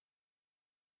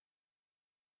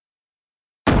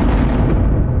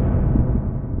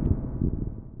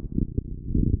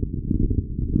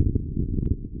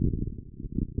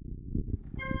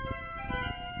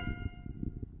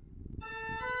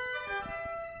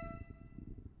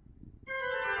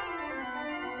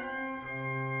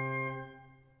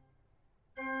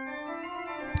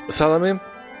სალამი,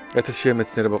 ეთერში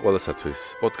მეცნიერება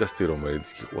ყველასათვის. პოდკასტი, რომელიც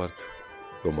გიყვართ,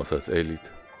 რომელსაც ელით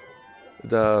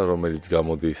და რომელიც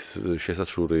გამოდის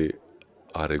შესაძლოა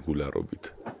არეგულარობით.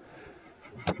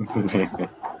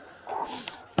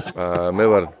 მე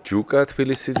ვარ ჯუკა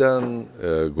თბილისიდან,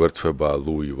 გვერდთვება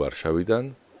ლუი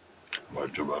ვარშავიდან.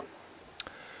 მადლობა.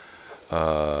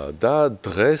 და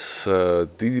დღეს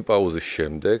დიდი პაუზის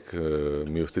შემდეგ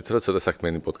მივხვდით, რომ ცოტა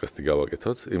საქმიანი პოდკასტი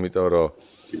გავაკეთოთ, იმიტომ რომ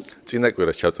წინა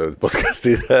კვირას ჩავწერეთ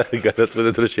პოდკასტი და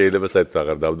გადაწყვეტეთ, რომ შეიძლება საერთოდ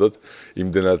აღარ დავდოთ,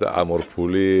 იმდენად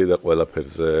ამორფული და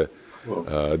ყველაფერზე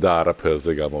და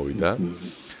არაფერზე გამოვიდა.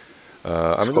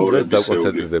 ამიტომ დღეს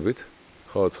დავკონცენტრირდებით.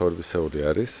 ხო, ცხოვრებისეული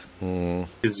არის.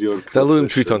 და ლუიმ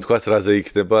თვითონ თქვას რაზე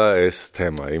იქნება ეს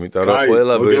თემა, იმიტომ რომ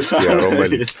ყველა ვერსია,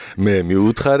 რომელიც მე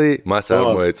მივუთხარი, მას არ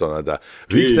მოეწონა და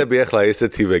ვიქნები ახლა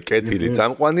ესეთივე კეთილი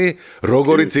წამყვანი,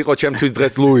 როგორიც იყო ჩემთვის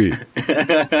დღეს ლუი.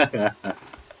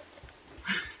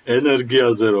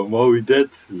 ენერგიაზე რომ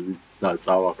მოვიდეთ და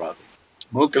წავაყარ.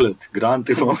 მოკლედ,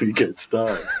 გრანტი მოვიგეთ და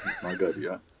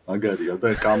მაგარია და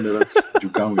კამერაც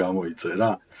ჯუკამ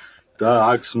გამოიწერა.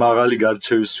 და აქვს მაღალი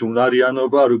გარჩევის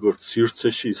უნარიანობა, როგორც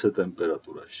სივრცეში, ისე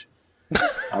ტემპერატურაში.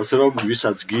 ასე რომ,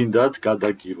 ვისაც გინდათ,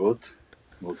 გადაგიღოთ,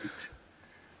 მოდით.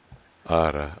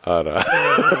 არა,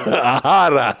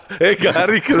 ეგ არ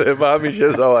იქნება ამის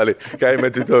შესავალი. კაი, მე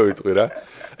თვითონ ვიტყვი რა.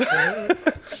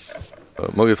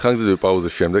 მოგეთ ხანგრძლივი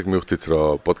პაუზის შემდეგ მივხვდით,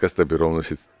 რომ პოდკასტები,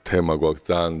 რომელშიც თემა გვაქვს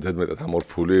ძალიან ზედმეტად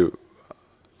ამორფული,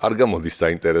 არ გამოდის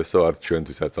საინტერესო არც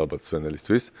ჩვენთვის, არც ალბათ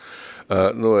სვენელისთვის.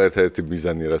 ერთ-ერთი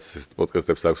მიზანი, რაც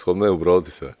პოდკასტებს აქვს ხოლმე, უბრალოდ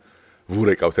ისა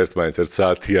ვურეკავთ ერთმანეთს ერთ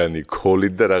საათიანი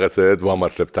კოლით და რაღაცაერად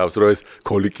ვამართლებთ თავს, რომ ეს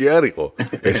კოლი კი არ იყო.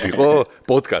 ეს იყო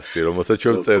პოდკასტი, რომელსაც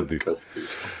ჩვენ წერდით.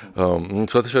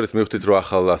 საერთაშორისო მივხვდით, რომ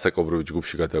ახალ ასაკობრივ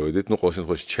ჯგუფში გადავედით. ყოველ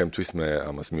შემთხვევაში ჩემთვის მე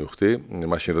ამას მივხვდი.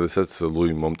 მაშინ, როდესაც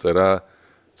ლუი მომწერა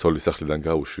ცოლის სახლიდან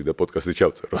გავუშვი და პოდკასტი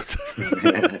ჩავწეროთ.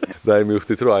 და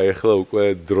მივხვდით, რომ აი ახლა უკვე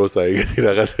დროს აიგეთი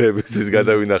რაღაცებისთვის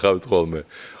გადავინახავთ ხოლმე.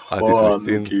 10 წლის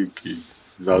წინ.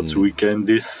 რაც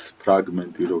ვიკენდის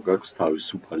ფრაგმენტი რო გაქვს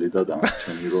თავისუფალი და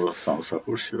დანარჩენი რო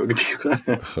სამსახურში რო გდიხარ.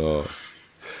 ხო.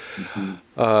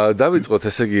 დავიწყოთ,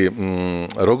 ესე იგი,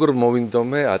 როგორ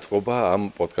მოვინდომე აწყობა ამ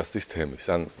პოდკასტის თემის.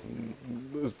 ან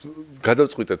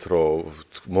გადავწყვიტეთ, რომ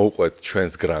მოვყვეთ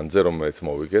ჩვენს გრანტზე, რომელიც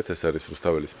მოვიგეთ, ეს არის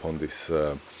რუსთაველის ფონდის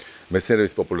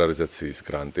მეცნიერების პოპულარიზაციის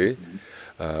გრანტი,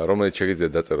 რომელიც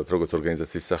შეგიძლიათ დაწეროთ როგორც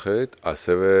ორგანიზაციის სახელით,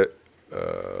 ასევე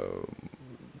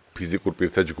ფიზიკურ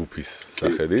პირთა ჯგუფის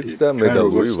სახელით და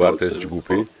მედალური ვართ ეს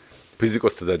ჯგუფი,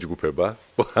 ფიზიკოსთა დაჯგუფება,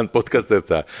 ან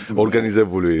პოდკასტერთა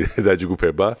ორგანიზებული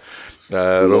დაჯგუფება,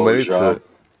 რომელიც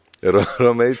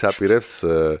აპირებს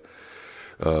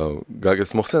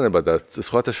გაგებს მოხსენება და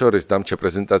სხვათა შორის დამჩა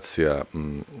პრეზენტაცია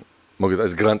მოგეთ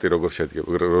ეს გრანტი როგორ შედგება,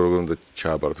 როგორ უნდა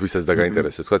ჩააბაროთ, ვისაც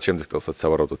დაგაინტერესებს, თქვა შემდგ წელსაც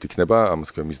სავარაუდოდ იქნება, ამას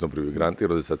ქვია მიზნობრივი გრანტი,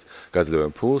 როდესაც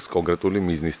გაძლევენ ფულს კონკრეტული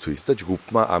მიზნისთვის და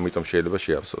ჯგუფმა ამიტომ შეიძლება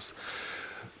შეავსოს.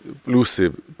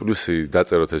 პლუსი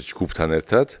დაწეროთ ეს ჯგუფთან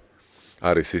ერთად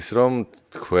არის ის, რომ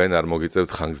თქვენ არ მოგიწევთ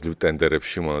ხანგრძლივ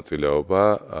ტენდერებში მონაწილეობა,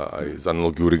 აი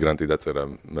ანალოგიური გრანტი დაწერა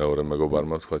მეორე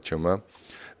მეგობარმა, თქვა ჩემმა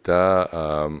და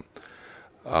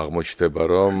აღმოჩნდება,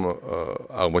 რომ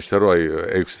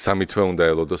აი 3 თვე უნდა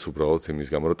ელოდოს უბრალოდ იმის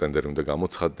გამო, რომ ტენდერი უნდა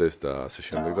გამოცხადდეს და ასე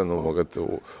შემდეგ და მოგეთ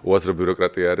უაზრო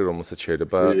ბიუროკრატია არის, რომელსაც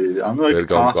შეიძლება ვერ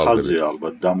გავუკვალდებით. თანხაზე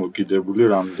ალბათ დამოკიდებული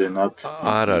რამდენად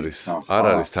არ არის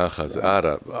თანხაზე.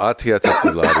 არა,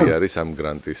 10,000 ლარი არის ამ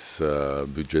გრანტის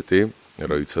ბიუჯეტი,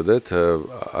 რო იცოდეთ,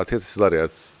 10,000 ლარი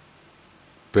არც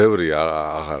ბევრი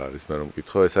აღარ არის, მე რომ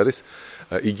მკითხო, ეს არის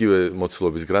იგივე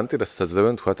მოცულობის გრანტი, რასაც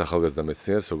აძლევენ თქვათ ახალგაზრდა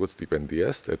მეცნიერს, როგორც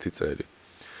სტიპენდიას 1 წელი.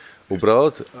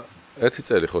 უბრალოდ 1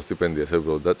 წელი ხო სტიპენდიას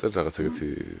უბრალოდ დაწერ რაღაც ეგეთი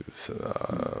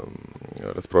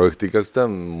რაღაც პროექტი გაქვს და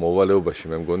მოვალეობაში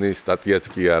მე მგონი სტატიაც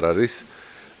კი არ არის.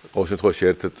 ყოველ შემთხვევაში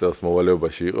 1 წელს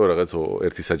მოვალეობაში იყო რაღაც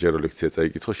ერთი საჯარო ლექცია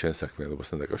წაიკითხო შენ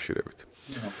საქმიანობასთან დაკავშირებით.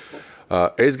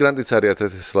 ეს გრანტიც არის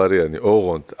 10,000 ლარიანი,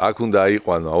 ოღონდ აქ უნდა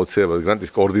აიყვანო აუცილებლად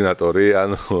გრანტის კოორდინატორი,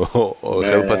 ანუ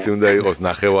ხელფასი უნდა იყოს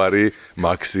 9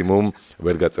 მაქსიმუმ,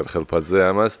 ვერ გაწერ ხელფასზე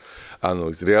ამას.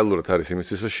 ანუ რეალურად არის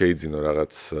იმისთვის, რომ შეიძინო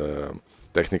რაღაც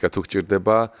ტექნიკა თუ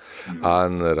გჭირდება,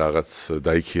 ან რაღაც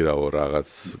დაიქირავო რაღაც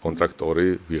კონტრაქტორი,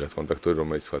 ვიღაც კონტრაქტორი,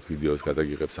 რომელიც თქვა ვიდეოს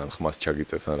გადაგიღებს, ან ხმას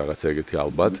ჩაგიწერს, ან რაღაცა ეგეთი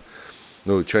ალბათ.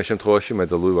 ჩვენ შემთხვევაში მე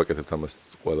და ლუი ვაკეთებთ ამას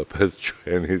ყველაფერს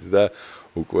ჩვენით და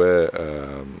უკვე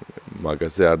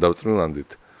მაგაზე არ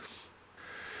დავწნილანდით.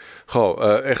 ხო,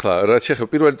 ეხლა რაც შეხება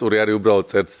პირველი ტური არის უბრალოდ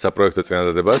წერთ საპროექტო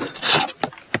წინადადებას.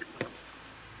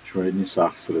 ჩვენი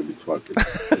სახსრებით ვაკეთებთ.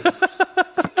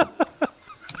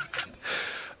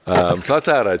 თვათ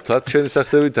არა, თვათ ჩვენი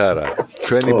სახსრებით არა.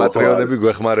 ჩვენი პატრიონები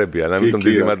გვეხმარებიან, ამიტომ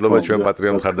დიდი მადლობა ჩვენ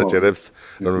პატრიონ მხარდაჭერებს,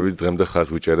 რომლებიც დღემდე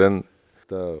ხაზს გვიჭერენ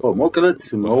და მოკლედ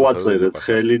მოვაწერეთ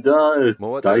ხელი და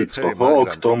დაიწყო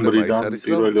ოქტომბრიდან,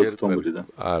 1 ოქტომბრიდან.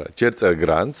 არა, ჯერ წერ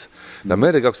გრანტს და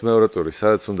მე გაქვს მეორე ტური,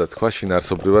 სადაც უნდა თქვა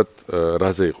შინაარსობრივად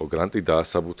რაზე იყო გრანტი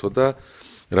დაასაბუთო და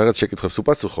რაღაც შეკითხვებს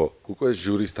უპასუხო უკვე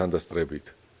ჟურის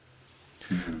თანდასწრებით.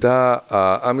 და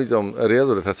ამიტომ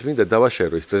რეალურად რაც მინდა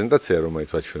დავაშერო ის პრეზენტაცია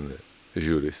რომელიც ვაჩვენე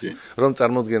ჟურის, რომ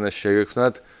წარმოდგენას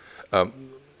შეგექმნათ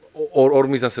ორ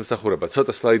მიზანს ემსახურება,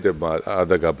 ცოტა სლაიდებმა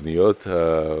ადაგაბნიოთ,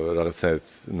 რაღაცნაირად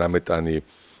ნამეტანი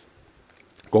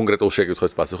კონკრეტულ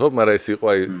შეკითხვებს პასუხობ, მაგრამ ეს იყო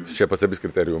აი შეფასების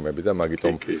კრიტერიუმები და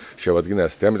მაგიტომ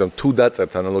შევადგინე ასეთი. ამიტომ თუ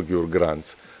დაწერთ ანალოგიურ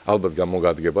გრანტს, ალბათ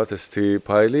გამოგადგებათ ესეთი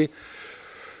ფაილი.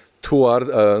 თუ არ,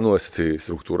 ესეთი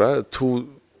სტრუქტურა,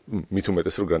 თუ მით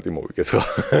უმეტეს რომ გრანტი მოვიგეთ ხო?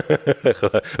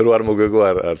 რო არ მოგვეგო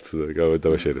არც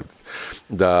გავედავაშერებთ.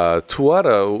 და თუ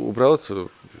არა, უბრალოდ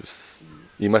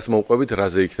იმას მოვყვებით,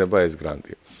 რაზე იქნება ეს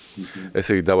გრანტი.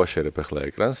 ესე იგი დავაშერებ ახლა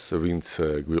ეკრანს, ვინც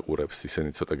გვიყურებს,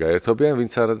 ისინი ცოტა გაერთობიან,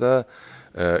 ვინც არა და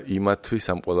იმათთვის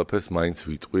ამ ყველაფერს მაინც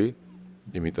ვიტყვი,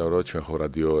 იმიტომ რომ ჩვენ ხო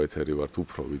რადიო ეთერი ვართ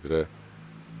უფრო ვიდრე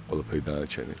ყველაფერი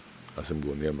დანარჩენი. ასე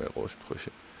მგონია მე ყოველ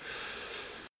შემთხვევაში.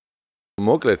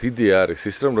 მოკლედ იდეა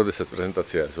არის ის, რომ როდესაც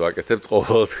პრეზენტაციას ვაკეთებთ,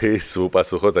 ყოველთვის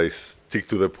უპასუხოთ აი stick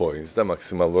to the points და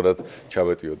მაქსიმალურად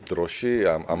ჩავეტიოთ დროში,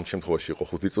 ამ შემთხვევაში იყო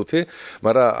 5 წუთი,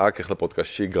 მაგრამ აქ ახლა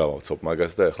პოდკასტში გავავწობ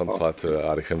მაგას და ახლა მთლად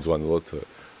არის ხელმძღვანელოთ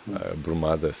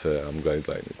ბრმად ესე ამ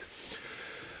გაიდლაინით.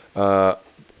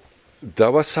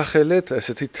 დავასახელეთ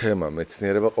ესეთი თემა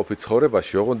მეცნიერება ყოფით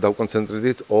ცხოვრებაში, ოღონდ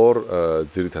დავკონცენტრირდით ორ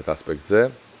ძირითად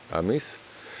ასპექტზე ამის.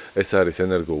 ეს არის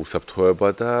ენერგოუსაფრთხოება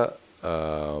და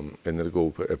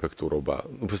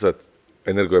ენერგოეფექტურობა. უბრალოდ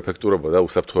ენერგოეფექტურობა და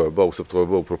უსაფრთხოება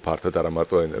უფრო ფართოდ არა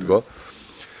მარტო ენერგო.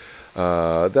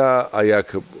 და აი აქ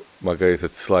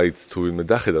მაგალითად სლაიდს თუ ვინმე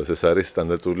დახედავს, ეს არის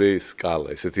სტანდარტული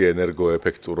სკალა, ესეთი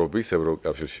ენერგოეფექტურობის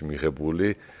ევროკავშირში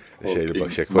მიღებული, შეიძლება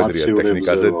შეგვედრიათ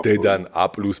ტექნიკაზე D-დან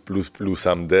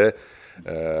A+++-ამდე,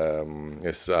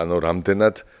 ეს ანუ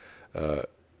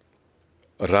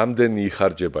რამდენი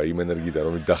იხარჯება იმ ენერგიიდან,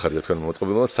 რომელიც დახარჯა თქვენ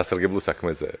მოწყობილმა სასარგებლო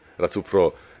საქმეზე, რაც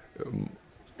უფრო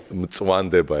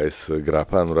მწვანდება ეს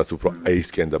გრაფა, ანუ რაც უფრო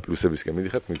A-სკენ და პლუსებისკენ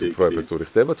მიდიხართ, მით უფრო ეფექტური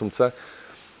ხდება, თუმცა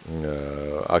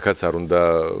აქაც არ უნდა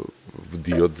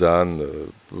ვდიოთ ძალიან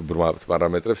ბრმავ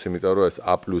პარამეტრებს, იმიტომ რომ ეს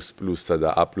A++-სა და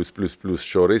A+++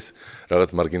 შორის რაღაც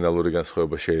მარგინალური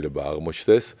განსხვავება შეიძლება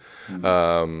აღმოჩნდეს.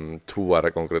 თუ არა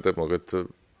კონკრეტულად მოგეთ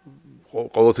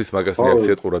ყოველთვის მაგას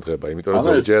მიაქციეთ ყურადღება, იმიტომ რომ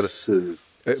ზოგჯერ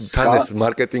თან ეს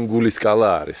მარკეტინგული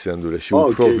სკალა არის სინამდვილეში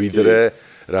უფრო ვიდრე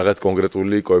რაღაც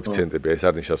კონკრეტული კოეფიციენტები. ეს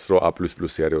არ ნიშნავს, რომ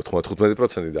A++-ი არის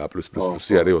 95% და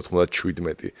A+++-ი არის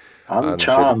 97. ან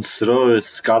ჩანს, რომ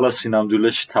ეს სკალა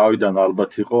სინამდვილეში თავიდან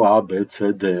ალბათ იყო A, B, C,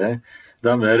 D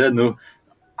და მერე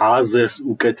A-ზე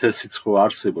უკეთესიც ხო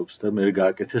არსებობს და მე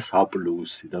გააკეთეს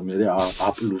A+-ი და მერე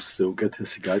A+-ზე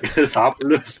უკეთესი გააკეთეს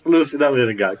A++-ი და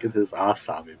მერე გააკეთეს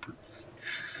A3+.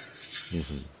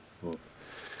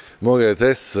 მოგეთ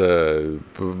ეს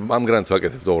ამ გრანტს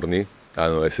ვაკეთებთ ორნი,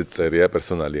 ანუ ესეც წერია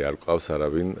პერსონალი არ ყავს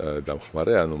არავინ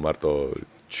დამხმარე, ანუ მარტო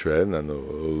ჩვენ, ანუ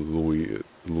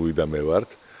ლუი და მე ვართ.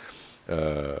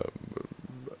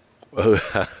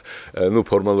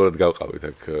 ფორმალურად გავყავით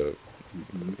აქ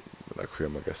რა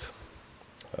ქვია მაგას.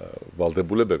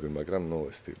 ვალდებულებები, მაგრამ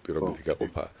ესეთი პირობითი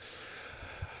გაყოფა.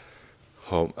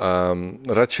 ხო,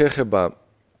 რაც შეეხება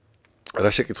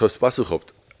რა შეკითხვებს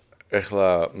პასუხობთ, ეხლა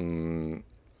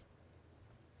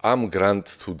ამ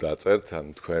გრანტს თუ დაწერთ,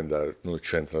 ან თქვენ და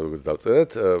ჩვენ როგორც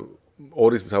დავწერეთ,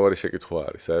 ორი მთავარი შეკითხვა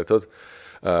არის, საერთოდ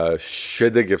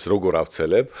შედეგებს როგორ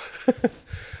ავცელებ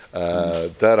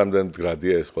და რამდენი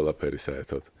მდგრადია ეს ყველაფერი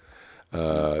საერთოდ.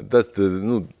 და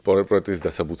პროექტის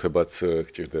დასაბუთებაც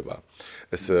გჭირდება.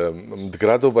 ეს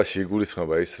მდგრადობაში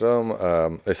იგულისხმება ის, რომ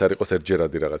ეს არ იყოს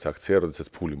ერთჯერადი რაღაც აქცია,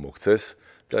 როდესაც ფული მოგცეს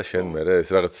და შენ მერე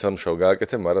ეს რაღაც სამშაო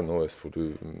გააკეთე, მაგრამ ეს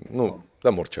ფული და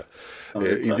მორჩა.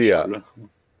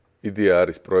 იდეა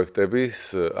არის პროექტების,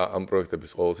 ამ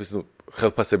პროექტების ყოველთვის,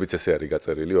 ხელფასებიც ესე არის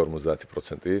გაწერილი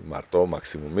 50% მარტო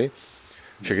მაქსიმუმი.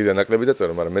 შეგიძლია ნაკლები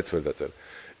დაწერო, მაგრამ მეც ვერ დაწერ.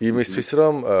 იმისთვის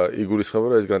რომ იგულისხმება,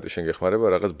 რომ ეს გრანტი შენ გეხმარება,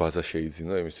 რაღაც ბაზა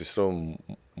შეიძინო, იმისთვის რომ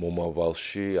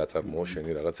მომავალში აწარმოო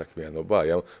შენი რაღაც საქმიანობა, აი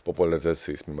ამ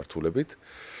პოპულარიზაციის მიმართულებით.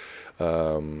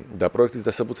 და პროექტის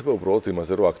დასაბუთება უბრალოდ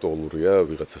იმაზე, რომ აქტუალურია,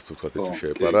 ვიღაცას თუ თქვათ ეჭვი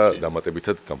შეეპარა,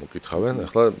 დამატებითად გამოკითხავენ.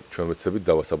 ახლა ჩვენ ვეცდებით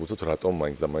დავასაბუთოთ, რატომ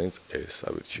მაინც და მაინც ეს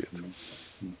ავირჩიეთ.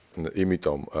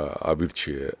 იმიტომ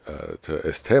ავირჩიეთ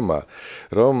ეს თემა,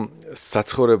 რომ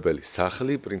საცხოვრებელი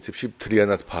სახლი პრინციპში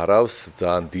მთლიანად ფარავს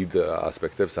ძალიან დიდ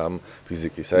ასპექტებს ამ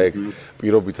ფიზიკის. აი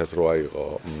პირობითად რო აიღო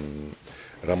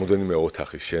რამოდენიმე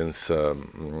ოთახი შენს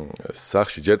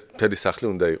სახლში ჯერ მთელი სახლი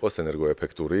უნდა იყოს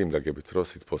ენერგოეფექტური იმ გაგებით რომ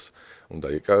სითბოს უნდა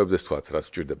იკავებდეს თვაც რაც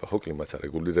უჭირდება ხო კლიმატს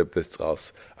არეგულირებდეს წყალს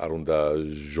არ უნდა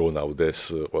ჟონავდეს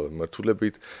ყველა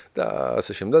მიმართულებით და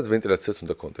ასე შემდეგ ვენტილაციაც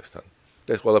უნდა კონდეს თან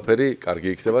ეს ყველაფერი კარგი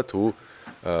იქნება თუ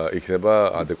იქნება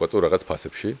ადეკვატურ რაღაც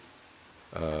ფასებში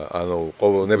ანუ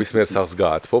ნებისმიერ სახლს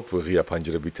გაათფობ ღია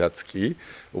ფანჯრებითაც კი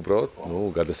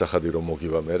უბრალოდ გადასახადი რომ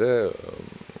მოგივა მერე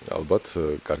ალბათ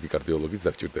კარგი კარდიოლოგიც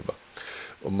დაგჭირდება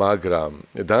მაგრამ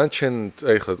დანარჩენ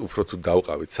ეხლა უფრო თუ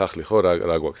დავყავით სახლი ხო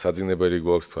რა გვაქვს საძინებელი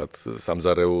გვაქვს თქვა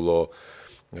სამზარეულო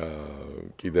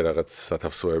კიდე რაღაც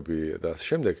სათავსოები და ამ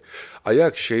შემდეგ აი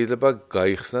აქ შეიძლება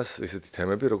გაიხსნას ესეთი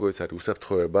თემები როგორც არის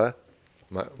უსაფრთხოება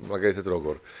მაგალითად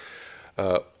როგორ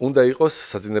უნდა იყოს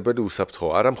საძინებელი უსაფრთხო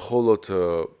არა მხოლოდ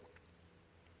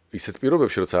ისეთ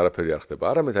პირობებში როცა არაფერი არ ხდება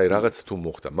არამედ აი რაღაც თუ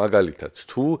მოხდა მაგალითად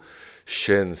თუ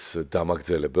შენს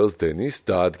დამაგძელებელს დენის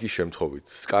დაადგი შემთხვევით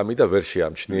სკამი და ვერ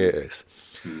შეამჩნიე ეს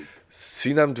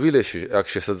სინამდვილეში აქ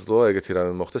შესაძლოა ეგეთი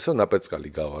რამე მოხდეს რომ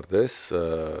ნაპერწკალი გავარდეს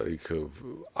იქ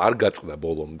არ გაწყდა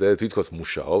ბოლომდე თითქოს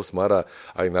მუშაობს მაგრამ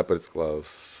აი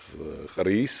ნაპერწკლავს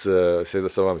ყრის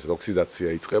შესაბამისად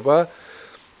ოქსიდაცია იწყება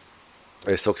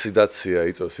ეს ოქსიდაცია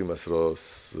იწვევს იმას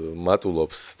რომ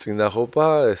მატულობს წინაღობა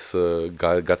ეს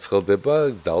გაცხელდება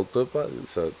დალტვება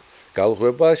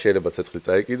გალღვება შეიძლება ცეცხლი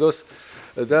წაიკიდოს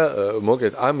და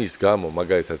მოგეთ ამის გამო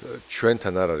მაგალითად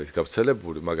ჩვენთან არ არის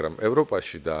გავრცელებული მაგრამ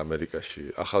ევროპაში და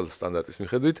ამერიკაში ახალ სტანდარტის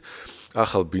მიხედვით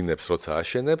ახალ ბინებს როცა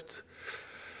აშენებთ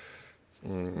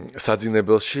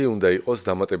საძინებელში უნდა იყოს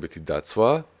დამატებითი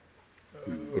დაცვა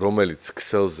რომელიც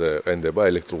ქსელზე ყენდება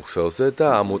ელექტრულ ქსელზე და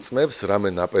ამოწმებს რამე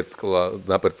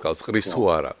ნაპერწკალს ყრის თუ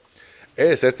არა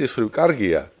ეს ერთის მხრივ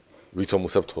კარგია ვითომ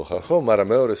უსაფრთხო ხარ ხო მაგრამ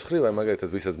მეორეს მხრივ აი მაგალითად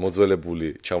ვისაც მოძველებული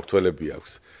ჩამრთველები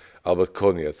აქვს ალბათ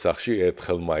ქონიათ სახში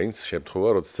ერთხელ მაინც შემთხვევა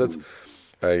როდესაც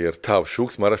აი რთავ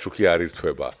შუქს მაგრამ შუქი არ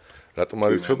ირთვება რატომ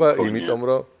არ ირთვება იმიტომ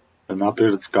რომ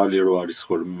ნაპერწკალი რო არის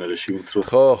ხოლმე მე შევთრო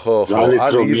ხო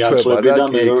არ ირთვება და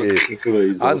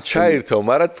ან ჩაირთო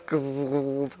მაგრამ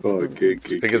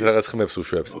ეგეთ რაღაც ხმებს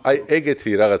უშვებს აი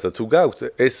ეგეთი რაღაცა თუ გაქვთ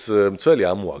ეს მცველი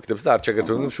ამოაგდებს და არ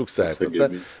ჩაგერთვებინებ შუქს საერთოდ და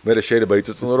მე შეიძლება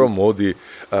იწწნო რომ მოდი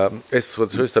ეს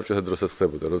შესაძლოა საბჭოთა დროსაც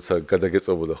ხდებოდა როცა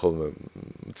გადაგეწობოდა ხოლმე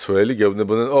მცველი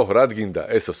გეუბნებოდნენ ოჰ რა გინდა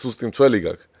ესო სუსტი მცველი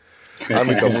გაქვს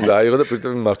ამიტომ უნდა აიღო და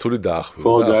პირდაპირ მართული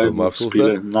დაახმო და მართულს და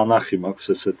ნანახი მაქვს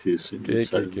ესეთი ისინი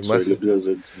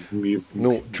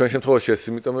ნუ ჩვენ შემთხვევაში ეს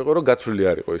იმიტომ იყო რომ გაცვლილი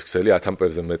არ იყო ის ქსელი 10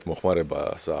 ამპერზე მეტ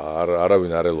მოხმარებას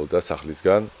არავინ არ ელოდა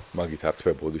სახლისგან მაგით არ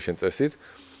თვებოდი შენ წესით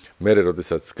მე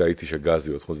როდესაც გაითიშა გაზი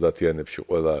 90-იანებში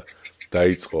ყველა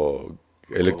დაიწყო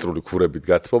ელექტრული ქურებით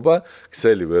გათბობა,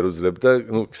 ქსელი ვერ უძლებდა,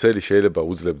 ქსელი შეიძლება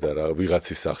უძლებდა რა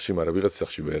ვიღაცის სახში, მაგრამ ვიღაცის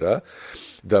სახში ვერა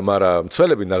და მაგრამ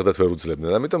მცველები ნახდათ ვერ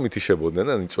უძლებდნენ, ამიტომ ითიშებოდნენ,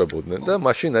 ან იწვებოდნენ და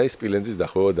მაშინ აი სპილენძის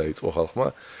დახვევა დაიწყო ხალხმა,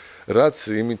 რაც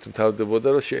იმით მთავრდებოდა,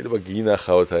 რომ შეიძლება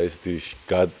გინახავთ აი ესეთი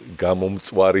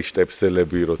გამომწვარი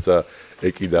შტეფსელები, როცა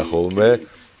ეკიდა ხოლმე,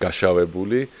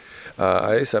 გაშავებული,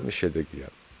 აი ეს ამის შედეგია.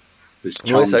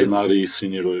 ეს აი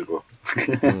ისინი რო იყო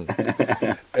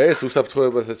ეს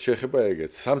უსაფრთხოებასაც შეეხება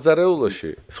ეგეც.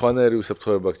 სამზარეულოში სხვანაირი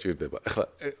უსაფრთხოება გჭირდება. ეხლა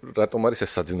რატომ არის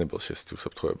ეს საძინებელში ესეთი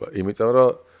უსაფრთხოება? იმიტომ რომ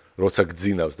როცა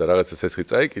გძინავს და რაღაცა ცეცხლი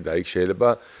წაიკიდა, იქ შეიძლება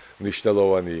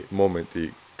მნიშვნელოვანი მომენტი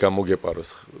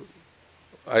გამოგეპაროს.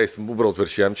 აი ეს უბრალოდ ვერ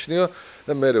შეამჩნიო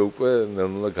და მე უკვე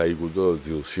ნელა გაიგულდო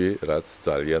ძილში, რაც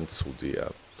ძალიან ცუდია.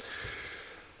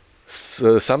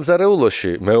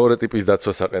 სამზარეულოში მეორე ტიპის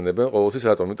დაცვას აყენებენ ყოველთვის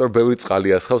რატომ? იმიტომ რომ ბევრი წყალი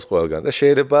ასხავს ყველგან და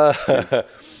შეიძლება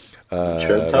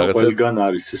ჩვენთან ყველგან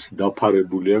არის ეს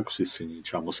დაფარებული აქვს ისინი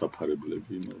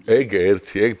ჩამოსაფარებლები. ეგ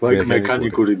ერთი, ეგ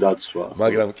მექანიკური დაცვა.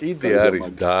 მაგრამ კიდე არის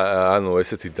ანუ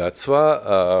ესეთი დაცვა,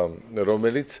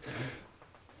 რომელიც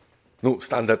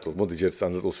სტანდარტულ, მოდი ჯერ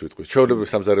სტანდარტულს ვიტყვი. ჩვეულებრივ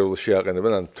სამზარეულოში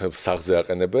აყენებენ, ან სახლზე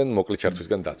აყენებენ მოკლე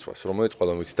ჩართვისგან დაცვას, რომელიც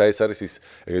ყველამ ვიცით და ეს არის ის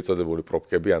ეგრეთ წოდებული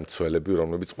პროპკები, ან მცველები,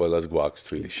 რომლებიც ყველას გვაქვს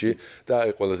თბილისში და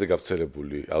აი ყველაზე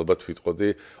გავრცელებული, ალბათ ვიტყოდი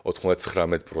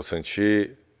 99%-ში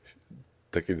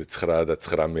და კიდე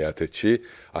 9.9%-ში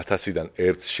 1000-დან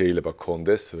ერთს შეიძლება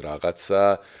კონდეს რაღაცა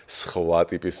სხვა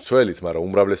ტიპის მცველიც, მაგრამ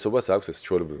უმრავლესობას აქვს ეს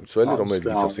ჩვეულებრივი მცველი, რომელიც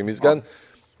იცავს იმისგან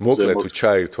მოკლე თუ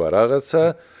ჩაირთვა რაღაცა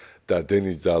და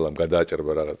დენის ძალამ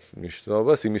გადააჭერება რაღაც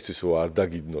მნიშვნელობას, იმისთვის რომ არ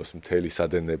დაგიდნოს მთელი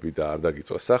სადენები და არ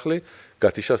დაგიწვას სახლი,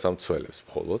 გათიშავს ამ მცველებს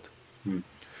მხოლოდ.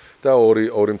 და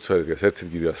ორი მცველი დგას, ერთი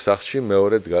დგას სახლში,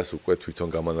 მეორე დგას უკვე თვითონ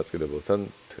გამანაწილებელთან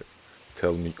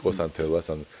თელ მიკროს ან თელას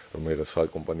ან რომელიღაც სხვა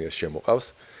კომპანიას შემოყავს.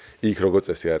 იქ როგორც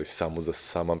წესი არის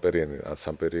 63 ამპერიანი ან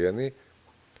 3 ამპერიანი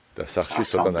და სახლში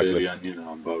ცოტა ნაკლებს.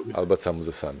 ალბათ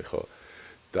 63, ხო.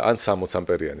 და ან 60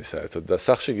 ამპერიანი საერთოდ და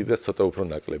სახლში გიდგას ცოტა უფრო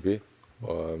ნაკლები.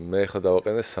 მე ხა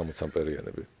დავაყენე 60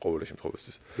 ამპერიანები ყოველი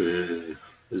შემთხვევაში.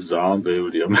 ძალიან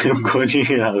ბევრია მე მგონი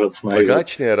რაღაცნაირად.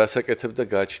 გააჩნია რასაკეთებ და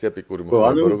გააჩნია პიკური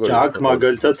მოხმარება როგორ აქ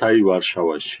მაგალითად აი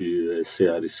ვარშავაში ესე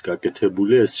არის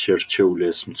გაკეთებული ეს შერჩეული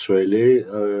ეს მცველი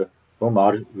რომ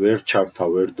არ ვერ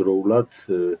ჩართავ ერთდროულად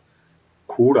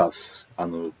ქურას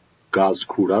ანუ გაზ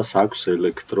ქურას აქვს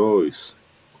ელექტრო ის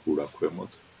ქურა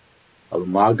ქვემოთ ანუ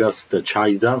მაგას და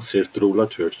ჩაიდანს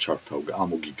ერთდროულად ვერ ჩართავ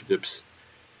ამოგიგდებს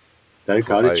და ეგ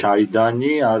არის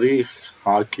ჩაიდანი არის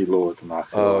 5 კილოვატ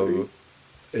ნახევარი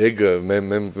ეგ მე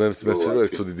ვცდილობ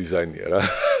ერთ ცუდი დიზაინია რა.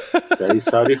 და ის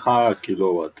არის 5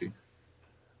 კილოვატი.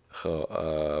 ხო,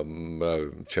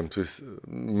 ჩემთვის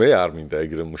მე არ მინდა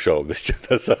ეგრე მუშაობდეს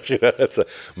ჩემთან სახში რაღაცა,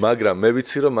 მაგრამ მე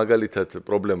ვიცი რომ მაგალითად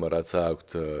პრობლემა რაც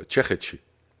აქვს ჩეხეთში.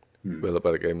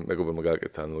 ველაპარაკე მეგობრებმა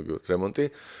გააკეთა ანალოგიურად რემონტი,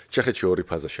 ჩეხეთში ორი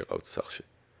ფაზა შეყავთ სახში.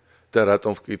 და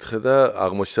რატომ ვკითხე და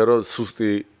აღმოჩნდა რომ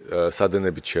სუსტი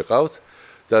სადენებით შეყავთ.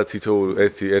 და თითოეულ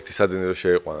ერთი სადენი რო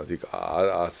შეეყვანათ იქ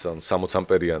 60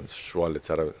 ამპერიანს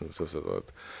შუალედს არავინ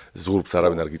ზურბს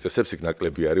არავინ არ გიწესებს იქ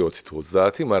ნაკლები არის 20 თუ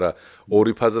 30 მაგრამ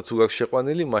ორი ფაზა თუ გაქვს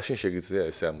შეყვანილი მაშინ შეგიძლია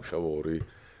ესე ამუშავო ორი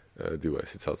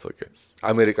დივაისი ცალ-ცალკე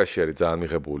ამერიკაში არის ძალიან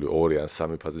მიღებული 2 ან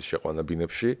 3 ფაზის შეყვანა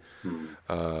ბინებში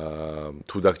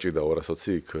თუ დაგჭირდა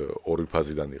 220 იქ ორი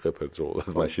ფაზიდან იღებ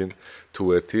ერთდროულად მაშინ თუ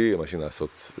ერთი მაშინ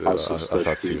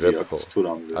 120 იღებ ხო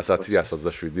 110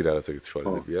 127 რაღაც ეგეთი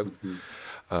შუალედები აქვს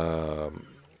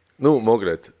ну,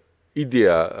 მოკლედ,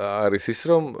 იდეა არის ის,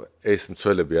 რომ ეს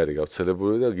მცველები არის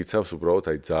გავრცელებული და გიცავს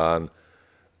უბრალოდ აი ძალიან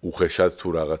უხეშად თუ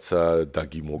რაღაცა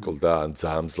დაგიმოკლდა, ან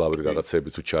ძალიან მძლავრი რაღაცები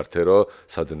თუ ჩართერო,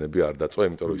 სადენები არ დაწვა,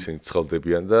 იმიტომ რომ ისინი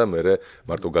ცხელდებიან და მე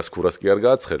მარტო გასქურას კი არ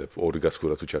გააცხელებ, ორი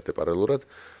გასქურა თუ ჩართე პარალელურად,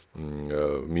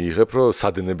 მიიღებ, რომ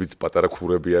სადენებიც პატარა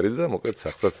ქურები არის და მოკლედ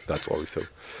სახსაც დაწვა ისევ.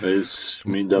 ეს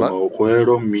მინდა მოყვე,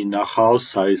 რომ მინახავს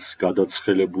აი ეს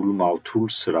გადაცხელებულ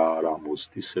მავთულს რა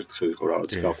მოსდის ერთხელ იყო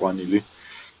რაღაც გაყვანილი.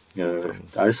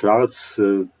 და ეს რაღაც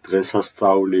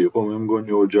დღესასწაული იყო, მე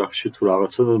მგონი ოჯახში თუ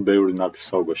რაღაცა და ბევრი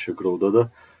ნათესაობა შეგროვდა და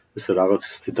ეს რაღაც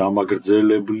ისეთი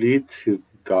დამაგრძელებლით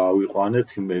გავიყვანეთ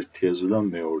იმ ერთი ეზოდან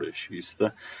მეორეში ის და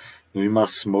ну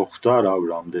იმას მოხდა რა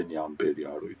რამდენი ამპერი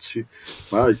არ ვიცი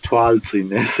მაგრამ თვალწინ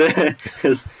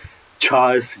ეს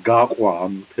ჩაის გაყვა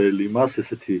ამ თელი მას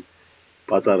ესეთი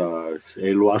პატარა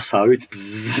ელვასავით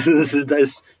და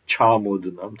ეს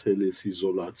ჩამოდნა მთელი ეს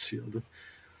იზოლაცია და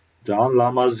ძალიან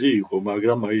ლამაზი იყო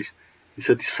მაგრამ აი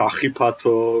ისეთი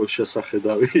სახიფათო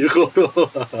შესახედავი იყო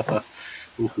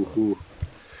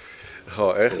ხო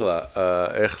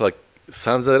ეხლა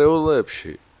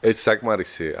სამზარეულოებში ეს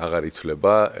საკმარისი აღარ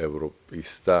ითვლება ევროპის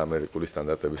და ამერიკული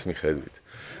სტანდარტების მიხედვით.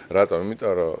 რატომ?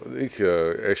 იმიტომ რომ იქ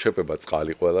ეშხება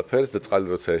წყალი ყველაფერს და წყალი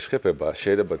როცა ეშხება,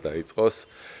 შეიძლება დაიწყოს,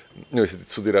 ну, ესეთი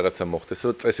ცუდი რაღაცა მოხდეს,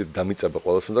 რომ წესით დამიწება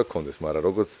ყველას უნდა გქონდეს, მაგრამ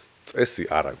როგორც წესი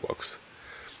არ აქვს.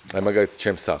 აი მაგალითად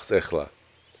ჩემს სახლს ეხლა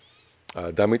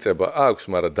დამიწება აქვს,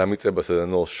 მაგრამ დამიწებასა და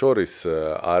ნოლს შორის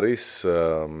არის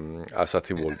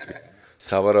 110 ვოლტი.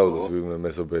 სავარაუდოდ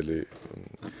მეზობელი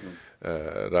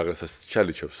რაღაცას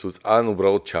ჩალიჩობს, ან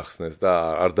უბრალოდ ჩახსნეს და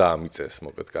არ დაამიწეს,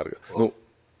 მოკლედ კარგად. ну,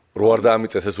 რო არ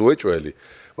დაამიწეს ეს უეჭველი,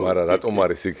 მაგრამ რატომ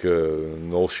არის იქ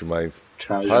ნოლში მაინც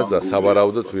ფაზა,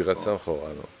 სავარაუდოდ ვიღაცამ ხო,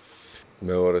 ანუ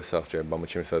მეორე სახლში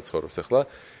მამაჩემი სადაც ცხოვრობს ახლა,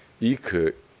 იქ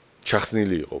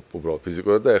ჩახსნილი იყო უბრალოდ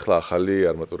ფიზიკურად და ახლა ახალი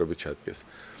არმატურები ჩადგეს.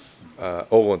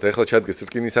 ოღონდ ახლა ჩადგეს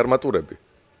რკინის არმატურები,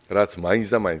 რაც მაინც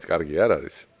და მაინც კარგი არ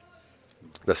არის.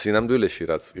 და სინამდვილეში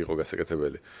რაც იყო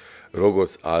გასაკეთებელი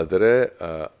როგორც ადრე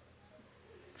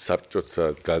საბჭოთა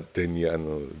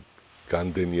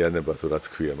განდენიანება თუ რაც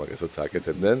ქვია მაგასაც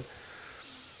აკეთებდნენ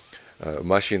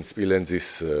მაშინ სპილენძის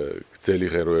გრძელი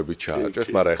ღეროები ჩააჭეს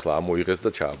მაგრამ ახლა ამოიღეს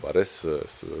და ჩააბარეს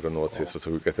რენოვაციას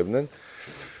როცა ვიკეთებდნენ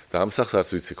და ამ სახს არც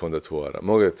ვიცი ქონდა თუ არა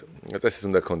მოგეთ წესით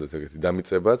უნდა ქონდეთ ეგეთი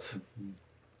დამიწებაც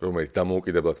რომელიც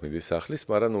დამოუკიდებლად მიდის სახლის,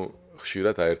 მაგრამ ნუ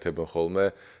ხშირად აერთებენ ხოლმე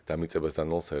დამიწებას და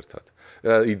ნოლს ერთად.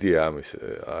 იდეა ამის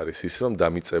არის ის, რომ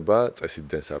დამიწება წესით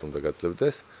დენს არ უნდა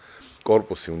გაძლევდეს,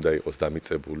 корпуსი უნდა იყოს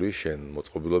დამიწებული შენ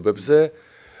მოწყობილობებზე,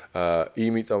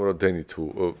 იმიტომ რომ დენი თუ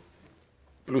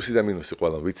პლუსი და მინუსი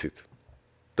ყველა ვიცით.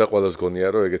 და ყველას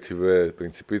გონია რომ ეგეთივე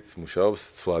პრინციპით მუშაობს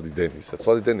ცვლადი დენის.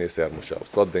 ცვლადი დენი ესე არ მუშაობს.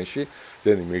 ცვლად დენში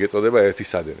დენი მიგეწოდება ერთი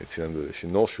სადენი სინამდვილეში.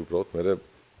 ნოლში უბრალოდ მე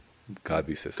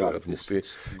გადის ეს რაღაც მუხტი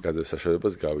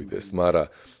გადასაშორებას გავიდეს, მაგრამ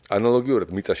ანალოგიურად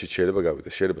მიწაში შეიძლება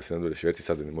გავიდეს. შეიძლება სინამდვილეში ერთი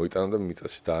სადენი მოიტანო და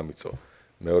მიწაში დაამიწო.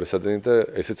 მეორე სადენი და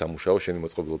ესეც ამუშაო შენი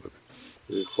მოწყობილობები.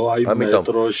 ხო, აი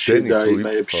მეტროში და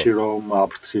იმებში რომ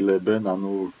აფრთხილებენ,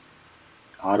 ანუ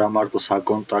არა მარტო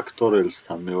საკონტაქტო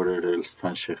რელსთან, მეორე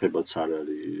რელსთან შეხებაც არ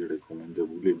არის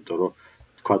რეკომენდებული, იმიტომ რომ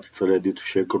თქვათ წრედი თუ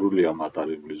შეკრულია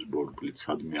მატარებლის ბორბლით,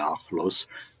 სადმე ახლოს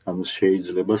ანუ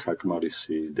შეიძლება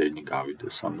საკმარისი დენი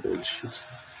გავიდეს ამ რეალშიც.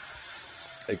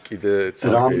 კიდე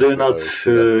რამდენად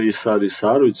ის არის,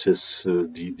 არ ვიცი, ეს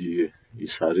დიდი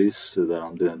ის არის და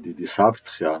რამდენად დიდი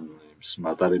საფრთხე, ან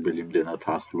მატარებელი იმდენად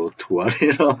ახლო თუ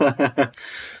არის, რომ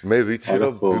მე ვიცი,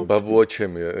 რომ ბაბუა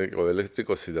ჩემი იყო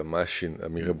ელექტრიკოსი და მაშინ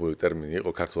მიღებული ტერმინი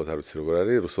იყო, ქართულად არ ვიცი როგორ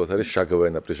არის, რუსულად არის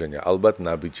შაგოვое напряжение, ალბათ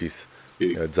ნაბიჯის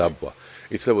ძაბვა.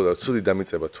 ითვლებოდა ცუდი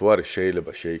დამიწება თუ არის,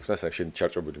 შეიძლება შეიქმნას, ან შენ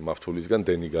ჩარჭობილი მავთულისგან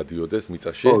დენი გადიოდეს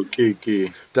მიწაში. ხო, კი.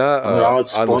 და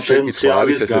ანუ შეკითხვა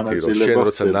არის ესეთი, რომ შენ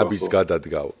როცა განაწილება ნაბიჯს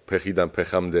გადადგავ, ფეხიდან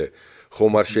ფეხამდე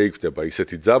ხომ არ შეიქმნება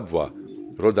ისეთი ძაბვა,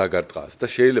 რომ დაგარტყას და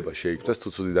შეიძლება შეიქმნას თუ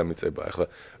ცუდი დამიწება. ახლა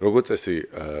როგორც წესი,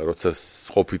 როცა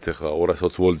ყოფით ახლა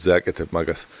 220 ვოლტზე აკეთებ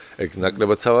მაგას, ეგ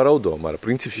ნაკლებად სავარაუდოა, მაგრამ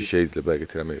პრინციპში შეიძლება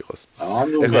ეგეთი რამე იყოს.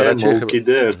 ანუ ახლა რაც შეიძლება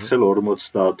კიდე ერთხელ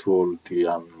 50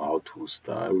 ვოლტიან მავთულს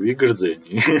და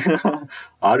ვიგრძენი.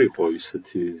 არისო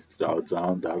ისეთი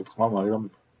ძალიან დარტყმა, მაგრამ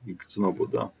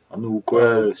იგრძნობოდა. ანუ უკვე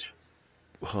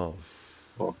ხო.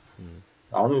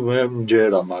 ანუ მე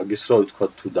მჯერა მაგის რომ თქვა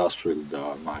თუ დასვენდა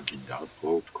მაგიდა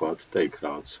ხო თქვა და იქ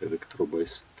რაღაც ელექტრობა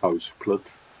ის თავისუფლად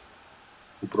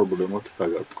უპრობლემოდ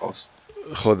დაგარტყავს.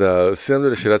 ხო და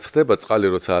სინამდვილეში რაც ხდება წყალი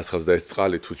როცა ასხავს და ეს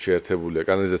წყალი თუ შეერთებულია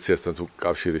კანალიზაციასთან თუ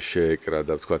კავშირი შეეკრა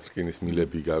და თქვა რკინის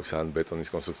მილები გაქვს ან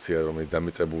ბეტონის კონსტრუქცია რომელიც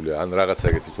დამიწებულია ან რაღაცა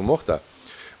ეგეთი თუ მოხდა,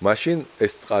 მაშინ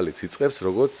ეს წყალი იწყებს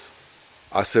როგორც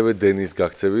ასევე დენის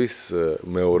გაქცევის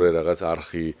მეორე რაღაც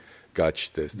არხი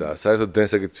გაჩნდეს და საერთოდ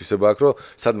დენს ეგეთი თვისება აქვს რომ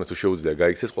სადმე თუ შეუძლია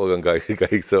გაიქცეს ყველგან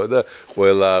გაიქცევა და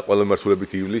ყველა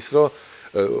მართულებით ივლის რომ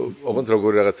ოღონდ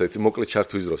როგორი რაღაცა იცი მოკლედ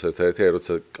ჩართვის დროს ერთ-ერთი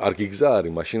როცა კარგი გზა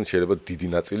არის მაშინ შეიძლება დიდი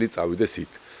ნაწილი წავიდეს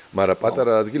იქ მაგრამ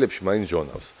პატარა ადგილებში მაინც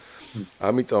ჟონავს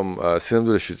ამიტომ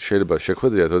სინამდვილეში შეიძლება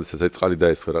შეხვედრიათ როდესაც აი წყალი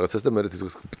დაესხვა რაღაცას და მე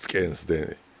თვითონ ბწკენს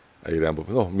დენი აი რა ამბობ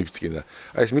ნო მიბწკინა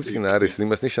აი ეს მიბწკინა არის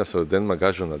იმას ნიშნავს რომ დენმა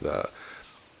გაჟონა და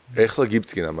ეხლა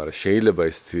გიბწკინა, მაგრამ შეიძლება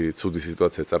ესეთი ცუდი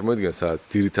სიტუაცია წარმოიდგინოს, სადაც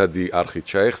ძირითადი არხით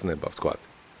ჩაეხსნება, ვთქვათ,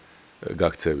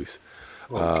 გაქცევის.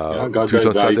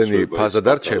 თვითონ სადენი ფაზა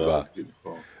დარჩება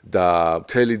და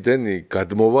მთელი დენი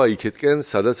გადმოვა იქეთკენ,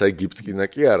 სადაც აი გიბწკინა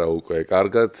კი არა უკვე,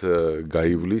 კარგად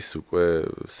გაივლის უკვე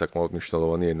საკმაოდ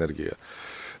მნიშვნელოვანი ენერგია.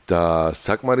 და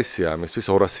საკმარისია ამისთვის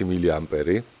 200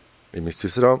 მილიამპერი,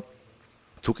 იმისთვის რომ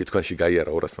თუ კითხვაში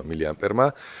გაიარა 200 მილიამპერმა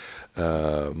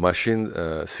მაშინ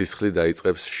სისხლი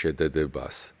დაიწყებს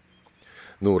შედედებას.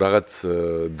 ნუ რაღაც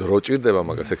დრო ჭირდება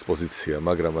მაგას ექსპოზიცია,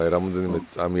 მაგრამ აი რამოდენიმე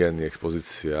წამიანი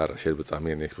ექსპოზიცია არა, შეიძლება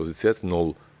წამიანი ექსპოზიციაც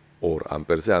 0.2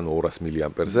 ამპერზე, ანუ 200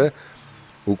 მილიამპერზე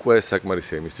უკვე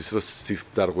საკმარისია იმისთვის, რომ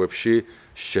სისხლძარღვებში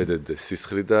შედედეს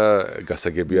სისხლი და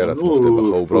გასაგებია რაც მოხდება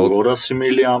ხო უბრალოდ 200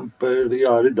 მილიამპერი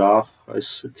არის და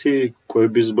ესეთი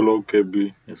კვების ბლოკები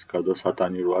ეს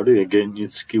გადასატანი რო არის,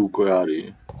 ეგენიც კი უკვე არის.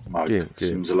 მაგ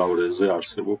სიმძლავრეზე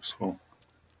არსებობს ხო?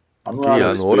 ანუ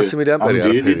 200 მილიამპერი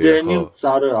არაფერია ხო?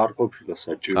 არ ყოფილა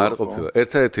საჭირო. არ ყოფილა.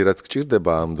 ერთ-ერთი რაც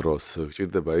გჭირდება ამ დროს,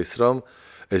 გჭირდება ის რომ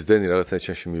ეს დენი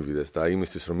რაღაცნაირად მივიდეს და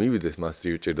იმისთვის რომ მივიდეს, მას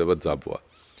გჭირდება ძაბვა.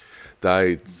 და აი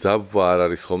ძაბვა არ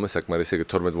არის ხოლმე საკმარისი, ეგ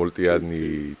 12 ვოლტიანი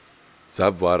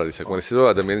ძაბვა არ არის საკმარისი, რომ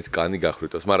ადამიანის კანი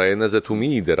გახრიტოს, მაგრამ ენაზე თუ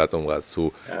მიიდე რატომღაც თუ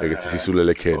ეგეთი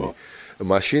სისულელე ქენი.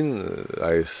 მაშინ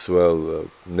აი სულ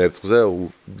ნერწზე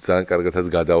ძალიან კარგადაც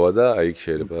გადავა და აი იქ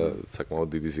შეიძლება საკმაოდ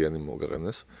დიდი ზიანი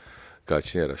მოგაყენოს.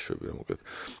 გააჩნია რა შვები რა მოკლედ.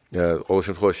 ყოველ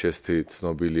შემთხვევაში ესეთი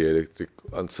ცნობილი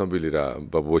ცნობილი რა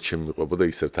ბაბუაჩემი მიყვებოდა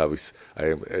ისევ თავის აი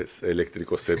ეს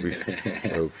ელექტრიკოსების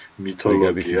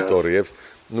მითოლოგიის ისტორიებს.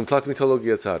 ნუ ფლატ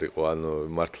მითოლოგიაც არისო, ანუ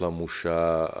მართლა მუშა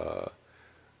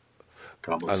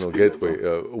ანუ გეტყვი,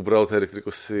 უბრალოდ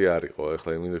ელექტრიკოსი არისო,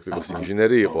 ეხლა იმ ელექტრიკოსი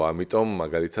ინჟინერი იყო, ამიტომ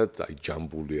მაგალითად აი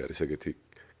ჯამბული არის ეგეთი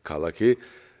ქალაქი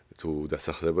თუ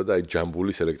დასახლება და აი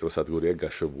ჯამბულის ელექტროსადგურია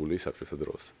გაშვებული საბჭოთა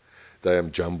დროს. და ამ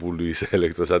ჯამბულის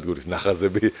ელექტროსადგურის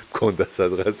ნახაზები მქონდა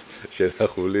სადღაც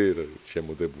შენახული,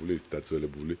 შემოდებული,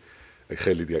 დაწველებული,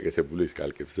 ხელით გაკეთებული ის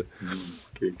კალკებზე.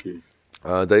 კი.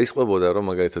 და ისყვებოდა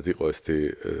რომ მაგალითად იყო ესეთი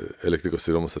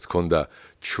ელექტრიკოსი რომელსაც ჰქონდა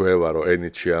ჩვევა რომ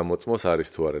ენით შეამოწმოს არის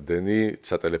თუ არა დენი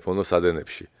სატელეფონო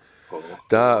სადენებში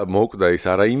და მოკვდა ის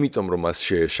არა იმიტომ რომ მას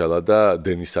შეეშალა და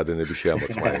დენის სადენები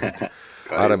შეამოწმა ენით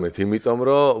არამედ იმიტომ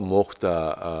რომ მოხდა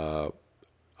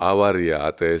ავარია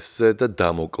ATS-ზე და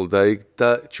დამოკლდა იქ და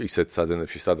ისეთ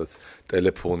სადენებში სადაც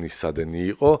ტელეფონის სადენი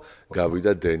იყო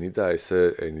გავიდა დენი და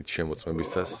ესე ენით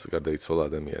შემოწმებისას გარდაიცვალა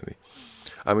ადამიანი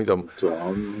ამიტომ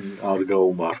არ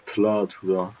გაუმართლა თუ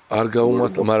რა არ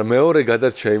გაუმართლა, მაგრამ მეორე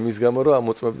გადარჩა იმის გამო რომ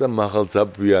ამოწმებდა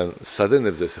მაღალძაბვიან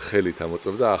სადენებზე ეს ხელით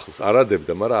ამოწმებდა ახლოს.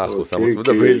 არადებდა, მაგრამ ახლოს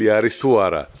ამოწმებდა ველი არის თუ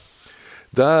არა.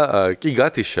 და კი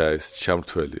გათიშა ეს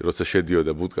ჩამრთველი, როცა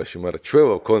შედიოდა ბუდკაში, მაგრამ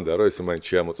ჩვევა ჰქონდა რომ ესე მაინც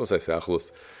შეამოწმოს, ესე ახლოს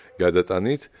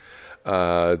გადატანით.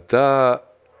 და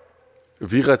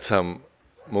ვიღაცამ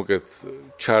მოკეთ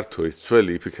ჩართო ის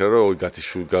ძველი იფიქრა რომ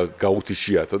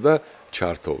გაუთიშიათო და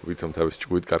ჩართო ვითომ თავის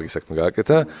ჭკუით კარგი საქმე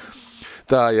გააკეთა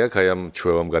და აი ამ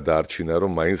ჩვევამ გადაარჩინა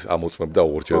რომ მაინც ამოწმებდა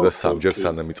ორჯერ და სამჯერ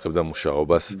სანამ იწყებდა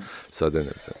მუშაობას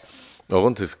სადენებზე.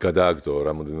 ოღონდ ეს გადააგდო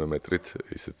რამოდენიმე მეტრით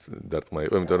ისეთ დარტყმა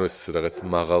იყო, იმიტომ რომ ეს რაღაც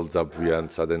მაღალ ძაბვიან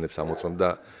სადენებს ამოწმებდა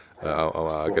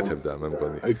აკეთებდა მე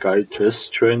მგონი. აი კაი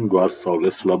ჩვენ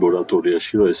გვასწავლეს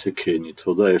ლაბორატორიაში რომ ესე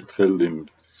ქენითო და ერთხელ იმ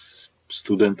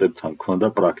სტუდენტებთან ქონდა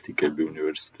პრაქტიკები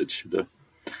უნივერსიტეტში და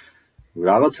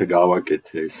რაღაცა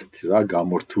გავაკეთე ესეთი რა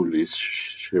გამორთული ის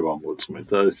შევამოწმე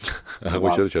და ეს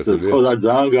აღმოჩნდა ჩართული. ხო და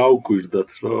ძალიან გაუკვირდათ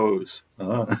რომ ეს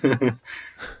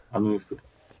ანუ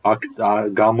აქ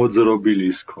გამოძრობილი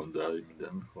ის ქონდა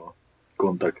იმიდან ხო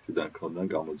კონტაქტიდან ქონდა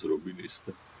გამოძრობილი ის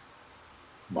და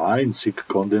მაინც იქ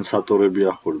კონდენსატორები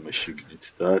ახორმე შიგნით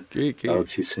და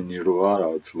რაღაც ისინი როა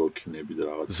რაღაც ლოქინები და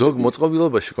რაღაც ზოგ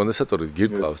მოწყობილობაში კონდენსატორი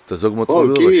გირტყავს და ზოგ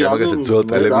მოწყობილობაში მაგალითად ძველ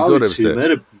ტელევიზორებზე მე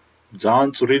ძალიან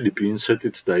წვრილი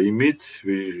პინცეტით და იმით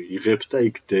იღებ და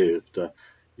იქ დებ და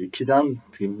იქიდან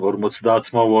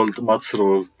 50-მა ვოლტმაც რო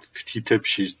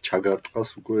თითებში ჩაგარტყას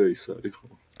უკვე ის არის ხო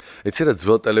ეცი რა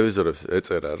ძველ ტელევიზორებს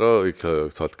ეწერა რომ იქ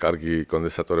თქვათ კარგი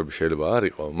კონდენსატორები შეიძლება არ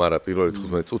იყო მაგრამ პირველი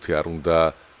 15 წუთი არ უნდა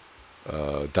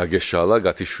დაგეშალა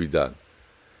გათიშვიდან.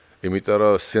 იმიტომ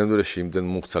რომ სინამდვილეში იმდენ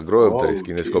მუხტს აგროვებდა ის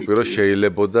კინესკოპი რომ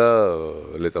შეიძლებოდა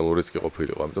ლეტალურიც კი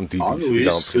ყოფილიყო. ამიტომ დიდი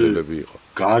გამოფრთხილებები იყო.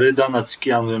 გარედანაც კი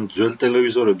ამ ძველ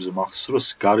ტელევიზორებზე მახსოვს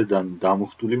რომ გარედან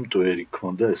დამუხტული მტვერი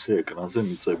ქონდა ესე ეკრანზე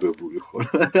მიწებებული ხო.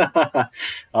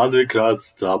 ანუ იქ რაც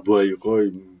დაბა იყო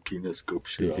იმ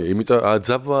კინესკოპში. კი, იმიტომ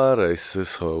ძაბა არა ეს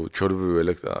ჩორბივი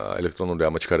ელექტრონული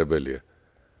ამაჩქარებელია.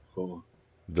 ხო.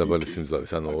 დაბალი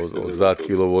სიმძლავრის, ანუ 30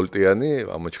 კილოვოლტიანი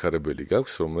ამაჩქარებელი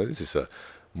გაქვს, რომელიც ისა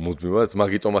მუდმივად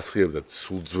მაგიტომ ასხიებდა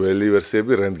სულ ძველი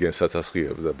ვერსიები რენტგენსაც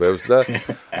ასხიებდა ბევრს და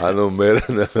ანუ მე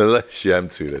რა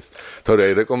შეამცირეს. თორე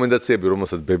აი რეკომენდაციები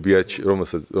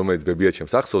რომელიც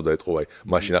ბებიაჩემს ახსოვდა ეთყო აი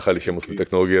მაშინ ახალი შემოსული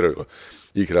ტექნოლოგია რო იყო.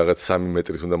 იქ რაღაც 3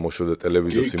 მეტრით უნდა მოშორდა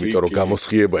ტელევიზორს, იმიტომ რომ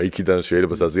გამოსხიება იქიდან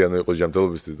შეიძლება საზიანო იყოს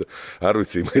ჯანმრთელობისთვის და არ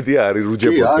ვიცი, იმედია არის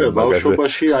რუჯებოდნენ მაგაზე. კი, არა,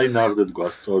 ბავშვობაში აი ნახდეთ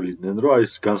გვასწავლიდნენ, რომ აი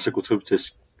ეს განსაკუთრებით ეს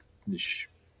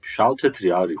შავ-თეთრი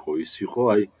არ იყო, ის იყო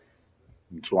აი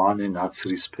მწვანე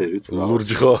ნაცრისფერი თუ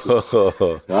ლურჯი ხო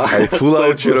აი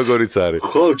ფულაუთში როგორიც არის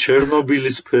ხო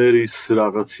ჩერნობილის ფერის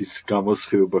რაღაც ის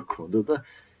გამოსხივება ქონდა და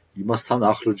იმასთან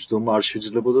ახლო ჯდომა არ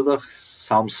შეიძლებოდა და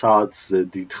 3 საათზე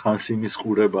დიდხანს იმის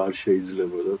ყურება არ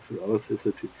შეიძლებოდა თუ რაღაც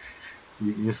ესეთი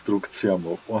ინსტრუქცია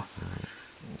მოყვა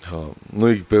ხო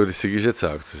ну იქ ბევრი სიგიჟეც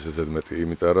აქვს ესე ზედმეტი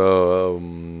იმიტომ რომ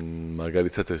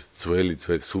მაგალითად ეს ძველი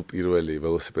სულ პირველი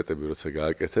ველოსიპედები როცა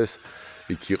გააკეთეს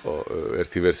იქ იყო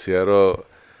ერთი ვერსია რომ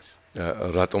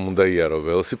რატომ უნდა იარო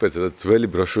ველოსიპედზე და ძველი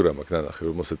ბროშურა მაქვს ნანახი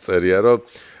რომელსაც წერია რომ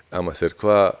ამას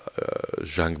ერქვა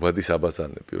ჟანგბადის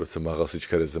აბაზანები როცა მაღალ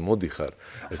სიჩქარეზე მოდიხარ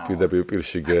ეს პირდაპირ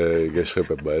პირში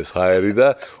გეშხებება ეს ჰაერი და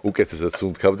უკეთესად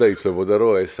სუნთქავ და ითვლებოდა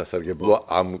რომ ეს სასარგებლოა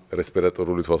ამ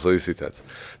რესპირატორული თვალსაზრისითაც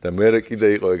და მერე კიდე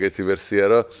იყო ეგეთი ვერსია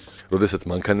რომ როდესაც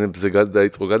მანქანებზე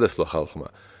დაიწყო გადასვლა ხალხმა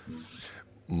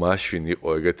მაშინ იყო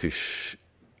ეგეთი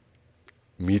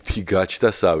მითი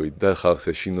გაჩდასავით და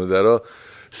ხალხს ეშინოდა რომ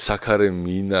საქარე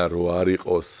მინა რო არ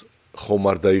იყოს ხომ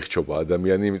არ დაიხჩობა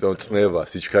ადამიანი იმიტომ წნევა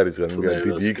სიჩქარისგან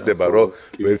დიდი იქნება რომ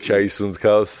ვერ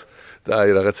ჩაისუნთქავს და აი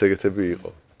რაღაც ეგეთები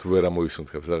იყო თუ ვერ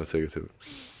ამოისუნთქავს რაღაც ეგეთები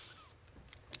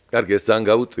კარგი ეს ძალიან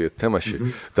გაუწიეთ თემაში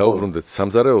დაუბრუნდეთ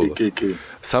სამზარეულოს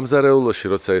სამზარეულოში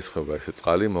როცა ესხება ესე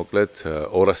წყალი მოკლედ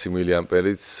 200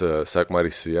 მილი-ამპერიც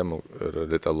საკმარისია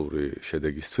ლეტალური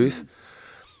შედეგისთვის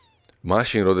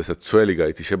მაშინ როდესაც ცველი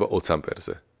გაითიშება 20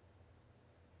 ამპერზე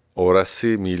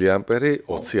 200 მილი-ამპერი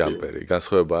 20 ამპერი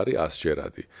განსხვავება არის 100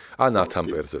 ჯერადი ან 10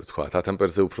 ამპერზე ვთქვა 10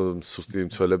 ამპერზე უფრო სუსტი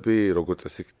მცველები როგორც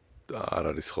წესი არ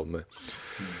არის ხოლმე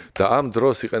და ამ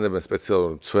დროს იყენებენ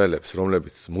სპეციალურ მცველებს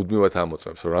რომლებიც მუდმივად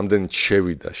ამოწმებს რომ რამდენი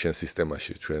შევიდა შენ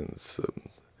სისტემაში ჩვენს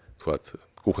ვთქვა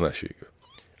კუხნაში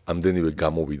ამდენივე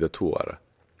გამოვიდა თუ არა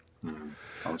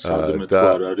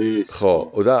ხო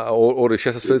და ორი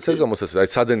შესასვლელიც გამოსასვლელი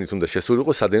აი სადენით უნდა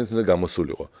შესულიყო სადენით უნდა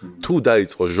გამოსულიყო თუ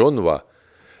დაიწყო ჟონვა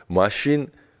მაშინ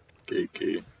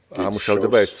კი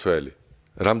ამუშავდება ეს ცველი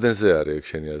რამდენზე არის ეგ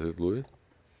შენი აზრით ლუი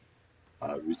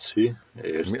არ ვიცი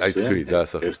აი თქვი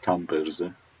დაასახე 1 ამპერზე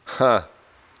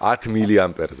 10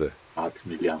 მილი-ამპერზე 10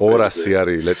 მილი-ამპერზე 200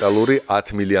 არის ლეტალური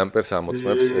 10 მილი-ამპერს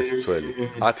ამოწმებს ეს ცველი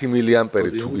 10 მილი-ამპერი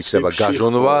თუ იქნება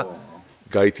გაჟონვა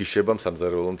გაითიშება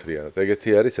სამზარეულო მთლიანად. ეგეთი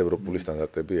არის ევროპული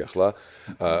სტანდარტები ახლა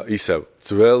ისევ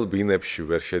ძველ ბინებში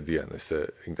ვერ შედიან ესე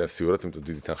ინტენსიურად, იმიტომ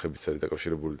დიდი თანხებიც არის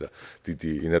დაკავშირებული და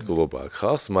დიდი ინერტულობა აქვს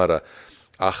ხალხს, მაგრამ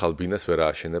ახალ ბინას ვერ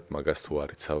ააშენებ მაგას თუ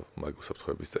არიცავ მაგ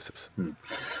უსაფრთხოების წესებს.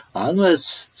 ანუ ეს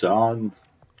ძალიან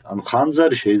ანუ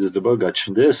ხანძარი შეიძლება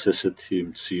გაჩნდეს ესეთი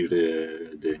მცირე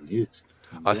დენით?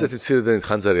 ასეთი მცირე დენით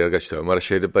ხანძარი არ გაჩნდება, მაგრამ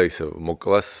შეიძლება ისე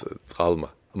მოკლას წყალმა.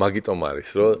 მაგიტომ არის,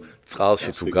 რომ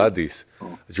წყალში თუ გადის,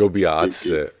 ჯობია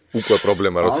 10-ზე უკვე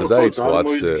პრობლემა როცა დაიწყო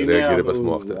 10-ზე რეაგირებას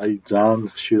მოახდენს. აი ძალიან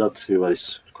ხშირად ის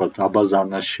თქვა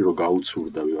აბაზანაში რომ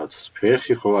გაუცურდა ვიღაცას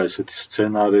ფეხი, ხო, აი ესეთი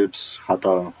სცენარებს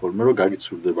ხატავენ ხოლმე, რომ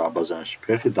გაგიცურდება აბაზანაში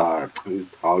ფეხი და არტყი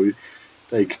თავი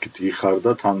და იქ გიხარ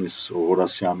და თან ის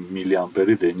 200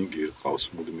 მილიამპერი დენი გირყავს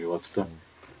მუდმივად და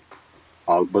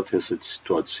ალბათ ესეთი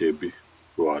სიტუაციები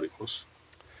რო არ იყოს.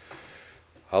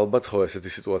 ალბათ ხო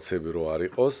ესეთი სიტუაციები რო არ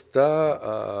იყოს და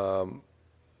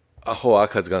ახო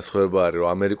აქაც განსხვავება არის რომ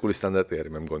ამერიკული სტანდარტი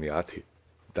არის მე მგონი 10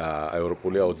 და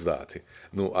ევროპულია 30.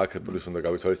 ნუ აქ პლუს უნდა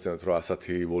გავითვალისწინოთ რომ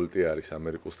 110 ვოლტი არის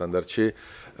ამერიკულ სტანდარტში,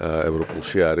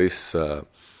 ევროპულში არის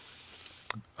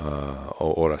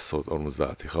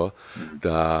 250 ხო?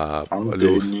 და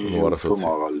პლუს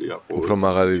 220. უფრო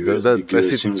მაღალი და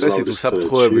წესით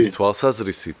უსაფრთხოების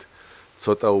თვალსაზრისით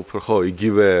ცოტა უფრო ხო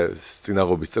იგივე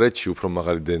წინაღობის წრეში უფრო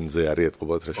მაღალი დენზე არის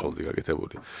ეთყობა თრეშოლდი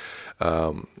გაკეთებული.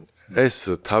 ეს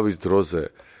თავის დროზე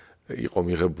იყო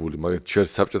მიღებული, მაგრამ ჩვენ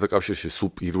საბჭოთა კავშირში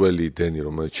სულ პირველი დენი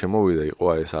რომელიც შემოვიდა იყო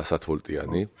ეს 100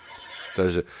 ვოლტიანი და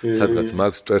სადღაც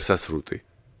მაქვს მტვერსასრუტი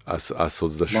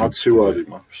 127. მაცივარი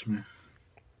მაქვს.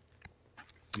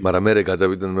 მაგრამ მე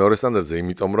გადავიდა მეორე სტანდარტზე,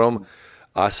 იმიტომ რომ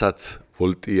 100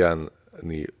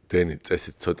 ვოლტიანი დენი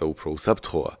წესით ცოტა უფრო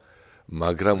უსაფრთხოა.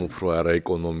 მაგრამ უფრო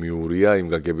არაეკონომიურია იმ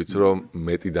გაგებით რომ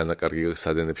მეტი დანაკარგი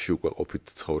სადენებში უკვე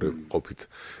ყოფით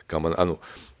ანუ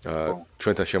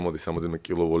ჩვენთან შემოდის რამოდენიმე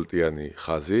კილოვოლტიანი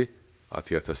ხაზი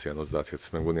 10,000 ან 30,000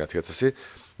 მე მგონი 10,000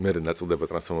 მე ნაწილდება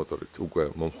ტრანსფორმატორით უკვე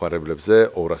მომხმარებლებზე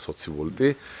 220 ვოლტი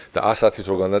და 110-ით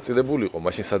რო განაწილებულიყო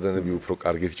მაშინ სადენები უფრო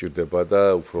კარგი გჭირდება და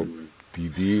უფრო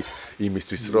დიდი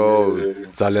იმისთვის რომ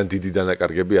ძალიან დიდი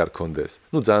დანაკარგები არ კონდეს.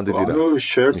 ნუ ძალიან დიდი რა. ანუ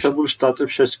შეერთებულ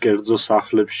შტატებში ეს კერძო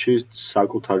სახლებში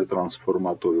საკუთარი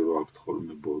ტრანსფორმატორი რო აქვთ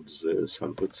ხოლმე ბოდზე,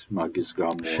 ალბათ მაგის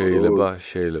გამო. შეიძლება.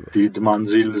 დიდ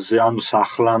მანძილზე, ანუ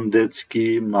სახლამდეც კი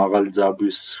მაღალი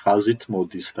ძაბვის ხაზით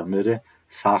მოდის და მე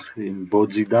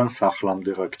ბოძიდან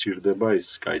სახლამდე რა გჭირდება ის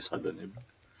კაი სადენები.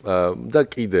 და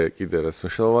კიდე რაც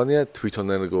მნიშვნელოვანია, თვითონ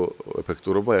ენერგო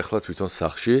ეფექტურობა ახლა თვითონ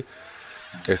სახლში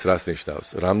ეს რას ნიშნავს?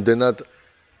 რამდენად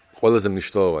ყველაზე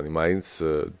მნიშვნელოვანი მაინც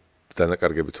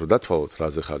დანაკარგებით რო დათვალოთ,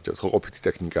 რაზე ხარჯავთ. ხო, ყოფითი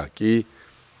ტექნიკა კი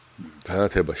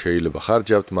განათება შეიძლება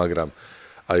ხარჯავთ, მაგრამ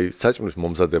აი საჭმლის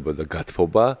მომზადება და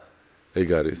გათბობა ეგ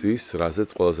არის ის, რაზეც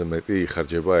ყველაზე მეტი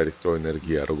იხარჯება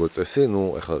ელექტროენერგია, როგორც წესი. ნუ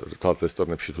ახლა თვალთ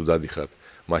რესტორნებში თუ დადიხართ,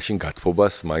 მაშინ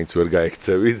გათბობას მაინც ვერ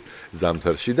გაექცევით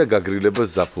ზამთარში და გაგრილებას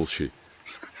ზაფხულში.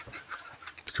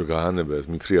 čo გაანება ეს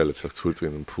მიფრიალებს აქ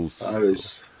ცურწინ ფულს.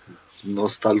 არის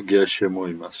ნოსტალგია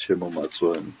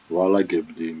შემომაწვენ,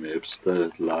 ვალაგებდი იმებს და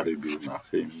ლარები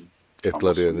ვნახე.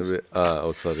 ერთლარიანები,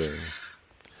 20 ლარიანი.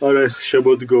 არა,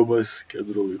 შემოდგომა ეს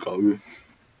კედრო ვიყავი.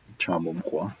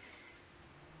 ჩამომყვა.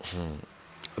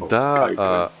 და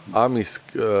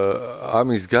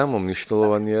ამის გამო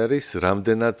მნიშვნელოვანი არის,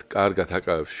 რამდენად კარგად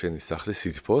აკავებს შენი სახლი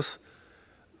სითბოს,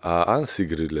 ან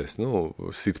სიგრილეს,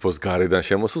 სითბოს გარედან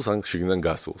შემოსულს, ან შიგნიდან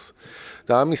გასულს.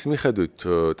 და ამის მიხედვით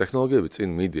ტექნოლოგიები წინ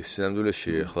მიდის.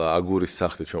 სინამდვილეში ახლა აგურის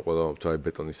სახლი ჩვენ ყველა ვამბობთ, აი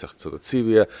ბეტონის სახლი ცოტა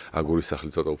ცივია, აგურის სახლი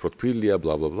ცოტა უფრო თბილია,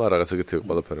 ბლა ბლა ბლა, რაღაც ეგეთი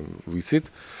ყველაფერი ვიცით,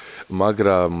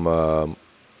 მაგრამ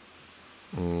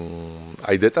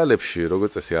აი დეტალებში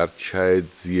როგორც წესი არ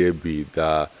ჩაეძიები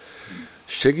და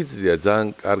შეგიძლია ძალიან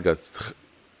კარგად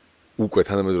უკვე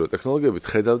თანამედროვე ტექნოლოგიებით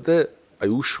ხედავდე აი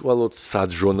უშუალოდ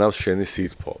საჯონავს შენი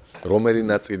სითბო. რომელი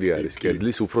ნაწილი არის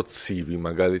კედლის უფრო ცივი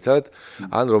მაგალითად,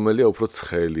 ან რომელია უფრო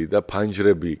ცხელი და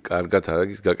ფანჯრები კარგად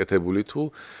არის გაკეთებული თუ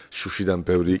შუშიდან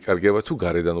ბევრი იკარგება თუ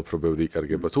გარედან უფრო ბევრი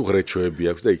იკარგება თუ ღრეჩოები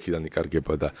აქვს და იქიდან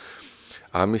იკარგება და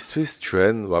ამისთვის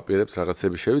ჩვენ ვაპირებთ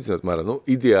რაღაცები შევიძინოთ, მაგრამ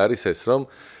იდეა არის ეს რომ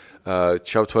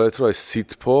ჩავთვალეთ რომ ეს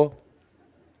სითბო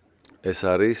ეს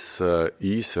არის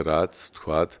ის რაც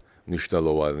თქვათ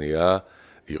მნიშვნელოვანია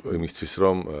იმისთვის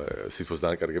რომ სითბოს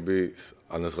დანაკარგები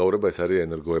ანაზღაურება ეს არის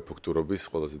ენერგოეფექტურობის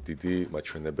ყველაზე დიდი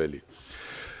მაჩვენებელი.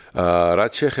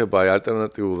 რაც შეეხება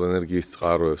ალტერნატიულ ენერგიის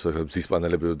წყაროებს, მზის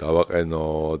პანელები რომ დავაყენო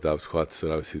და ვთქვათ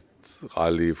რა ვიცი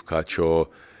წყალი, ვქაჩო,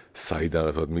 საიდან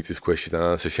რა თქმა მიწის ქვეშიდან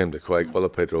ასე შემდეგ, ხო აი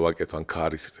ყველაფერი რომ ვაკეთო ან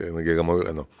ქარის ენერგია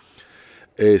გამოვიყენო.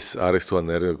 ეს არის თუ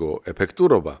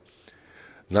ენერგოეფექტურობა.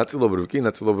 ნაწილობრივ კი,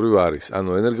 ნაწილობრივ არის. ანუ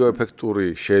ენერგოეფექტური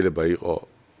შეიძლება იყოს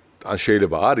ან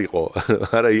შეიძლება არ იყო,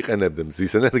 არა იყენებდე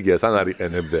მზის ენერგიას, ან არ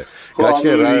იყენებდე.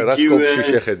 გაჩნია რა სკოპში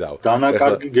შეხედავ.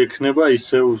 დანაკარგი გექნება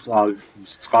ისევ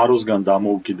წყაროსგან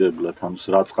დამოუკიდებლად, ანუ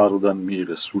რა წყაროდან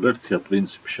მიიღეს სულ ერთია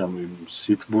პრინციპში, ანუ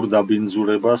სითბურ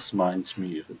დაბინძურებას მაინც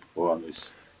მიიღებ, ხო, ანუ ის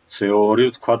CO2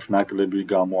 ვთქვათ ნაკლები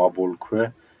გამოაბოლქვე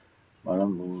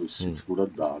მაგრამ სიტყვურად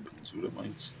დააბინძურე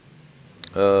მაინც.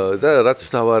 და რაც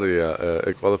თავარია,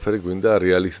 ეგ ყველაფერი გვინდა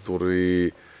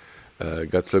რეალისტური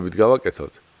გათვლებით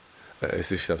გავაკეთოთ. ეს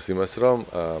ისწავს იმას, რომ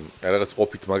რაღაც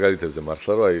ყოფით მაგალითებზე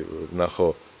მართლა რომ აი ნახო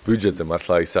ბიუჯეტზე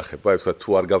მართლა აისახება, აი თქვა თუ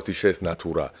არ გავთიშე ეს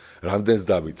ნატურა, რამდენს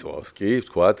დამიწვავს, კი,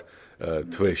 თქვა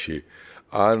თვეში.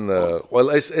 ან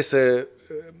ყველა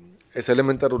ეს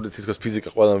ელემენტარული თითქოს ფიზიკა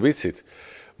ყველამ ვიცით,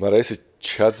 მაგრამ ეს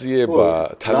ჩაძიება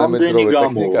თანამედროვე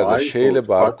ტექნიკაზე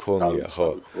შეიძლება არ ქონია, ხო?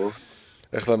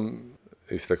 ეხლა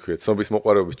ის რა ქვია, ცნობის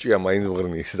მოყარების ჭია მაინც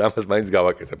მღრნის, ამას მაინც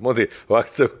გავაკეთებ. მოდი,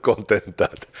 ვაქცევ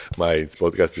კონტენტად მაინც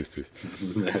პოდკასტისთვის.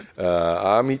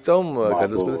 ამიტომ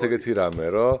გადაწყვეტეთ ეგეთი რამე,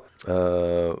 რომ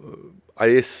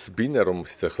აი ეს ბინა რომ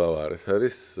ეხლა ვარ, ეს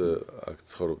არის აქ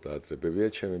ცხოვრობდა ადრე ბებია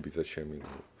ჩემი, ბიძა ჩემი.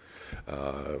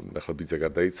 ეხლა ბიძა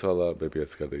გარდაიცვალა,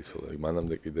 ბებიაც გარდაიცვალა.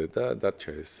 მანამდე კიდე და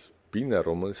დარჩა ეს ბინა,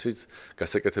 რომელშიც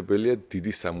გასაკეთებელია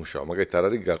დიდი სამუშაო. მაგალითად არ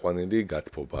არის გაყვანილი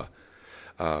გათბობა.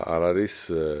 არ არის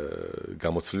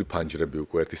გამოცვლილი ფანჯრები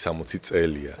უკვე 1-60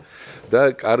 წელია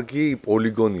და კარგი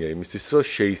პოლიგონია იმისთვის რომ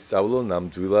შეისწავლო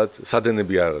ნამდვილად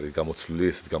სადენები არ არის გამოცვლილი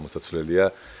ესეც გამოსაცვლელია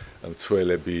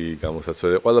მცველები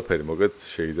გამოსაცვლელი ყველაფერი მოგეთ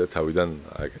შეიძლება თავიდან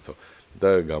ააკეთო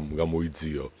და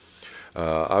გამოიძიო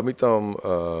ამიტომ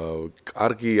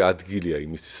კარგი ადგილია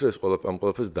იმისთვის რომ ეს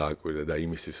ყველაფერს დააკვირდა და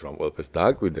იმისთვის რომ ყველაფერს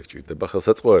დააკვირდა გჭირდება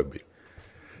ხელსაწყოები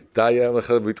და ამ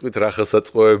ახლა ვიტყვით რა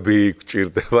ხელსაწყოები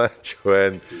გჭირდება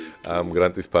ჩვენ ამ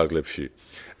გრანტის ფარგლებში.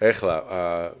 ეხლა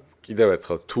კიდევ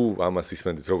ერთხელ თუ ამას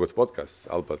ისმენთ როგორც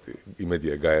პოდკასტს, ალბათ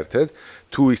იმედია გაერთეთ,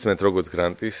 თუ ისმენთ როგორც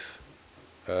გრანტის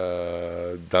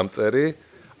დამწერი,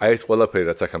 აი ეს ყველაფერი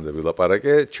რაც აქამდე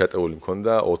ვილაპარაკე, ჩატეული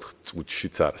მქონდა 4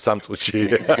 წუთშიც არა, 3 წუთში.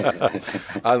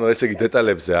 ანუ ესე იგი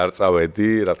დეტალებზე არ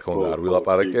წავედი, რა თქმა უნდა, არ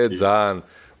ვილაპარაკე, ძალიან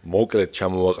მოკლედ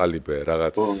ჩამოვაყალიბე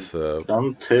რაღაც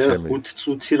ამ 5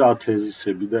 წუთი რა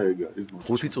თეზისები და ეგ არის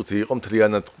 5 წუთი იყო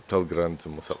მთლიანად თელ გრანტ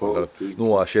მოსაყოლად ნუ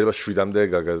შეიძლება 7-მდე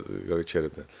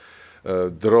გაგეჩერებდნენ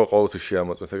დრო ყოველთვის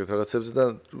შეამოწმეთ ეგეთ რაღაცებზე და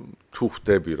თუ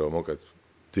ხვდები რომ მოკეთ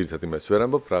ძირითადად იმას ვერ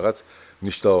ამბობ რაღაც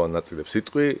მნიშვნელოვან ნაწილებს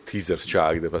სიტყვი თიზერს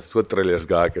ჩააგდებ ასე თქვა ტრეილერს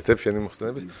გააკეთებ შენი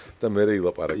მოხსნების და მე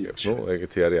ილაპარაკებ ნუ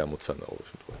ეგეთი არის ამოცანა ყოველ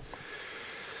შემთხვევაში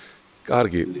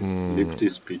კარგი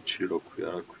ლიფტის პიჩი რო ქვია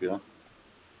რა ქვია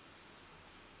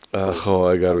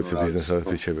ხო, ეგ არ ვიცი ბიზნესის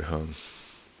ფიჩები, ხო.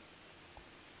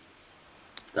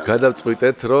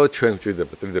 გადავწყვიტეთ, რომ ჩვენ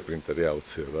გვჭირდება 3D პრინტერი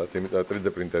აუცილებლად, იმიტომ 3D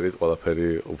პრინტერით ყველაფერი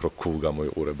უფრო cool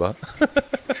გამოიყურება.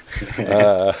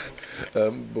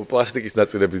 პლასტიკის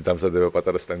ნაწილების დამზადება,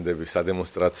 პატარა სტენდები,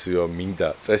 სადემონსტრაციო მინდა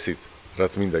წესით,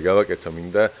 რაც მინდა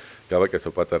გავაკეთო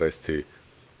პატარა ესეთი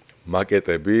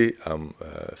მაკეტები ამ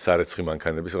სარეცხი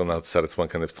მანქანების, რაღაც სარეცხი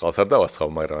მანქანების წყალს არ დავასხავ,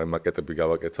 მაგრამ აი მაკეტები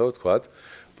გავაკეთო, თქვათ,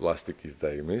 პლასტიკის და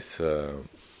იმის,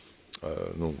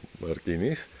 ნუ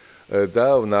რკინის და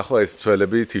ნახო ეს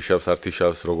მცველები თიშავს, არ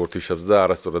თიშავს, როგორ თიშავს და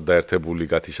არასწორად დაერთებული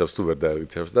გათიშავს თუ ვერ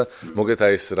დაერთებს და მოგეთ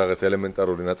აი ეს რაღაც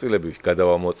ელემენტარული ნაწილები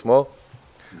გადავამოწმო,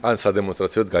 ან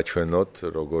სადემონსტრაციოდ გაჩვენოთ,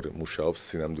 როგორ მუშაობს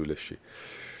სინამდვილეში.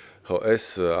 ხო,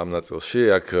 ეს ამ ნაწილში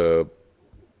აქ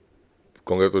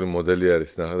კონკრეტული მოდელი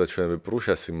არის ნახეთ ჩვენები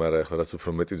პრუშასი, მაგრამ ახლა რაც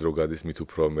უფრო მეტი დრო გადის, მით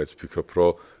უფრო მეც ვფიქრობ,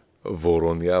 რომ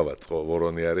ვორონია ვაწყო.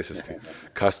 ვორონი არის ესეთი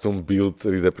custom build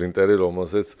 3D პრინტერი,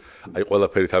 რომელზეც აი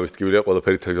ყველაფერი თავის ტკივილია,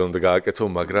 ყველაფერი თავიდან უნდა გააკეთო,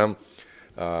 მაგრამ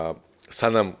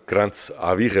სანამ გრანტს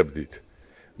ავიღებდით,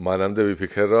 მანამდე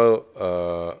ვიფიქრე, რომ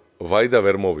ვაი და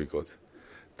ვერ მოვიგოთ.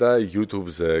 და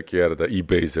YouTube-ზე კი არა და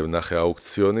eBay-ზე ვნახე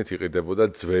აუქციონით იყიდებოდა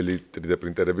ძველი 3D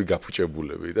პრინტერები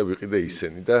გაფუჭებულები და ვიყიდე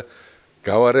ისენი და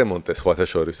გავარემონტე სხვათა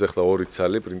შორის. ეხლა 2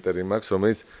 ცალი პრინტერი მაქვს,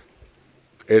 რომელიც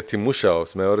ერთი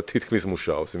მუშაობს, მეორე თითქმის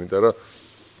მუშაობს, იმიტომ რომ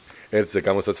ერთზე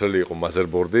გამოსაცვლელი იყო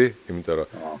motherboard-ი, იმიტომ რომ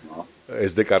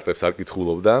SD კარტებს არ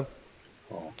კითხულობდა.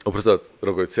 უბრალოდ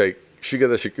როგორც აი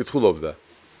შიგადაში კითხულობდა,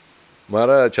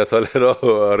 მაგრამ ჩათვალე რომ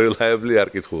reliably არ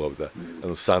კითხულობდა,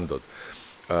 ანუ სანდოდ.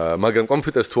 მაგრამ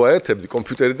კომპიუტერს თუ აერთებდი,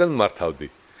 კომპიუტერიდან მართავდი.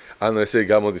 ანუ ესე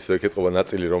გამოდის რომ ეკეთება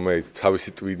ნაწილი, რომელიც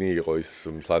თავისი ტვინი იყო, ის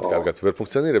მთლად კარგად ვერ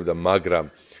ფუნქციონირებდა, მაგრამ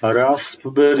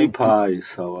Raspberry Pi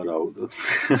სავარაუდოდ.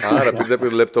 არა,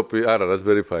 პირდაპირ ლეპტოპი, არა,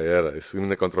 Raspberry Pi, არა, ეს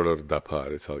იმენა კონტროლერი დაფა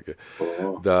არის თალკე.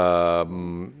 და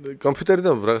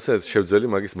კომპიუტერიდან რაღაცა შევძელი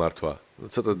მაგის მართვა.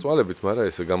 ცოტა წვალებით, მაგრამ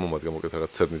ესე გამომადგა მოკეთ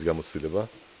რაღაც ცერნის გამოცდილება.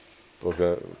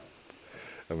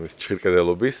 ამის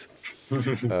ჩხირკედელობის.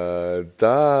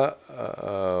 და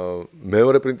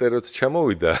მეორე პრინტერი როცა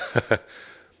ჩამოვიდა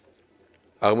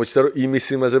აღმოჩნდა რომ იმის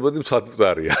იმაზებოდი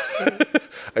მწვავდარია.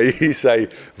 აი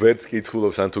ვერც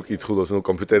კითხულობს ან თუ კითხულობს, ნუ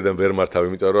კომპიუტერიდან ვერ მართავ,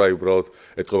 იმიტომ რომ აი უბრალოდ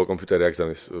ეთქობა კომპიუტერი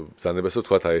აგზავნის ბრძანებას, რომ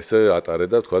თქვათ აი ესე ატარე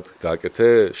და თქვათ გააკეთე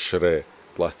შრე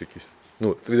პლასტიკის. ნუ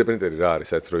 3D პრინტერი რა არის,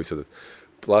 საერთოდ რომ იცოდეთ.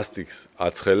 პლასტიკს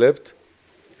აცხელებთ,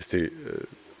 ესეთი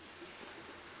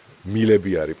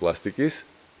მილები არის პლასტიკის,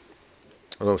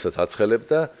 რომელსაც აცხელებ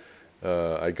და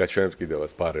აი გაჩვენებთ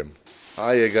კიდევაც ბარემ.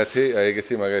 აი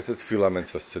ეგეთი მაგალითად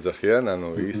ფილამენტს რაც ეძახიან, ანუ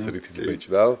ის რითიც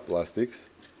ბეჭდავ პლასტიკს.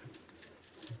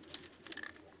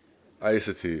 აი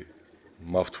ესეთი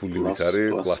მავთულივით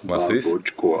არის პლასტმასის.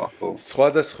 ბოჭკოა, ხო.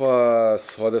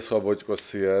 სხვადასხვა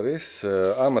ბოჭკოსი არის.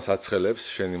 ამას აცხელებს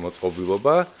შენი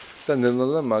მოწყობილობა და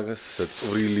ნელ-ნელა მაგას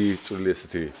წვრილი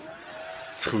ესეთი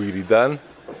ცხვირიდან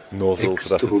ნოზლს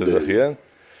რასაც ეძახიან.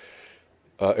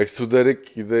 ექსტრუდერი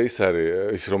კიდე ის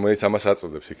არის, ის რომელიც ამას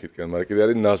აწოდებს იქითკენ, მაგრამ კიდე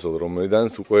არის ნაზოლ,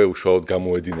 რომელიდანაც უკვე უშუალოდ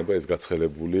გამოედინება ეს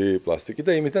გაცხელებული პლასტიკი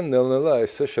და იმიდან ნელ-ნელა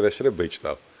ესე შრე-შრე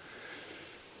ბეჭდავ.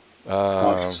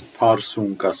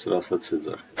 ფარსუნკას რასაც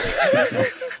ეძახიან.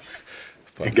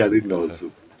 ეგარი ნოზლი.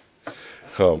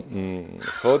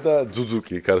 ხო და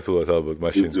ძუძუკი ქართულად ალბათ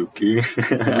მაშინ.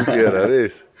 ძუძუკი არ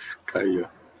არის? კაია.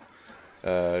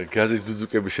 გაზის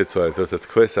ძუძუკები შეცვალეთ, რასაც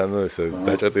თქვეს, ანუ ესე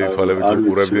დაჭრილი თვალებით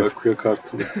უყურებდით. არ ქვია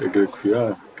ქართულად, ეგრე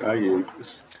ქვია? კაი იყოს.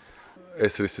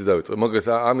 ეს რისთვის დავიწყე? მოგეს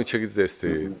ამით შეგიძლია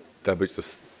ესეთი დაბეჭდოს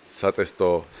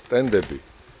სატესტო სტენდები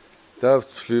და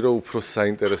ვთვლი რომ უფრო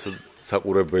საინტერესო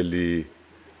საყურებელი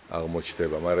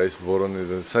აღმოჩნდება, მაგრამ ეს ბორონი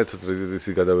საერთოდ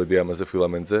რედისი გადავედი ამაზე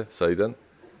ფილამენტზე, საიდან?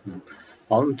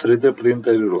 ანუ 3D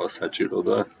პრინტერი როა საჭირო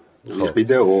და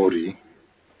ვიყიდე 2.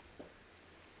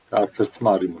 არც ერთმა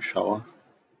არ იმუშავა.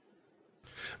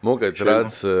 მოგეთ,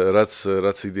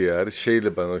 რაც იდეა არის,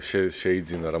 შეიძლება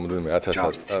შეიძინა რამოდენიმე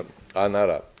 1000 ან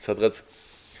არა, სადღაც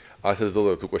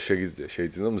 $1000 უკვე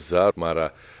შეიძინა მზა, მაგრამ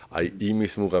აი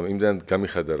იმის მუღამ იმდან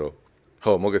გამიხადა რომ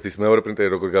ხო, მოგეთ ის მეორე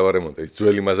პრინტერი როგორ გავარემონტე, ის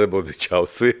ძველი მაზებოდი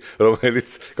ჩავსვი,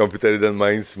 რომელიც კომპიუტერიდან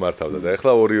მაინც მართავდა და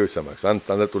ეხლა ორიო ისა მაქვს, ან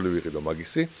სტანდარტული ვიყიდო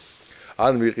მაგისი,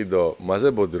 ან ვიყიდო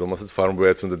მაზებოდი, რომელსაც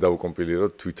firmware-ს უნდა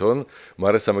დავუკომპილირო თვითონ,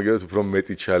 მაგრამ სამაგიეროდ უფრო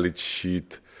მეტი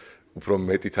challenge-ით, უფრო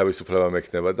მეტი თავისუფლება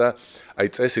მექნება და აი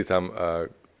წესით ამ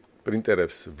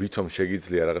პრინტერებს ვითომ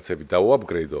შეგიძლია რაღაცები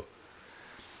დაუაპგრეიდო,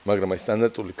 მაგრამ აი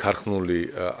სტანდარტული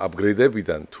ქარხნული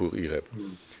აპგრეიდებიდან თუ იღებ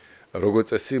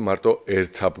როგორც წესი მარტო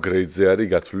ერთ აპგრეიდზე არის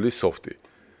გათვლილი სოფტი.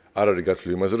 არ არის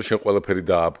გათვლილი იმაზე, რომ შენ ყველაფერი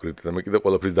დააპგრეიდე და მე კიდე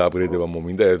ყველაფრის დააპგრეიდება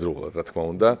მომინდა ერთდროულად, რა თქმა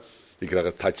უნდა. იქ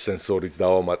რაღაც touch sensor-იც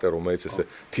დავამატე, რომელიც ესე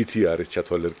თითი არის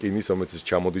ჩათვალე რკინის, რომელიც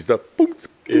ჩამოდის და პუმც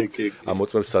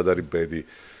ამოწმებს სად არის ბედი.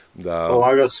 და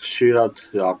მაგას ხშირად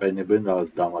აყენებენ რაღაც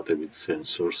დამატებით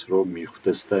სენსორს, რომ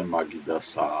მიხვდეს და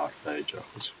მაგიდას არ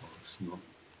დაეჯახოს.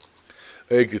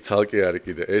 ეგ ცალკე არის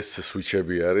კიდე ეს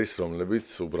სუიჩები არის, რომლებიც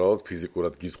უბრალოდ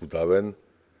ფიზიკურად გიზღუდავენ,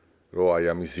 რომ აი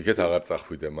ამის იქეთ აღარ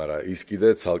წახვიდე, მაგრამ ის კიდე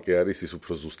ცალკე არის ის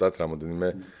უფრო ზუსტად რამოდენიმე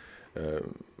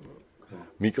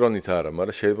მიკრონით არა,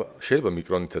 მაგრამ შეიძლება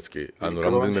მიკრონითაც კი, ანუ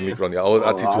რამოდენიმე მიკრონი,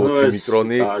 10 თუ 20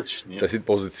 მიკრონი წესით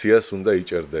პოზიციას უნდა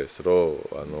იჭერდეს, რომ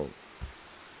ანუ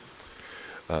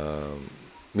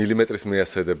მილიმეტრის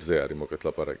მეასედებზე არის მოკეთ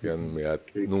ლაპარაკი, ან მე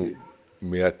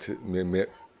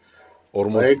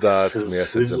 50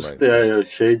 მეასედზე მაინც.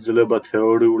 შეიძლება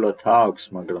თეორიულად აქვს,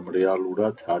 მაგრამ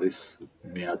რეალურად არის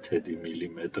მეათედი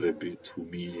მილიმეტრები თუ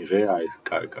მიიღე, აი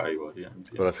კაი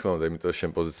ვარიანტია. რა თქმა უნდა, იმიტომ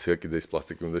შენ პოზიცია კიდე ის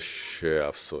პლასტიკი უნდა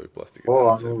შეავსო, პლასტიკი. ხო,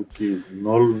 ანუ კი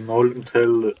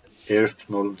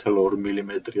 0.1-0.2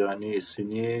 მილიმეტრიანი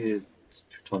ისინი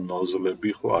თვითონ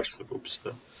ნოზლები ხო არსებობს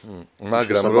და.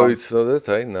 მაგრამ რო იცოდეთ,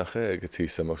 აი ნახე, ეგეთი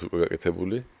ისე მაქვს უკვე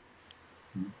გაკეთებული.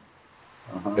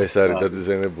 ეს არის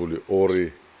დადიზაინებული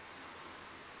ორი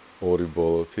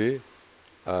ბოლოთი.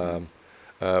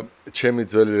 ჩემი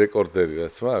ძველი რეკორდერი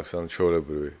რაც მაქვს, ანუ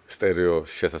ჩვეულებრივი სტერეო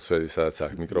შესასვლელი სადაც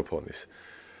აქვს მიკროფონის.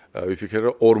 ვიფიქრე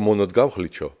რომ ორ მონოდ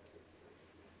გავხლიჩო.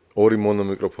 ორი მონო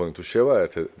მიკროფონი თუ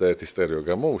შევაერთე და ერთი სტერეო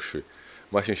გამოვუშვი,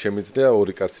 მაშინ შემიძლია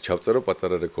ორი კაცი ჩავწერო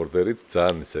პატარა რეკორდერით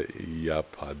ძალიან ესე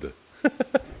იაფად.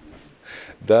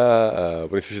 და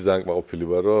პრინციპში ძალიან კმაყოფილი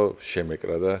ვარ რომ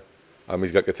შემეკრა და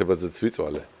ამის გაკეთებაზეც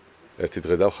ვიწვალე. ერთი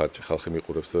დღე დავხარჯე, ხალხი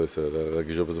მიყურებს და ეს რა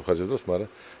გიჟობაზე ვხარჯებ დროს, მაგრამ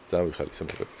ძალიან ვიხარი ისე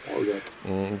მოკეთ.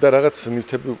 და რაღაც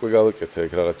ნივთები უკვე გავაკეთე,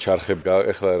 ეგ რაღაც ჩარხები,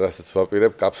 ეხლა რასაც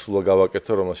ვაპირებ, კაფსულა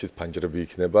გავაკეთო, რომელშიც ფანჯრები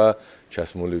იქნება,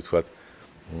 ჩასმული ვთქვათ,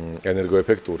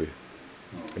 ენერგოეფექტური.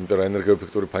 იმიტომ რომ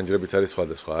ენერგოეფექტური ფანჯრებიც არის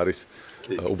სხვადასხვა, არის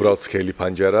უბრალოდ სქელი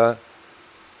ფანჯარა,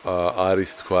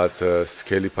 არის თქვათ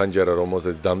სქელი ფანჯარა,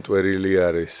 რომელზეც დამტვერილი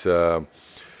არის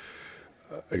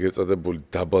ეგრეთ წოდებული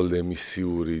დაბალ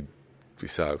ემისიური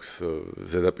ის აქვს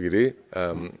ზედაპირი,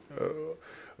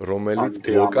 რომელიც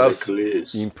ბლოკავს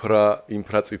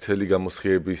ინფრაწითელი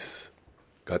გამოსხივების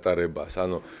გატარებას.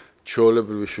 ანუ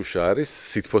ჩვეულებრივი შუშა არის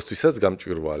სითბოსთვისაც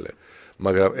გამჭვირვალე,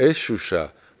 მაგრამ ეს შუშა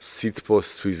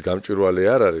სითბოსთვის გამჭვირვალე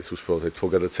არ არის უშუალოდ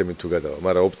თვოგადაცემით თუ გადავა,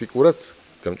 მაგრამ ოპტიკურად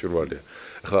გამჭვირვალეა.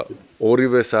 ახლა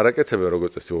ორივეს არ აკეთებენ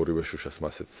როგორც წესი ორივე შუშას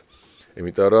მასეც.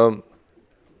 იმიტომ რომ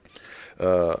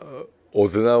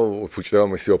ოდნავ ფუჭდება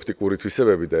მისი ოპტიკური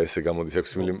თვისებები და ესე გამოდის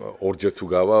 6 მმ ორჯერ თუ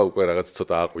გავა უკვე რაღაც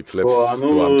ცოტა აყვითლებს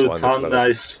თვამწვანებს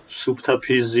რაღაც. ის სუბთა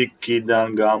ფიზიკიდან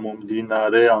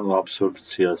გამომდინარე,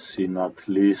 აბსორბცია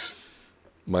სინათლის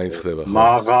მაინც ხდება.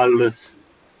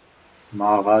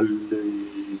 მაღალი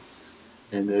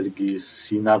ენერგიის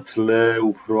სინათლე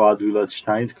უფრო ადვილად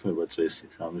შთანთქმება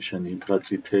წესით. ანუ შენ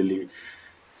ინფრაწითელი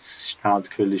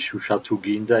შთანთქმელი შუშა თუ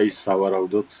გინდა ის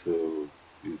სავარაუდოდ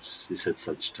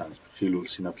ისეთსაც ხილულ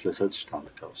სინათლესაც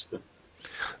შთანთქავს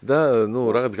და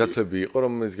რაღაც გათვლები იყო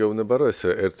რომ ის გეუბნება რომ ეს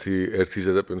ერთი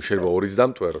ზედაპირი შეიძლება ორიც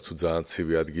დამტვერო თუ ძალიან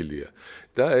ცივი ადგილია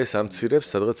და ეს ამცირებს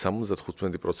სადღაც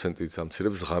 75%-ით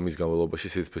ამცირებს ღამის განმავლობაში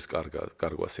სიცხეს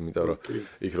კარგვას იმიტომ რომ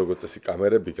იქ როგორც წესი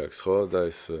კამერები გაქვს ხო და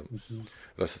ეს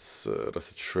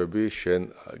რასაც შვები შენ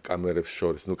კამერებს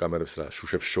შორის კამერებს რა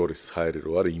შუშებს შორის ხაერი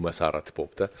რო არის იმას არ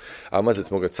ათბობ და ამაზეც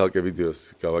მოგეთ ცალკე ვიდეოს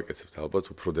გავაკეთებთ ალბათ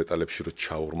უფრო დეტალებში რომ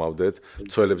ჩაურმავდეთ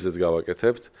მცველებზეც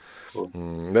გავაკეთებთ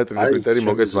და 3D პრინტერი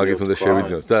მოგეთ მაგით უნდა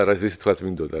შევიძინოთ და რა ის თქვაც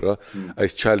მინდოდა რა აი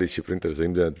ეს ჩალიში პრინტერზე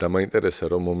იმდენად დამაინტერესა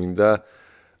რომ მომინდა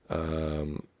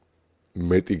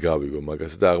მეტი გავიგო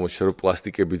მაგას და აღმოჩნდა რომ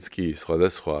პლასტიკებიც კი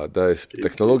სხვადასხვა და ეს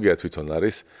ტექნოლოგია თვითონ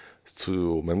არის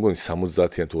მე მგონი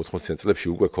 70-იან თუ 80-იან წლებში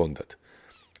უკვე ქონდათ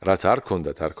რაც არ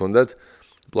ქონდათ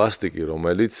პლასტიკი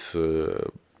რომელიც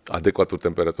ადეკვატურ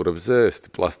ტემპერატურებზე ეს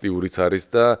პლასტიურიც არის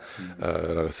და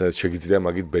რაღაცა შეგიძლია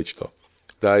მაგით ბეჭდო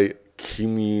და აი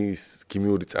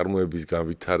ქიმიური წარმოების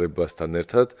განვითარებასთან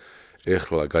ერთად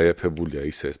ეხლა გაიაფებულია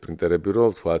ისე ეს პრინტერები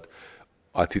რომ თქვათ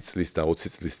 10 წლის და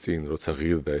 20 წლის წინ როცა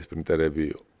ღირდა ეს პრინტერები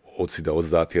 20 და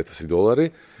 30000 დოლარი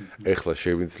ეხლა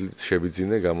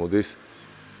შევიძინე გამოდის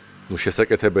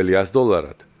შესაკეთებელი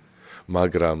 $100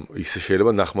 მაგრამ ის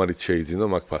შეიძლება ნახმარით შეიძინო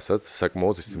მაგ ფასად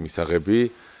საკმაოდ ის მისაღები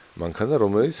მანქანა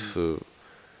რომელიც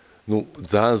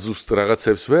ძალიან ზუსტ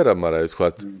რაღაცებს ვერა მაგრამ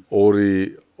თქვათ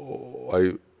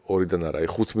 2-დან არა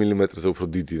 5 მმ-ზე უფრო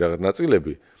დიდი რაღაც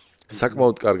ნაწილები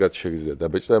საკმაოდ კარგად შეგიძლია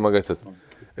დაბეჭდა მაგალითად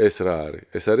ეს რა არის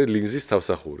ეს არის ლინზის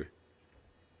თავსახური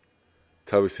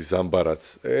თავისი ზამბარაც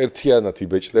ერთიანად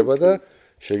იბეჭდება და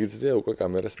შეგიძლია უკვე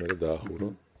კამერას მერე დაახურო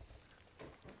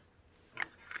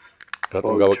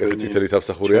რატომ გავაკეთე წითელი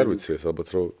თავსახური არ ვიცი ეს ალბათ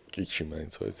რომ კიჩი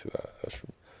მაინც ვიცი რა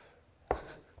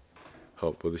ხო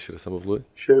ბოდიში რა სამობლოი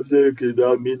შემდეგ და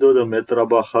მინდოდა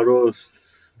მეტრაბახა რომ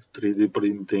 3D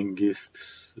printing-ის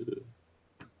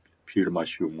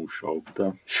ფირმაში ვმუშაობ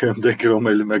და შემდეგ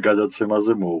რომელიმე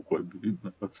გადაცემაზე მოვყვები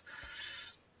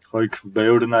ხო იქ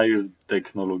ბევრნაირ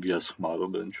ტექნოლოგიას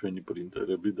ხმარობენ ჩვენი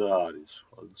პრინტერები და არის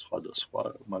სხვადასხვა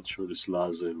მათ შორის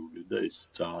ლაზერული და ის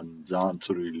ძალიან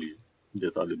წვრილი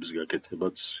დეტალების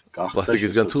გაკეთებაც გახდა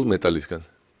პლასტიკისგან თუ მეტალისგან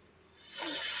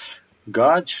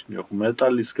გაჩნია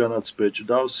მეტალისგანაც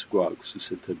ბეჭდავს გვაქვს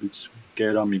ისეთებიც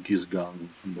კერამიკისგან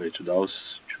ბეჭდავს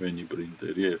ჩვენი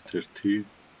პრინტერი ერთ-ერთი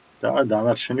და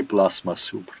დანარჩენი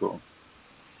პლასმასი უფრო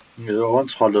ოღონდ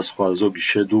სხვადასხვა ზოგი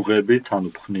შედუღებით ანუ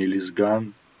ფხნილისგან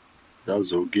და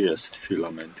ზოგი ასეთ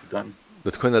ფილამენტიდან და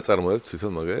თქვენ აწარმოებთ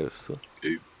თვითონ მაგას თუ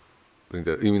კი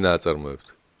პრინტერი იმინა აწარმოებთ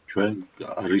ჩვენ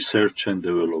research and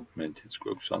development-იც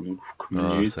გვაქვს ანუ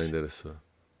ვქმნით საინტერესოა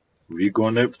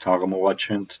ვიგონებთ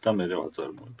აღმოვაჩენთ და მე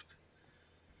ვაწარმოებთ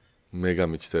მე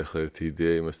გამიჩნდა ახლა ერთი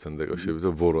იდეა იმასთან დაკავშირებით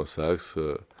რომ ვორონს აქვს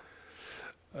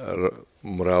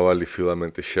მრავალი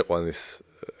ფილამენტის შეყვანის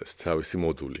თავისი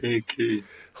მოდული კი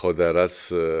ხო და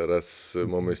რაც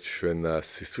მომეჩვენა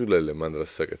სისულელე მან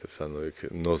რაც საკეთებს ანუ იქ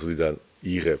ნოზლიდან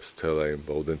იღებს მთელ აი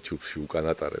ბაუდენ ტიუბში უკან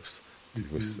ატარებს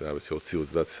თითქმის რა ვიცი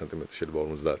 20-30 სანტიმეტრი შეიძლება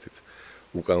 50-იც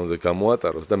უკან უნდა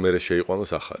გამოატაროს და მერე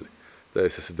შეიყვანოს ახალი და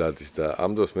ესე დადის და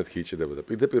ამ დროს მეთქი იჭდებოდა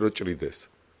პირდაპირ ჭრიდეს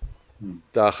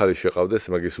და ახალი შეყავდეს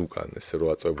მაგის უკან ესე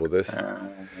რო აწვებოდეს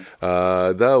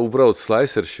და უბრალოდ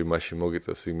სლაისერში მაშინ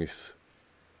მოგიწევს იმის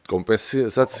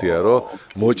კომპენსაცია რომ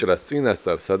მოჭრას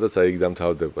წინასწარ სადაც აი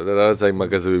დამთავრდება და რაღაც აი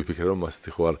მაგაზე ვიფიქრე რომ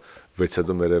მასეთი ხო არ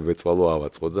ვეცადო მე ვეწვალო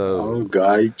ავაწყო და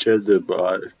გაიჭედება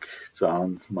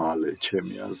ძალიან მალე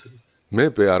ჩემი აზრით მე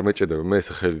არ მეჭედება მე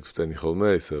ესე ხელით ვტენი ხოლმე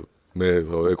ესე მე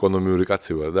ეკონომიური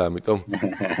კაცი ვარ და ამიტომ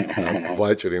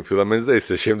ვაჭრი იმ ფილამენტს და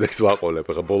ესე შემდეგს ვაყოლებ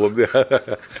ახლა ბოლომდე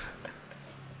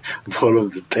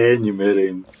ტენი მე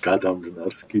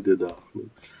გადამდნარს კიდე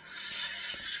დაახლოებით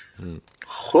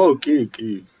ხო კი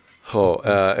ხო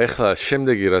ახლა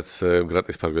შემდეგი რაც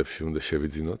გრანტის ფარგლებში უნდა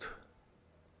შევიძინოთ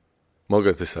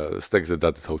მოგეთ ესა სტეკზე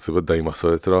დადეთ აუცილებლად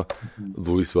დაიმახსოვრეთ რომ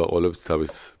ლუის ვაყოლებთ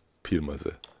თავის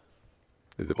ფირმაზე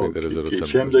ეს პრინტერებზე როცა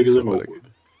შემდეგზე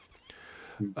მოვყვები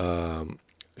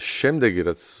შემდეგი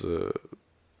რაც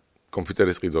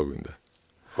კომპიუტერის ყიდვა გვინდა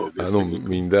ანუ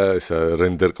მინდა ეს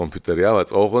რენდერ კომპიუტერი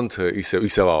ავაწყო, ოღონდ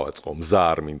ისევ ავაწყო, მზა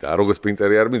არ მინდა. როგორც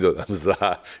პრინტერი არ მინდოდა მზა,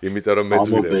 იმიტომ რომ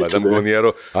მეძვირება და მგონია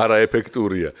რომ არა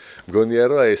ეფექტურია. მგონია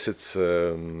რომ ესეც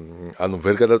ანუ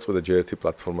ვერ გადავწყვეტე ჯერ ერთი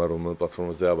პლატფორმა, რომელ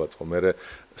პლატფორმაზე ავაწყო. მე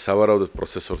სავარაუდოდ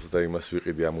პროცესორს და იმას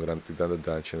ვიყიდი ამ გრანტიდან და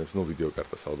დაანჩენებს, ვიდეო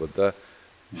კარტას ალბათ და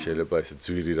შეიძლება ეს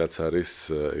ძვირი რაც არის,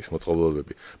 ის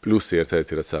მოწყობილობები. პლუსი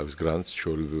ერთ-ერთი რაც არის გრანტს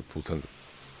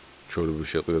ჩვეულებრივ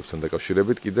შეყიდებასთან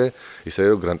დაკავშირებით კიდე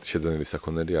ისე რომ გრანტის შეძენილი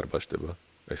საქონელი არ ბაჟდება,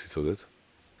 ეს იცოდეთ.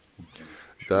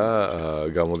 და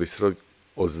გამოდის რომ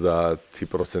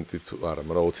 30% თუ არა,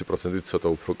 მაგრამ 20% ცოტა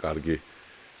უფრო კარგი,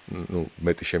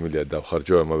 მეტი შემიძლია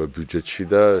დავხარჯო ამავე ბიუჯეტში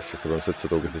და შესაბამისად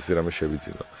ცოტა უკეთესი რამე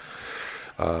შევიძინო.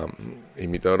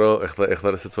 იმიტომ რომ ეხლა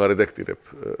რასაც ვარედაქტირებ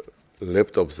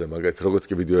ლეპტოპზე, მაგალითად, როგორც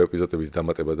კი ვიდეო ეპიზოდების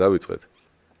დამატება დავიწყეთ.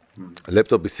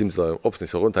 ლეპტოპის სიმძლავრე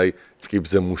ყოფნის, ოღონდ აი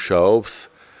წკიბზე მუშაობს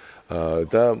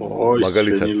და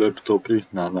მაგალითად ლეპტოპი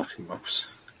ნანახი მაქვს.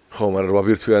 ხო, მაგრამ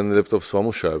 8-ბირთვიანი ლეპტოპს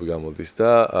ვამუშავებ გამოდის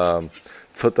და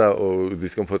ცოტა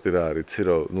დისკომფორტი რა არის, იცი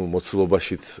რომ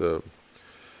მოცულობაშიც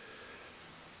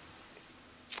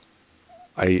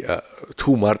აი თუ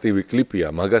მარტივი კლიპია,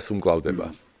 მაგას უმკლავდება.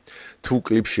 თუ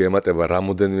კლიპში ემატება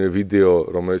რამოდენიმე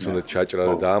ვიდეო, რომელიც უნდა ჩაჭრა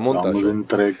და დაამონტაჟო,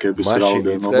 მაშინ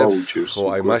იწყებს, ხო,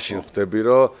 აი მაშინ ხვდები,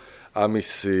 რომ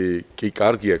ამისი კი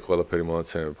კარგი აქვს ყველაფერი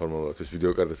მონაცემები ფორმალურად, ეს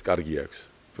ვიდეო კარტაც კარგი აქვს,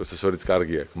 პროცესორიც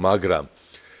კარგი აქვს, მაგრამ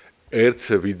ერთ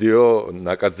ვიდეო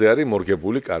ნაკადზე არის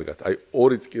მორგებული კარგად. აი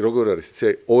ორიც კი როგორ არის, იცი,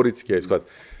 აი ორიც კი აი თქვა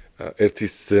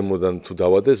ერთის ზემოდან თუ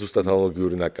დავადე ზუსტად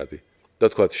ანალოგიური ნაკადი. და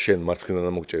თქვა შენ მარცხნიდან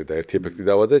ამოვჭერი და ერთი ეფექტი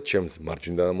დავადე, ჩემს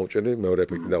მარჯვნიდან ამოვჭერი, მეორე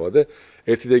ეფექტი დავადე,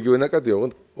 ერთი და იგივე ნაკადია,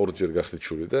 ოღონდ ორჯერ გახდით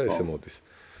შური და ესე მოდის.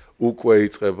 უკვე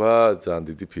იწყება ძალიან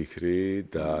დიდი ფიქრი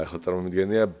და ახლა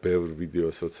წარმომიდგენია ბევრ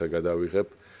ვიდეოს როცა გადავიღებ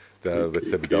და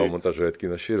ვეცდები დავამონტაჟო ერთ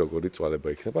კინოში, როგორი წვალება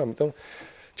იქნება, ამიტომ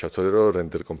ჩავთვალე რომ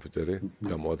რენდერ კომპიუტერი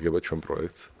გამოადგება ჩვენ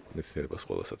პროექტს მეცნიერებას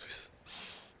ყველასათვის.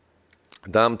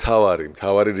 და მთავარი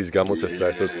რის გამოც ეს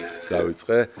საერთოდ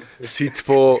დავიწყე,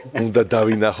 სითბო უნდა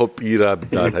დავინახო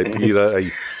პირადად, აი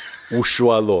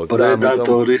უშუალოდ და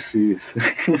პრედატორის ის.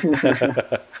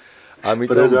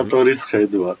 ამიტომ პრედატორის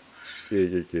ხედვა.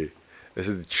 კი.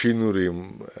 ესეთი ჩინური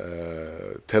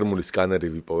თერმული სკანერი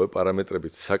ვიპოვე,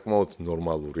 პარამეტრებით საკმაოდ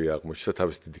ნორმალური აღმოჩნდა,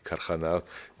 თავის დიდი ქარხანაა.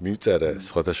 მივწერე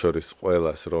სხვათა შორის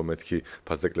ყველას, რომ მეთქი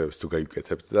ფასდაკლებს თუ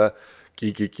გაიგკეთებთ და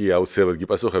კი, აუცილებლად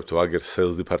გიპასუხებთ, აგერ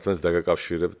sales department-ს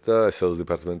დაგაკავშირებთ და sales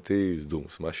department-ი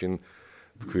ზდუმს. მაშინ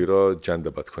თქვი, რომ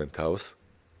ჯანდაბა თქვენ თავს.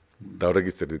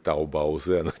 დავრეგისტრირდი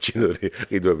ტაობაოზე, ანუ ჩინური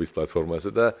ყიდვების პლატფორმაზე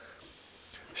და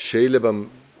შეიძლება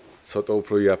ცოტა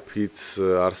უფრო იაფიც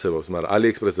არსებობს, მაგრამ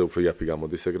AliExpress-ზე უფრო იაფი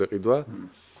გამოდის ეგრე ყიდვა.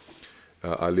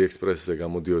 AliExpress-ზე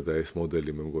გამოდიოდა ეს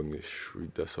მოდელი, მე მგონი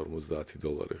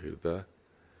 $750 ღირდა.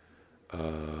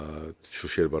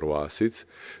 შეიძლება 800-იც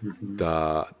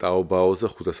და ტაობაოზე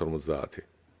 550.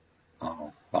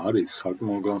 არის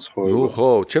საკმაოდ განსხვავება. ხო,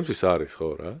 ჩემთვის არის ხო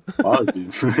რა.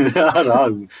 არა,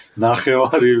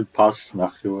 ნახევარი ფასის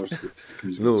ნახევარს.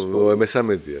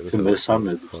 მესამედია.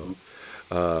 მესამედი.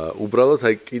 უბრალოდ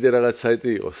აი კიდე რაღაც საიტი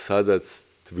იყო, სადაც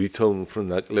თვითონ უფრო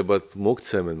ნაკლებად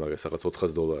მოგცემენ მაგას რაღაც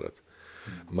 $400.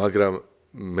 მაგრამ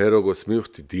მე როგორც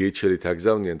მივხვდი DHL-ით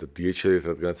აგზავნიან და DHL-ით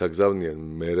რადგანაც აგზავნიან,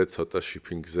 მე ცოტა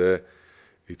shipping-ზე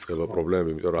იწყება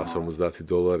პრობლემები, იმიტომ რომ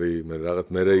 $150 მე რაღაც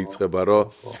მე იწყება,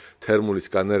 რომ თერმული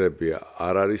სკანერები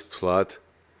არ არის თვლად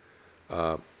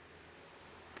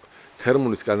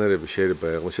თერმული სკანერები შეიძლება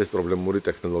იყოს ეს პრობლემური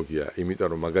ტექნოლოგია, იმიტომ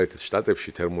რომ მაგალითად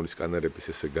შტატებში თერმული სკანერების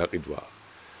ესე გაყიდვა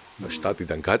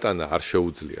შტატიდან გატანა არ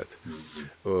შეუძლიათ.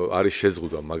 არის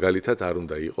შეზღუდვა, მაგალითად არ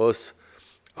უნდა იყოს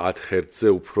 10 Hz-ზე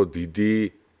უფრო დიდი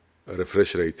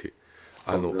refresh rate.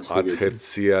 ანუ 10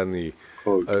 Hz-იანი,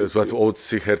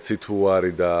 20 Hz თუ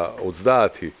არის და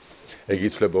 30, ეგ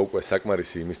ითვლება უკვე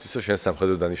საკმარისი იმისთვის, რომ შენ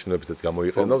სამხედრო დანიშნულებითაც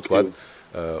გამოიყენო, თქვა,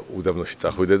 უდაბნოში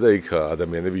წახვიდე და იქ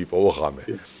ადამიანები იპოვო ღამე.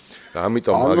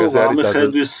 ამიტომ მაგაზე არის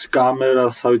დაძაბვის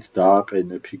კამერასავით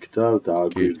დააყენებ იქ და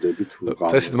დააგვირდები თუ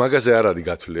ღამე. წესით მაგაზე არ არის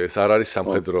გათვლილი, ეს არ არის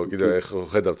სამხედრო, კიდე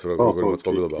ხედავთ როგორ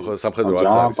მოწყობილობა, ხო, სამხედრო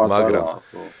არც არის, მაგრამ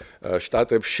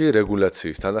შტატებში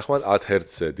რეგულაციის თანახმად 10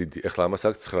 Hz-ზე დიდი, ეხლა ამას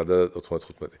აქვს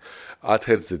 9.95. 10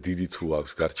 Hz-ზე დიდი თუ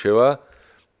აქვს გარჩევა,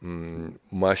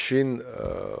 მაშინ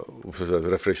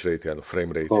refresh rate, ანუ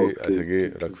frame rate, ასე იგი,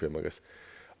 რა ქვია მაგას.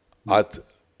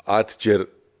 10 ჯერ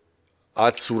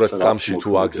 10 სურათს წამში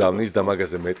თუ აგზავნის და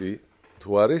მაგაზე მეტი თუ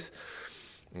არის,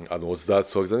 ანუ 30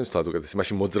 თუ აგზავნის, თად უკეთესი.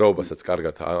 მაშინ მოძრაობასაც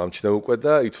კარგად ამჩნევ უკვე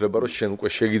და ითვლება, რომ შენ უკვე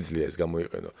შეგიძლია ეს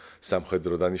გამოიყენო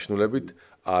სამხედრო დანიშნულებით,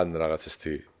 ან რაღაც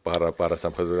ესეთი პარა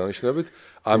სამხედრო დანიშნულებით,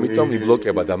 ამიტომ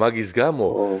იბლოკება და მაგის გამო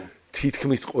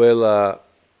თითქმის ყველა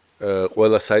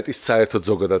ყველა საიტი საერთოდ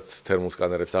ზოგადად თერმულ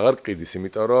სკანერებს აღარ ყიდის,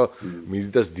 იმიტომ რომ მიდი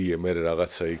და ზდიე მე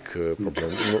რაღაცა იქ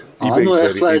პრობლემა. ანუ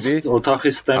ეხლა ეს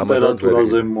ოთახის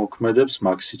ტემპერატურაზე მოქმედებს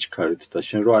მაქსიჩქარით და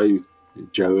შენ რო აი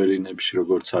ჯაველინებში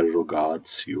როგორც არის რომ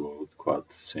გააციო, თქვათ,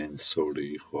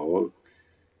 სენსორი, ხო?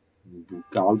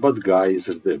 ალბათ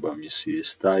გაიზრდება მისი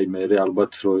ეს და აი მე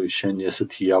ალბათ რომ შენი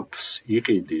ესეთ იაფს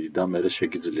იყიდი და მე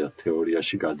შეგიძლია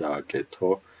თეორიაში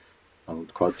გადააკეთო. ანუ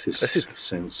თქვათ ის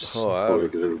სენსორი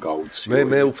გაუციო.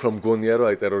 მე უფრო მგონია რომ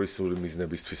აი ტერორისტული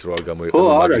მიზნებისთვის რო არ გამოიყენო მაგისთვის.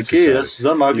 ხო, არა, კი, ეს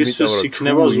და მაგისთვის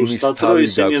იქნება ზუსტად რომ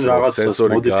ისინი რაღაც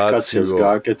მოდიფიკაციას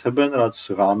გააკეთებენ, რაც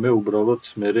ღამე უბრალოდ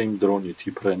მე იმ დრონით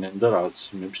იფრენენ და რაღაც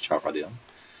იმებს ჩაყარიან.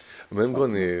 მე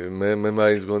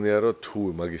მაინც მგონია რომ თუ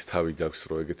მაგის თავი გაქვს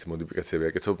რომ ეგეთი მოდიფიკაციები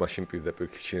აკეთებ, მაშინ პირდაპირ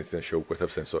ჩინეთიდან შეუკვეთებ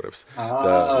სენსორებს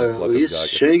და პლატებს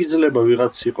გააკეთებ. შეიძლება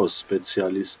ვიღაც იყოს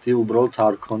სპეციალისტი, უბრალოდ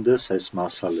არ კონდეს ეს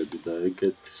მასალები და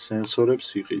ეგეთ სენსორებს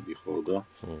იყიდი ხო და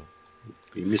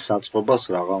იმის საწყობას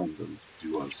რაღა უნდა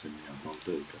დივარზე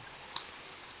მიაბავდა ეგ.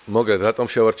 მოგეთ რატომ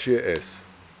შევარჩიე ეს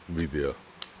ვიდეო?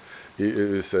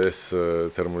 ეს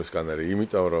თერმული სკანერი,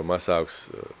 იმიტომ რომ მას აქვს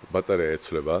ბატარეა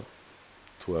ეცვლება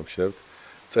თუ ამჩნევთ,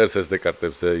 წერს SD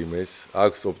კარტებზე იმეილს,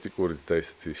 აქვს ოპტიკური და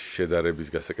ესეთი შედარების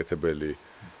გასაკეთებელი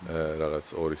რაღაც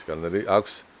ორი სკანერი,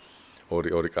 აქვს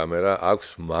ორი კამერა,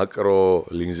 აქვს მაკრო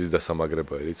ლინზის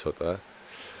დასამაგრებელი ცოტა.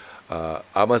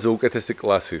 ამაზე უკეთესი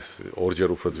კლასის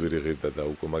ორჯერ უფრო ძვირი ღირდა და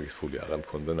უკვე მაგის ფული აღარ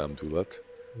მქონდა ნამდვილად.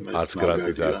 არც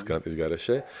გრანტის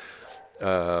გარეშე.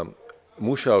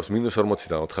 მუშაობს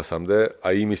 -40-დან 400-მდე,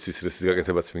 აი იმისთვის რისის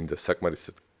გაკეთებაც მინდა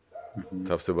საკმარისად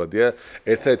თავსებადია.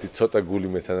 ერთადერთი ცოტა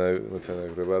გული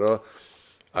მეთანაგრება, რომ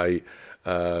აი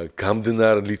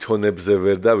გამდნარ ლითონებზე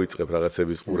ვერ დავიწყებ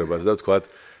რაღაცების ყურებას და ვთქვათ,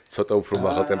 ცოტა უფრო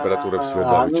მაღალ ტემპერატურებს ვერ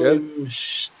დავიჭერ.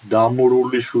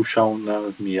 დამურული შუშა უნდა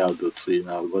მიადო წინ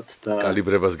ალბათ და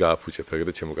კალიბრებას გააფუჭებ,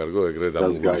 ეგრე ჩემო კარგო, ეგრე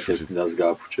დამურული შუშით. დას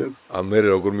გააფუჭებ. მე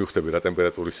როგორ მივხვდები რა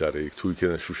ტემპერატურის არის იქ, თუ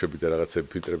იქიდან შუშები და რაღაცები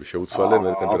ფილტრები შეუცვალე,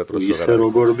 მე ტემპერატურას ვეღარ. ისე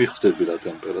როგორ მივხვდები რა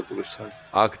ტემპერატურის არის?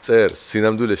 აქ წერს,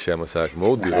 სინამდვილეში ამას აქ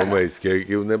მოვდი, რომელიც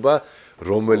გეკიუნება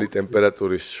რომელი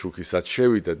ტემპერატურის შუქისაც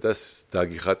შევიდა და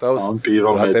დაგიხატავს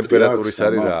რა ტემპერატურის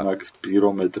არის რა.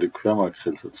 პირომეტრი ქვია მაგ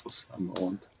ხელსაწყოს.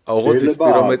 ოღონდ ის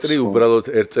პირომეტრი უბრალოდ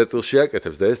ერთ წერტილში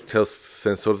აკეთებს და ეს მთელს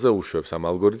სენსორზე უშვებს ამ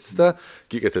ალგორითმს და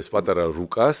გიკეთებს პატარა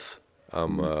რუკას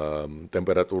ამ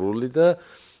ტემპერატურული და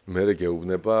მე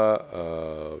გეუბნება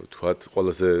თქვათ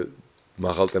ყველაზე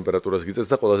მაღალ ტემპერატურას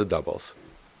გიწევს და ყველაზე დაბალს.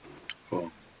 ხო.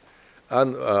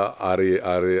 ან არის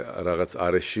რაღაც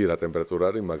არეში რა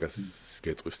ტემპერატურა არის მაგას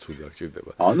გეტყვის თუ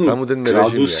დაგჭირდება. რამოდენიმე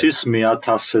გრადუსის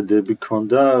 1000-დები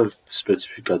ქონდა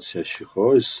სპეციფიკაციაში, ხო?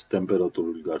 ეს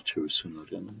ტემპერატურული გარჩევის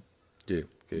უნარიანი. კი,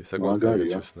 საკმაოდ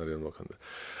გარჩევის უნარიანი მოქონდა.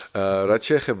 რაც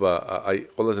შეეხება აი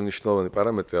ყველაზე მნიშვნელოვანი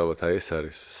პარამეტრი ალბათ აი ეს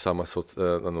არის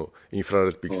 320 ანუ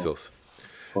ინფრარედ პიქსელს.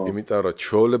 იმიტომ რომ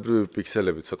ჩვეულებრივი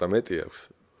პიქსელები ცოტა მეტი აქვს.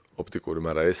 ოპტიკური,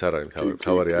 მაგრამ ეს არ არის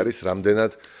მთავარი არის,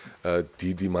 რამდენად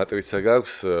დიდი მატრიცა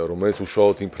გაქვს, რომელიც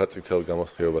უშუალოდ ინფრაწითელ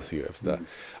გამოსხივებას იღებს და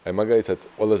აი მაგალითად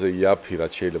ყველაზე იაფი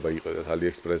რაც შეიძლება იყოს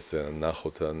AliExpress-ზე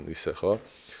ნახოთ ან ისე ხო?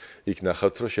 იქ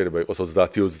ნახავთ რომ შეიძლება იყოს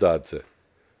 30-30-ზე.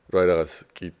 რო აი რაღაც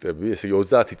კიტები, ესე იგი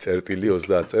 30 წერტილი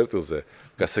 30 წერტილზე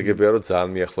გასაგებია რომ ძალიან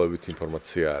მიახლოებით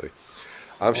ინფორმაცია არის.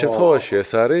 ამ შემთხვევაში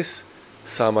ეს არის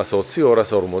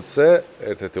 320-240-ზე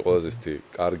ერთ-ერთი ყველაზე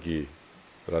კარგი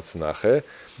რაც ვნახე.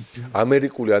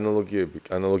 ამერიკული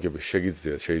ანალოგიები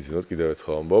შეიძლება კიდევ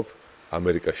ერთხელ ამბობ,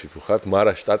 ამერიკაში თუ ხართ,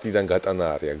 მაგრამ შტატიდან გატანა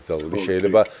არის აკრძალული,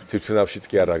 შეიძლება თვითმფრინავშიც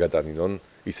კი არ აგატანინონ,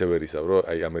 ისე ვერ ისევ, რომ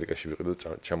აი ამერიკაში ვიყიდო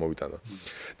ჩამოვიტანო.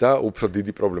 და უფრო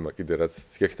დიდი პრობლემა კიდე რაც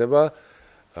გექნება,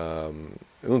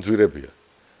 ნუ ძვირებია.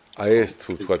 აი ეს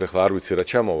თუ თქვათ ახლა არ ვიცი რა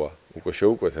ჩამოვა, უკვე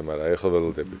შეუკვეთე, მაგრამ ეხლა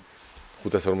ველოდები.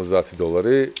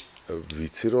 $550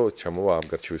 ვიცი რომ ჩამოვა ამ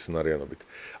გარჩევის უნარიანობით.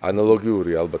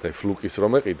 ანალოგიური ალბათ აი ფლუკის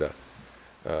რომ ეყიდა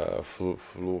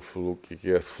ფლუკი კი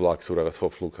ეს ფლაქს რაღაც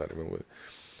ფლუკ არის მე მგონი.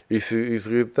 ის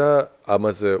ღირდა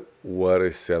ამაზე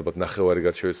უარესი ალბათ ნახევარი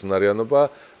გარჩევის უნარიანობა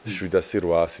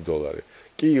 $700-800.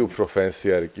 კი უფრო ფენსი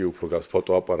არის, კი უფრო გავს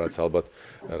ფოტოაპარატს ალბათ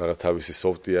რაღაც თავისი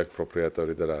სოფტი აქვს,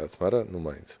 პროპრიატორი და რაღაც, მაგრამ ნუ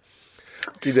მაინც.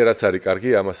 კიდე რაც არის კარგი,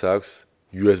 ამას აქვს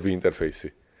USB ინტერფეისი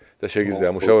და შეგიძლია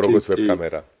ამუშაო როგორც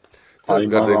ვებკამერა. აი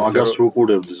მაგას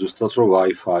უყურებდი ზუსტად რომ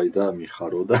Wi-Fi და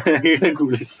მიხარო და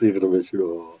გულის სიღრმეში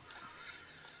რომ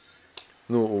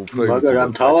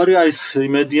მაგრამ თავარი აი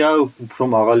იმედია უფრო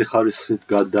მაღალი ხარისხით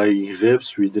გადაიღებს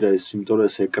ვიდრე ეს იმიტომ რომ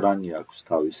ეს ეკრანი აქვს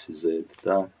თავისი ზედ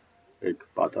და ეგ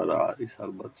პატარა არის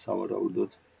ალბათ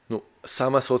სავარაუდოდ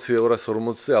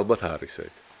 320-240-ზე ალბათ არის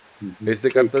ეგ SD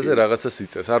კარტაზე რაღაცას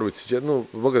იწევს არ ვიცი ჯერ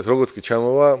მოგეთ როგორც კი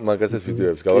ჩამოვა მაგაზეთ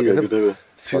ვიდეოებს გავაკეთებ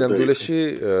სინამდვილეში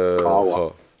ხო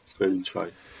წელი ჩაი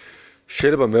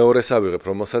შეიძლება მეორეს ავიღებ,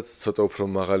 რომელსაც ცოტა უფრო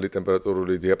მაღალი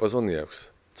ტემპერატურული დიაპაზონი აქვს,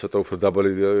 ცოტა უფრო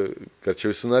დაბალი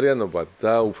გარჩევის უნარიანობა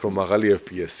და უფრო მაღალი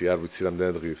FPS-ი, არ ვიცი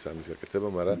რამდენად ღირს ამის გაკეთება,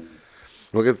 მაგრამ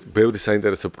მოგეთ ბევრი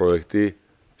საინტერესო პროექტი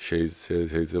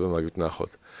შეიძლება მაგით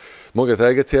ნახოთ. მოგეთ აი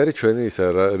ეგეთი არის ჩვენი ის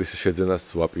რის შეძენას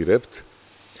ვაპირებთ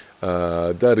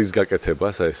და რის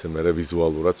გაკეთებას აი ესე მე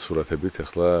ვიზუალურად სურათებით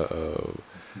ახლა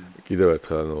კიდევ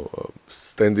ერთხელ ანუ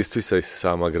სტენდისთვის აი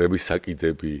სამაგრები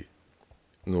საკიდები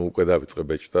უკვე დავიწყე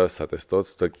ბეჭდა სატესტოდ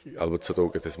და ალბათ ცოტა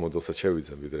უკეთეს მოდელსაც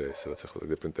შევიძენ ვიდრე ეს რაც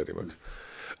ახლა პრინტერი მაქვს.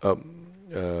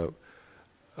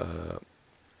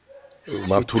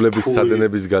 მართულების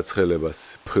სადენების გაცხელებას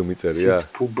მიწერია?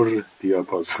 ფუბრ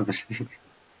დიაპაზონი.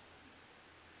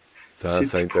 ძალიან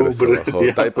საინტერესოა, ხო,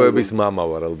 ტაიპოების მამა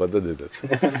ვარ ალბათ და დედაც.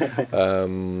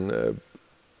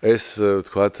 ეს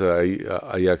თქვათ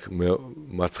აი აქ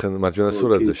მარჯვენა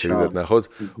სურათზე შეგიძლიათ ნახოთ,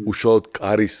 უშუალოდ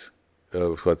კარის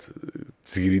თქვათ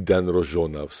ძირიდან რო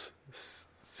ჟონავს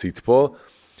სითბო,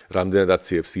 რამდენად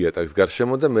აციებს იატაკს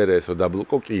გარშემო და მე ესო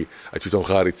დაბლოკო კი, აი თვითონ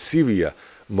ღარი ცივია,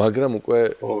 მაგრამ უკვე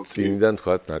წინიდან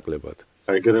თქვათ ნაკლებად.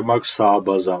 ეგრე მაქვს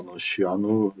სააბაზანოში,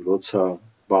 ანუ როცა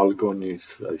ბალკონის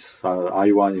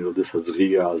აივანი როდესაც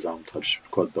ღიაა ზამთარში,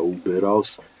 თქვათ და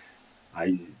უბერავს,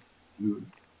 აი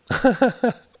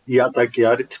იატაკი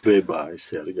არის თბება,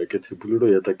 ესე არის გაკეთებული, რომ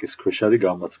იატაკის ქვეშ არის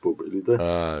გამათბობელი და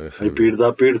აი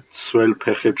პირდაპირ სველ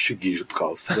ფეხებში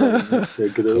გირტყავს და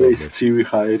ეგრევე ის ცივი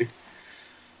ჰაერი.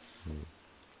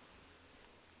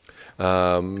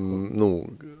 ну,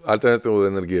 ალტერნატიულ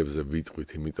ენერგიებზე ვიტყვით,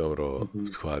 იმიტომ რომ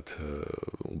თქვათ,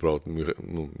 უბრალოდ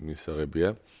ну, მისაღებია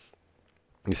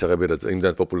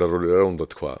იმდან პოპულარული რა უნდა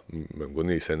თქვა, მე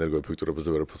მგონი ის ენერგოეფექტურობაზე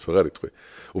ვერაფერს ვეღარ იტყვი.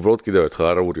 უბრალოდ კიდევ ერთხელ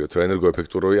არავურიოთ, რომ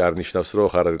ენერგოეფექტურობი არ ნიშნავს, რომ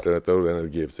ხარ ალტერნატიულ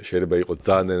ენერგიებზე. შეიძლება იყოს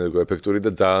ძალიან ენერგოეფექტური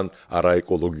და ძალიან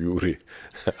არაეკოლოგიური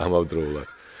ამავდროულად.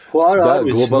 და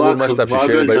გლობალურ მასშტაბში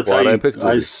შეიძლება იყოს არაეფექტური.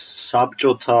 აი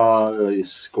საბჭოთა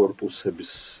ის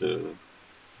კორპუსების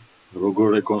როგორ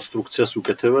რეკონსტრუქციას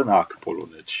უკეთებენ აქ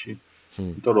პოლონეთში.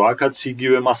 იმიტომ რომ აქაც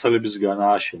იგივე მასალებისგან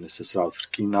ააშენეს ეს რაღაც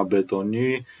რკინა-ბეტონი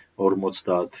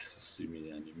 50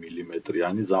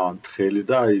 მილიმეტრიანი ძალიან თხელი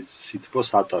და აი სითბოს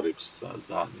ატარებს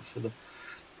ძალიან ისე და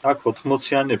აქ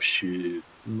 80-იანებში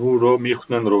ნუ რომ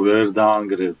მიხდნენ რომ ვერ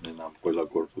დაანგრევდნენ ამ ყველა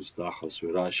კორპუსს და ახალს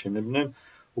ვერ ააშენებდნენ,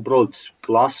 უბრალოდ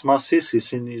პლასმასის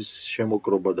ისინი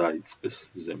შემოკრობა დაიწყეს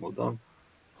ზემოდან.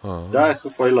 და ახლა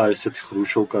ყველა ესეთი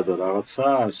ხრუშოვკა და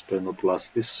რაღაცა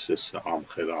სპენოპლასტის ეს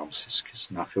ამხელა ამ სისქის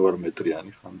 9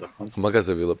 მეტრიანი ხანდახან.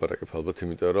 მაგაზე ვილაპარაკებ ალბათ,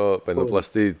 იმიტომ რომ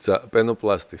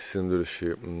პენოპლასტის სინამდვილეში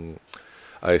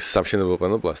აი სამშენებლო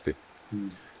პენოპლასტი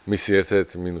მისი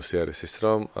ერთ-ერთი მინუსი არის ის,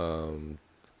 რომ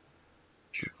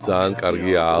ძალიან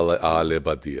კარგი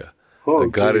აალებადია.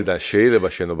 გარედან შეიძლება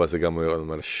შენობაზე გამოიყენოს,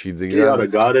 მაგრამ შიგნით კი არა,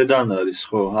 გარედან არის,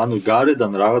 ხო, ანუ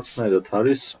გარედან რაღაცნაირად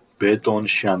არის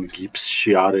ბეტონში ან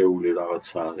გიფსში არეული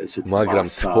რაღაცა ესეთი მაგრამ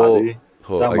თბო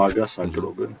ხო და მაგას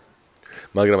აკრობენ.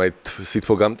 მაგრამ აი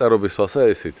სითბო გამტარობის თვალსა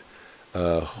ესეთ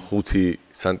 5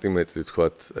 სანტიმეტრი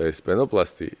თქვათ ეს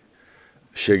პენოპლასტი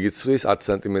შეგიცვლის 10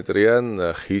 სანტიმეტრიან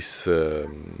ხის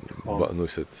ну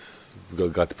ესეთ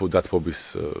დათბობის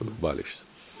ბალიშს.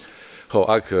 ხო,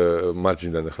 აქ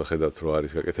მარჯვნიდან ახლა ხედავთ რომ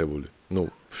არის გაკეთებული. ну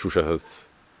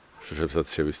შუშებსაც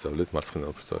შევისწავლეთ მარცხენა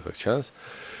ოფისთან ჩანს.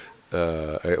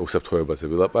 უსაფრთხოებაზე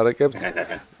ვილაპარაკებთ.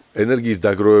 ენერგიის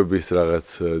დაგროვების რაღაც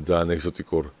ძალიან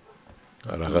ეგზოტიკურ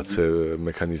რაღაც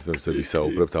მექანიზმებზე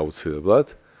ვისაუბრებთ აუცილებლად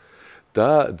და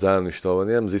ძალიან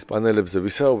მნიშვნელოვანია მზის პანელებზე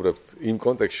ვისაუბრებთ იმ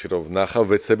კონტექსტში, რომ ვნახავ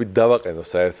ვეცდებით დავაყენო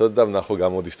საერთოდ და ვნახო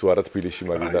გამოდის თუ არა თბილისში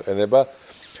მაგის დაყენება,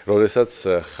 როდესაც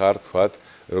ხარ თქვათ,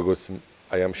 როგორც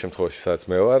აი ამ შემთხვევაში სადაც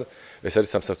მე ვარ, ეს არის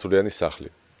სამსართულიანი სახლი.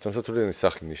 სამსართულიანი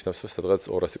სახლი ნიშნავს, რომ სადღაც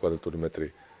 200 კვადრატული მეტრი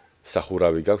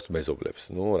სახურავი გაქვთ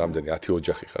მეზობლებს. ну, რამდენი 10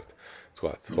 ოჯახი ხართ,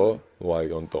 თქვათ, ხო? why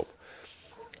on top.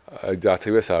 აი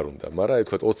 10-ს არ უნდა, მაგრამ აი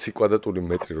თქვათ 20 კვადრატული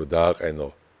მეტრი რო დააყენო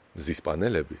მზის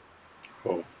პანელები.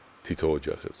 ხო. თითო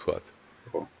ოჯახზე, თქვათ.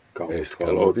 ხო. ეს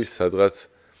გამოდის სადღაც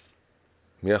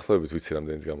მიახლოებით ვიცი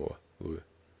რამდენიც გამოვა, ლუი.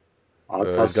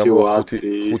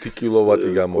 5 კილოვატი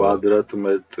გამოვა.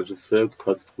 კვადრატმეტრზე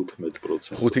თქვათ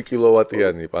 15%. 5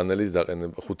 კილოვატიანი პანელის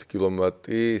დაყენება, 5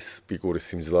 კილოვატის პიკური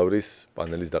სიმძლავრის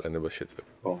პანელის დაყენება შეწევ.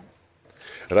 ხო.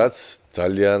 რაც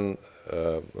ძალიან,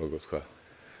 როგორ თქვა,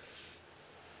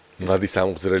 მადი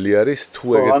სამღვძრელი არის, თუ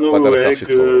ეგეთ პატარა სახლში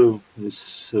ცხოვრობ. ის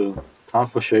თან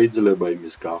ხო შეიძლება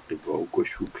იმის გაყიდვა უკვე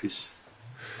შუქის.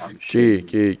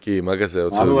 კი, მაგაზე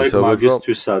ანუ ეგ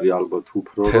მაგისტვის არის ალბათ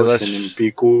უფრო შენ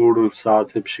პიკურ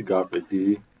საათებში გაყიდი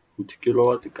 5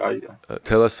 კილოვატი კაია.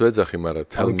 თელას ვეძახი, მაგრამ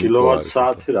თელ კილოვატ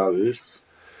საათი რა ვირს?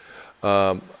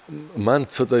 მან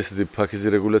ცოტა ისეთი ფაქიზი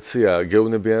რეგულაცია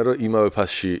გეუბნებიან, რომ იმავე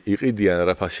ფასში იყიდიან,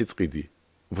 რა ფასში წყიდი.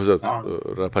 უბრალოდ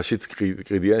რაფაშიც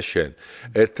ყიდიან შენ.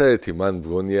 ერთადერთი მან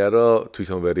მგონია, რომ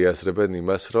თვითონ ვერ იაზრებენ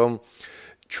იმას, რომ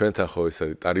ჩვენთან ხო ეს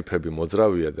ტარიფები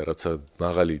მოძრავია და რაცა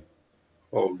მაღალი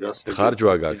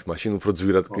ხარჯვა გაქვს, მაშინ უფრო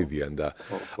ძვირად ყიდიან და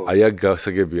აი აქ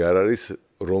გასაგები არ არის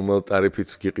რომელ ტარიფით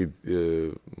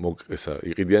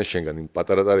იყიდიან შენგან იმ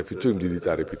პატარა ტარიფით თუ იმ დიდი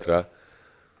ტარიფით რა.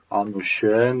 ანუ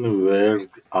შენ ვერ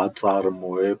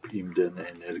აწარმოებ იმდენ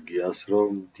ენერგიას,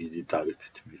 რომ დიდი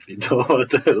ტარიფით მიყიდო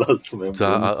თელას მე.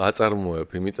 აწარმოებ,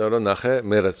 იმიტომ რომ ნახე,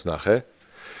 მე რაც ნახე,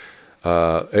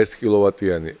 1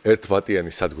 კილოვატიანი, 1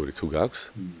 ვატიანი სადგური თუ გაქვს,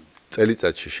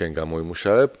 წელიწადში შენ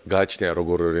გამოიმუშავებ, გააჩნია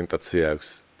როგორი ორიენტაცია აქვს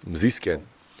მზისკენ,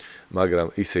 მაგრამ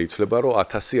ისე ითვლება, რომ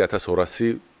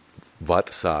 1000-1200 ვატ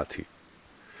საათი.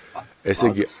 ესე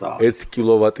იგი 1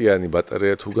 კილოვატიანი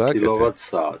ბატარეა თუ გააკეთე, კილოვატ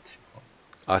საათი.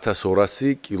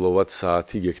 1200 კილოვატ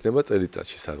საათი გექნება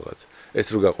წელიწადში სადღაც. ეს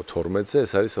რო გაყო 12-ზე,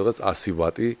 ეს არის სადღაც 100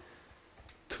 ვატი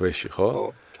თვეში, ხო?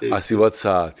 100 ვატ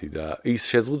საათი და ის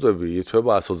შეზღუდვები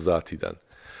ითვლება 130-დან.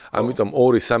 ამიტომ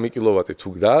 2-3 კილოვატი თუ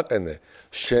დააყენე,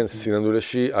 შენ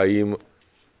სინამდვილეში აი იმ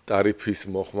ტარიფის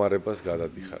მოხმარებას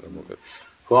გადადიხარ, მოგეთ.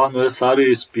 ხო, ანუ ეს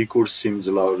არის პიკურ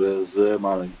სიმძლავრეზე,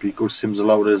 მაგრამ პიკურ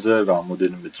სიმძლავრეზე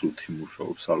რამოდენიმე წუთი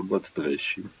მუშაობს ალბათ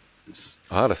დღეში.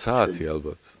 არა, საათი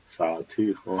ალბათ. საათი,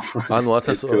 ხო. ანუ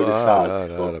 1000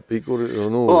 არა, პიკური,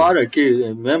 ნუ ხო, არა, კი,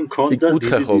 მე მქონდა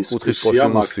კუთხის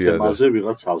კოსინუსია და მასზე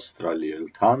ვიღაც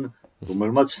ავსტრალიელთან,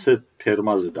 რომელმაც ისე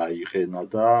ფერმაზე დაიყენა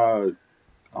და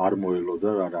არ მოელოდა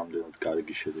რა რამდენად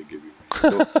კარგი შედეგები.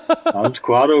 ანუ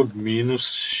თქვა რომ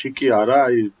მინუსში კი არა,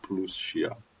 აი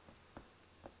პლუსშია.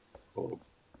 ხო,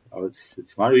 რაღაც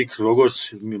ისეთი. მაგრამ იქ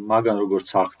მაგან როგორც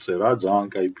აღწერა, ძალიან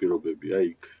კაი პირობებია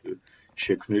იქ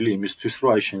შექმნილი იმისთვის, რომ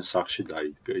აი შენ სახში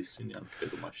დაიდგა ისინი ან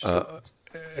ფერმაში.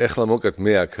 ეხლა მოკეთ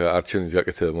მე აქ არჩევნის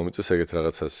გაკეთება მომიწევს ეგეთ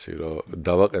რაღაცაში, რომ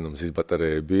დავაყენო მზის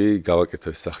ბატარეები, გავაკეთო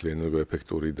ეს სახლი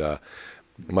ენერგოეფექტური და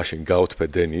მაშინ გავთფე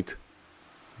დენით.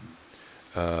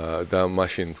 და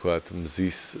მაშინ თქვათ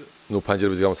მზის, ნუ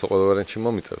ფანჯრების გამოსვლა ყველა ვარიანტში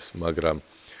მომიწევს, მაგრამ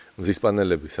მზის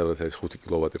პანელები, სადაც არის 5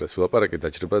 კილოვატი რაც ვილაპარაკე,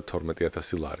 დაჭრება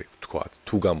 12000 ლარი, თქვათ,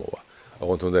 თუ გამოვა.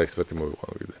 ოღონდ უნდა ექსპერტი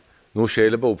მოვიყვანო კიდე. ნუ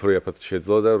შეიძლება უფრო იაფად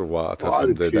შეძლო და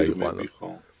 8000-მდე დაიყვანო.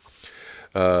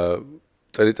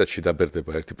 წელიწადში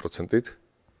დაბერდება 1%-ით,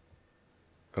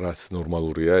 რაც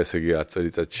ნორმალურია, ესე იგი 10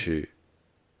 წელიწადში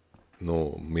ნუ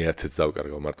მე-10-ს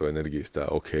დავკარგავ მარტო ენერგიის და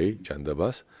ოკეი,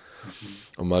 ჯანდაბას.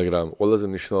 მაგრამ ყველაზე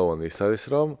მნიშვნელოვანი ის არის,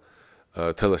 რომ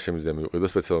თელას შემიძლია მივყიდო,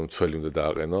 სპეციალურად მცველი უნდა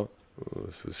დააყენო.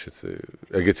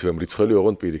 ეგეთივე მრიცხველი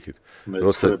ოღონდ პირიქით.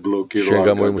 როცა შენ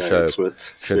გამოიმუშავებ,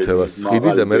 შენ თელას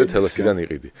ყიდი და მე თელასიდან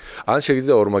იყიდი. ან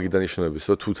შეიძლება ორმაგი დანიშნულების,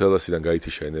 რომ თუ თელასიდან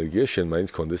გაითიშა ენერგია, შენ მაინც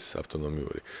კონდეს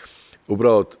ავტონომიური.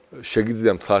 უბრალოდ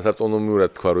შეგიძლია მთლად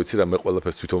ავტონომიურად თქვა, რომ იცი რა, მე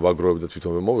ყველაფერს თვითონ ვაგროვებ და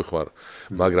თვითონ მოვიხმარ,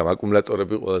 მაგრამ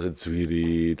აკუმულატორები ყველაზე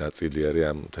ძვირი ნაწილი არის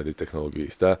ამ მთელი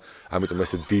ტექნოლოგიის და ამიტომ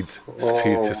ესე დიდ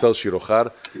სქესელში რო ხარ,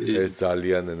 ეს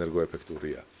ძალიან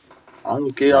ენერგოეფექტურია.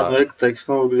 ანუ კი, ანუ ეგ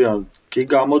ტექნოლოგია კი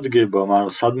გამოდგება,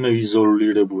 მაგრამ სადმე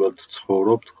იზოლირებულად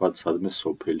ცხოვრობ, თქვა სადმე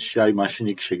სოფელში, აი მაშინ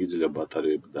იქ შეგიძლია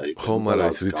ბატარეები დაიყენო. ხო, მაგრამ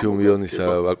ეს ლითიუმ-იონის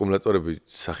აკუმულატორები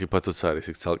სახიფათოც არის,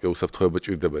 იქ ცალკე უსაფრთხოება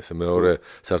ჭირდება, ესე მეორე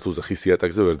სართულზე ხის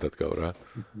იატაკზე ვერ დადგავ რა.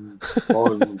 ხო,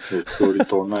 2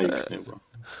 ტონა იქნება.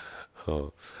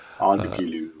 ხო.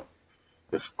 ადგილი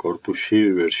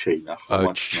корпуში ვერ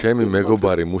შეინახო. ჩემი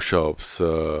მეგობარი მუშაობს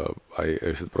აი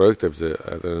ესეთ პროექტებზე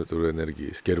ალტერნატიული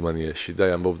ენერგიის გერმანიაში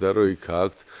და ამბობდა რომ იქ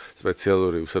აქვთ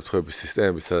სპეციალური უსაფრთხოების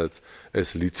სისტემები, სადაც ეს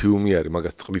ლითიუმი არის,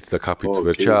 მაგას წყლით და ქაფით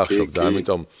ვერ ჩაახშობ და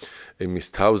ამიტომ იმის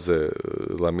თავზე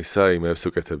ლამისა იმებს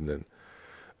უკეთებდნენ.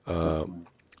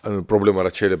 ანუ პრობლემა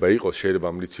რაც შეიძლება იყოს, შეიძლება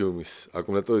ამ ლითიუმის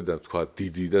აკუმულატორიდან თქვა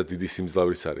დიდი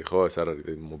სიმძლავრის არის, ხო? ეს არ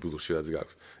არის მობილურში რაც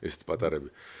გაქვს, ესეთ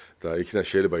პატარები. და იქიდან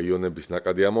შეიძლება იონების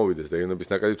ნაკადი ამოვიდეს და იონების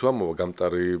ნაკადი თუ ამოვა,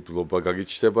 გამტარებლობა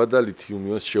გაგიჩნდება და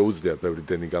ლითიუმ-იონს შეუძლია ბევრი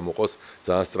დენი გამოყოს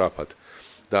ძალიან სწრაფად.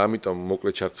 და ამიტომ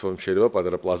მოკლედ ჩართვამ შეიძლება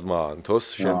პატარა პლაზმა ანთოს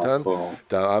შენთან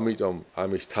და ამიტომ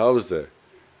ამის თავზე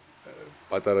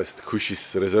პატარა ეს ქვიშის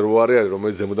რეზერვუარი არის,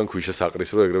 რომელიც ზემოდან ქვიშას აყრის,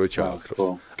 რომ ეგრევე ჩააქროს.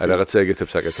 აი რაღაცა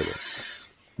ეგეთებს აკეთებენ.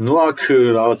 ნუ აქ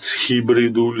რაღაც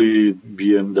ჰიბრიდული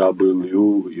BMW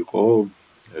იყო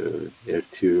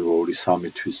 1-2-3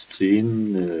 თვის წინ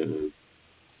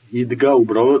იდგა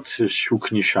უბრალოდ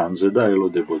შუქნიშანზე და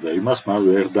ელოდებოდა იმას, მაგრამ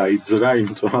ვერ დაიძრა,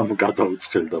 იმიტომ რომ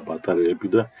გადაუცხელდა ბატარეები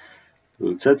და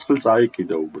ცეცხლი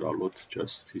წაიკიდა უბრალოდ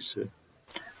just ისე.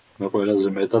 მე ყველაზე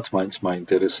მეტად მაინც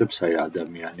მაინტერესებს აი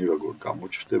ადამიანი როგორ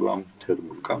გამოჩნდება ამ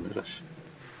თერმულ კამერაში.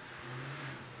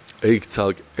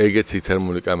 ეგეთი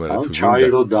თერმული კამერა თუ გინდა.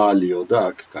 ჩაირო დაალიო და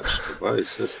აქ გაჩნდება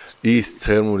ის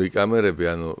თერმული კამერები,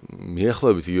 ანუ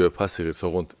მიახლოებით იგივე ფასიღით,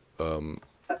 ოღონდ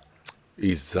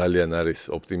ის ძალიან არის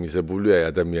ოპტიმიზებული აი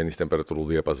ადამიანის ტემპერატურულ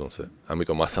დიაპაზონზე.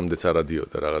 ამიტომ 100-მდეც არ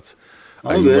ადიოდა რაღაც.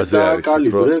 აი იმაზე არის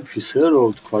უფრო ისე რომ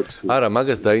ვთქვათ. არა,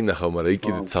 მაგას დაინახავ, მაგრამ იქ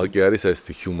კიდე ცალკე არის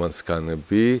ესეთი human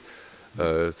scan-ები,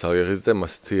 ცალკე და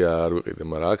მასეთი არ ვიყიდე,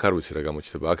 მაგრამ აქ არ ვიცი რა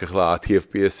გამოჩნდება. აქ ახლა 10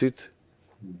 FPS-ით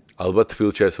ალბათ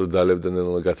თბილში ეს რო დალებდა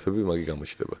ნელ-ნელა გათბები, მაგი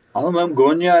გამოჩნდება. ანუ მე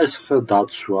მგონია ეს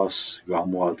დაცვას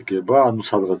გამოადგება, ანუ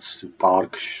სადღაც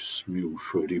პარკს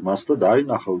მიუშვერ იმას და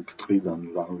დაინახავ ტყიდან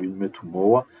რა ვინმე თუ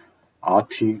მოვა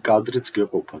 10 კადრიც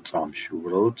გეყოფა წამში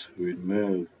უბრალოდ ვინმე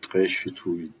ტყეში თუ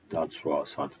დაცვა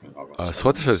სათმე რაღაცა.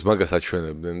 სხვათა შორის მაგას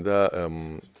აჩვენებდნენ და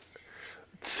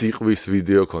ციყვის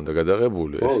ვიდეო ქონდა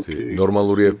გადაღებული ესეთი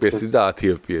ნორმალური FPS-ი და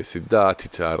 10 FPS-ი და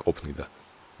 10-ით არ ყოფნიდა.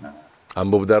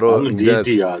 ამბობდა რომ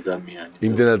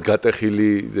იმდენად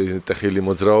გატეხილი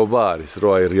მოძრაობა არის,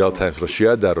 რომ აი real time რო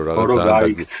შეადარო რაღაცა და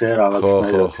გაიქცე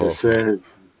რაღაცნაირად ესე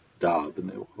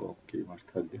დააბნევ ხო, კი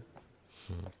მართალია.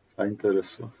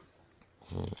 საინტერესო.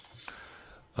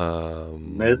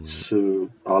 მეც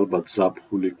ალბათ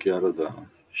ზაფხული კი არა და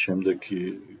შემდეგი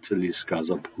წლის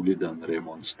გაზაფხულიდან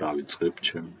რემონტს დავიწყებ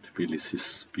ჩემ თბილისის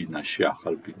ბინაში,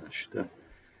 ახალ ბინაში და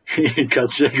იქაც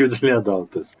შეგვიძლია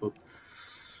დავტესტოთ.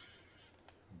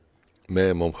 მე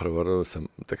მომხრება რომ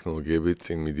ტექნოლოგიები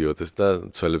წინ მიდიოდეს და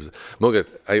ცველებს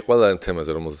მოგეთ აი ყველა ამ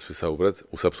თემაზე რომელზეც ვისაუბრეთ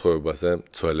უსაფრთხოებაზე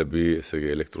ცველები ესე იგი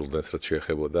ელექტრულ დენს რაც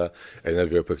შეეხებოდა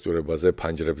ენერგოეფექტურებაზე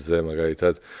ფანჯრებზე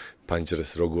მაგალითად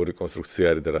ფანჯრეს როგორი კონსტრუქცია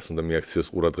არის და რას უნდა მიაქციოს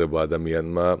ყურადღება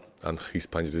ადამიანმა ან ხის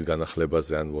ფანჯრის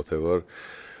განახლებაზე ან whatever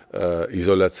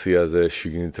იზოლაციაზე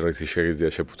შიგნით რა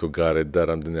შეიძლება შეფუთო გარეთ და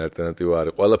რამდენი ალტერნატივა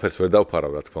არის ყველაფერს ვერ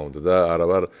დავფარავ რა თქმა უნდა და არა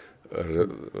ვარ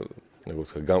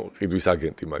ყიდვის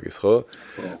აგენტი მაგის ხო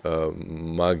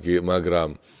მაგრამ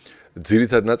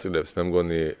ძირითად ნაწილებს მე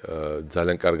მგონი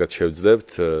ძალიან კარგად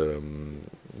შევძლებთ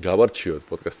გავარჩიოთ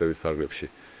პოდკასტების ფარგლებში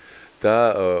და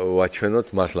ვაჩვენოთ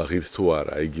მართლა ღირს თუ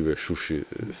არა იგივე შუში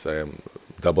აი ამ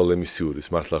დაბალემისიურის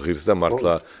მართლა ღირს და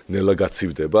მართლა ნელა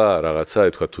გაცივდება რაღაცა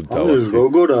ეთქვა თუ დავასხი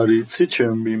როგორ არის იცი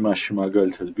ჩემ იმაში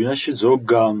მაგალითად ბინაში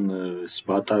ზოგან ეს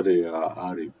ბატარეა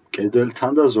არის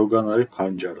კედელთან და ზოგან არის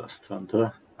ფანჯარასთან და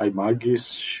აი მაგის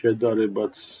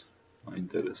შედარებაც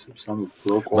მაინტერესებს. ანუ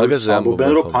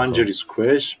ამბობენ რომ ფანჯრის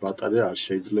ქვეშ ბატარეა არ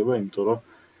შეიძლება, იმიტომ რომ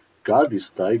გადის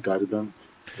და აი გარედან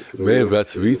მე რაც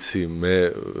ვიცი, მე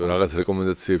რაღაც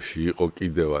რეკომენდაციებში იყო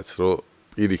კიდევაც, რომ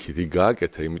პირიქით იქ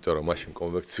გააკეთე, იმიტომ რომ მაშინ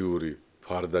კონვექციური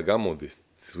ფარდა გამოდის,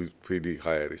 თბილი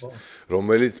ჰაერის,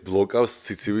 რომელიც ბლოკავს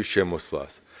ციცივის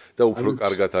შემოსვლას და უფრო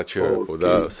კარგად აჩვენებო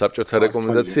და საბჭოთა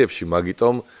რეკომენდაციებში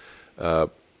მაგიტომ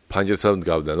ფანჯრასთან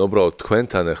გავდან, უბრალოდ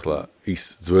თქვენთან ახლა ის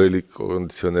ძველი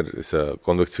კონდიციონერი, ეს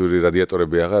კონვექციური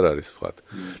რადიატორები აღარ არის თქვათ.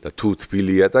 და თუ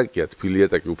თბილი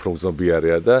ატაკი უფრო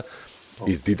მგრძნობიარეა და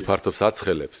ის დიდ ფართობს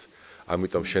აცხელებს.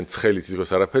 ამიტომ შენ ცხელით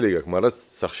თვითონ არაფერი გაქვს, მაგრამ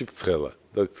სახში ცხელა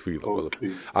და თბილა ყველაფერი.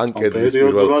 ან კედლის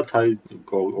პირველად აი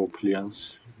ოფლიანს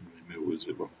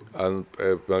მეუძება. ან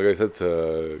მაგალითად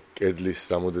კედლის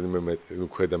რამოდენიმე მეტრი,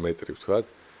 ქვედა მეტრი ვთქვათ,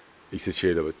 ისე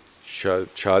შეიძლება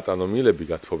ჩაატანო მილები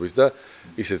გათბობის და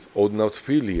ისეც ოდნავ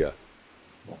თბილია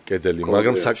კედელი,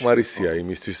 მაგრამ საკმარისია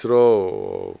იმისთვის,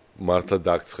 რომ მართლა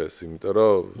დაგცხეს, იმიტომ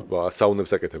რომ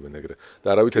საუნებს აკეთებენ ეგრე და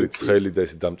არავითარი ცხელი და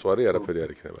ეს დამწვარი არაფერი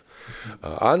არ იქნება.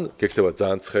 ან გექნება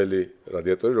ძალიან ცხელი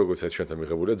რადიატორი, როგორც ეს ჩვენთან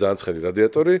მიღებულია, ძალიან ცხელი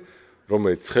რადიატორი,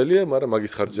 რომელიც ცხელია, მაგრამ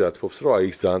მაგის ხარჯზე ათფობს, რომ აი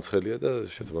ის ძალიან ცხელია და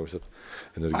შესაბამისად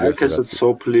ენერგიას აი ეს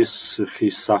სოფლის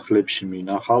ხის სახლებში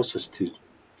მინახავს ესეთი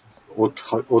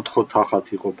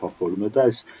 4-5 იყოფა ხოლმე და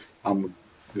ეს ამ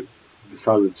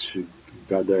სადაც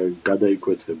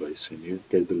გადაიკვეთება ისინი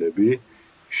კედლები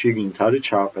შიგნით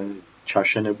არის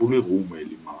ჩაშენებული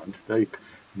ღუმელი მანდ და იქ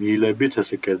მილებით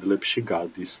ესე კედლებში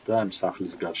გადის და ამ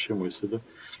სახლის გარშემო ესე და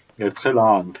ერთხელ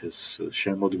აანთეს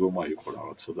შემოდგომა იყო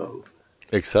რაღაცა და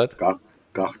ექსად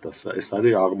გახდა ეს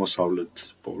არის აღმოსავლეთ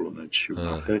პოლონეთში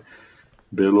ვახე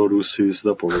ბელორუსიის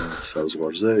და პოლონეთის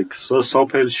საზღვარზე იქ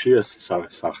სოფელში ეს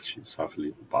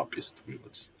სახლი პაპის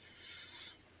თვითონ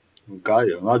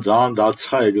გაია, ძალიან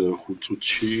დაცხა ეგრე 5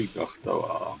 წუთში გახდა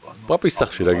აბანო. პაპის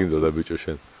სახლში რა გინდოდა ბიჭო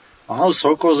შენ? აუ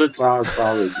სოკოზე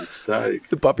წავედით და იქ.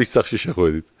 პაპის სახლში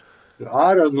შეხვედით.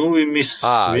 არა, ნუ იმის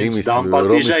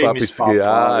დამპატიჟა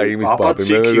იმის პაპი.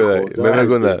 მე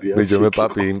მეგონა, ბიჭო მე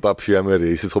პაპი იმ პაპში ამერი,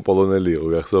 ისიც ხო პოლონელი იყო,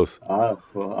 გახსოვს?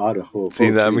 არა ხო.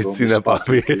 წინა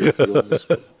პაპი.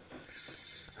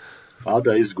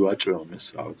 ადა ის გვაჭრომეს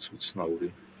რაღაც უცნაური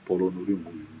პოლონური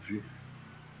მუზი.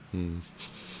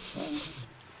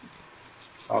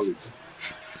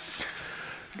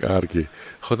 კარგი.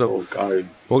 ხო და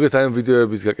მოგეთ აი ამ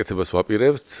ვიდეოების გაკეთებას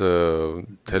ვაპირებთ.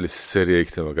 მთელი სერია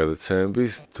იქნება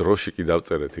გადაცემების. დროში კი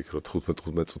დავწერეთ იქ რომ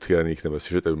 15 წუთიანი იქნება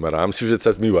სიუჟეტები, მაგრამ ამ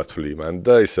სიუჟეტსაც მივათვლი მან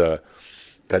და ისა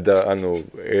ანუ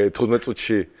 15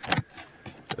 წუთში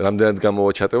რამდენად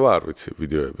გამოვა ჩატევა არ ვიცი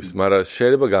ვიდეოების, მაგრამ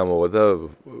შეიძლება გამოვა და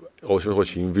ყოველ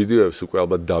შემთხვევაში იმ ვიდეოებს უკვე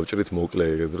ალბათ დავჭრით მოკლე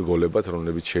რგოლებად,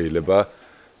 რომლებიც შეიძლება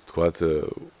თქვათ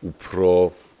უფრო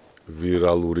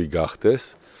ვირალური გახდეს.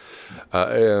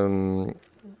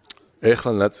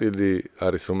 ეხლა ნაწილი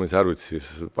არის რომელიც არ ვიცი,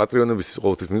 პატრიონების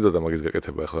ყოველთვის მინდოდა მაგის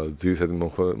გაკეთება, ეხლა ძირითადად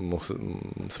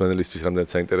მსმენელისთვის რამდენად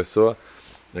საინტერესოა,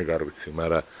 ეგ არ ვიცი,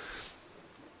 მაგრამ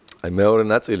აი მეორე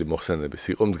ნაწილი მოხსენების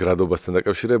იყო მდგრადობასთან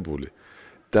დაკავშირებული.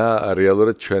 და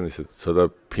რეალურად ჩვენ ისე ცოტა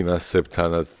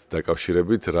ფინანსებთანაც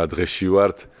დაკავშირებით რა დღეში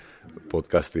ვართ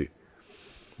პოდკასტი.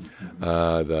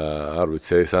 და არ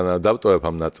ვიცი, ეს ან დავტოვებ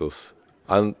ამ ნაწილს,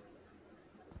 ან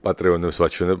პატრიონებს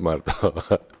ვაჩვენებ მარტო.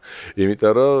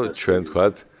 იმიტომ რომ ჩვენ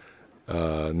თქვათ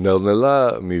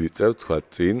ნელ-ნელა მივიწევთ თქვათ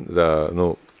წინ და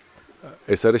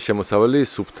ეს არის შემოსავალი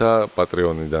სუფთა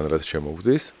პატრიონიდან რაც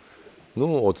შემოგვდის.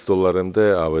 $20-მდე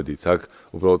ავედით. აქ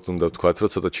უბრალოდ უნდა ვთქვათ, რომ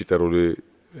ცოტა ჩიტერული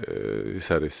ის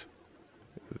არის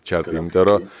ჩარტი, იმიტომ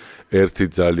რომ ერთი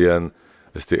ძალიან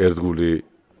ესეთი ერთგული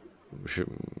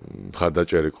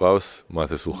მხარდაჭერი ყავს,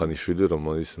 მათე სულხანიშვილი,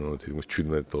 რომელიც თითქმის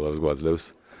 $17 გვაძლევს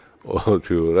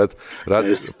ოთიურად, რაც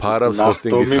ფარავს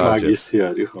ჰოსტინგის ხარჯებს.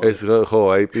 ეს ხო,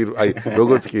 აი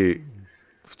როგორც კი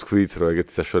ვთქვით, რომ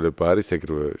ეგეთი საშუალება არის,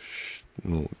 ეგრევე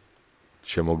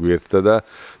შემოგვიერთდა და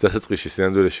დასაწყისში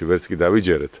სინამდვილეში ვერც კი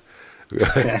დავიჯერეთ.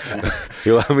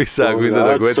 ილამისა გვინდა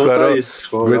და გვეთქვა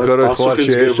რომ ხო არ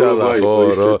შეეშალა ხო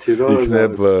რომ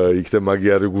იქნებ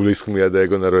მაგიარი გულისხმია და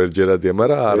ეგონა რომ ერთჯერადია,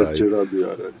 მაგრამ არა. ერთჯერადი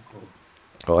არ არის.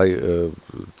 აი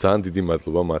ძალიან დიდი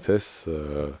მადლობა მათეს.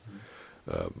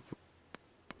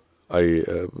 აი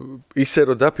ისე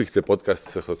რომ დაფიქრდე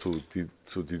პოდკასტს ახლა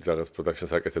თუ დიდ რაღაც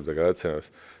პროდაქშენს აკეთებ და გადაცემებს,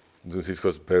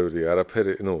 თითქოს ბევრი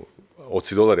არაფერი,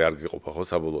 $20 არ გიყოფა ხო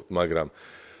საბოლოოდ, მაგრამ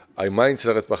აი მაინც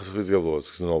რაღაც პასუხისმგებლობას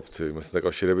გზნობთ იმასთან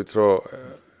დაკავშირებით, რომ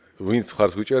ვინც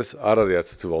ხარს გვიჭერს, არ არის არც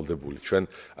ერთი ვალდებული. ჩვენ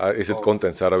ესეთ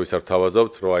კონტენტს არავის არ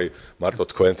თავაზობთ, რომ აი მარტო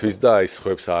თქვენთვის და აი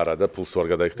სხვებს არა და ფულს ვარ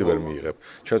გადაიხდი ვერ მიიღებ.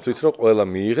 ჩვენ თვით რომ ყველა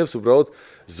მიიღებს, უბრალოდ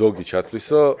ზოგი ჩათვლის,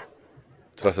 რომ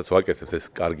რასაც ვაკეთებთ ეს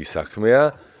კარგი საქმეა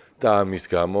და ამის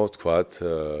გამო თქვათ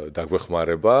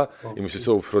დაგვეხმარება, იმისთვის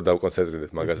რომ უფრო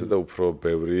დავკონცენტრირდეთ მაგაზე და უფრო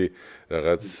ბევრი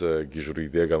რაღაც გიჟური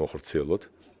იდეა გამოხორციელოთ.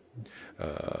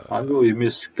 ანუ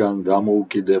იმისგან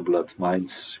დამოუკიდებლად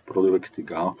მაინც პროექტი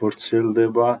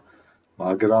განხორციელდება,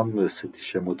 მაგრამ ესეთი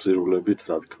შემოწირულებით,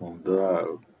 რა თქმა უნდა,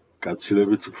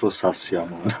 გაცილებით უფრო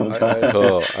სასიამოვნო. ხო,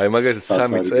 აი მაგალითად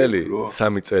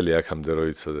 3 წელი აქამდე რო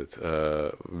იცოდეთ.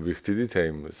 ვიხდიდით აი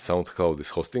SoundCloud-ის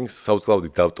hosting-ს,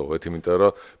 SoundCloud-ით დავტოვეთ, იმიტომ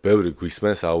რომ ბევრი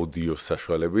გვისმენს აუდიოს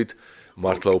საშუალებით,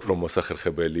 მართლა უფრო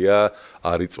მოსახერხებელია,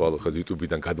 არ იწვალო ხო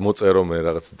YouTube-დან გადმოწერო მე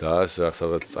რაღაც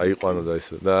სადაც წაიყვანო და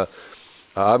ისე და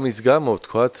ამის გამო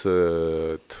ვთქვათ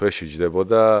თვეში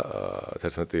ჯდებოდა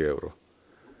 €11.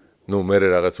 მე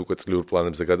რაღაც უკვე წლიურ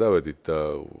პლანებზე გადავედით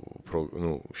და უფრო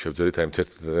შევძელით აი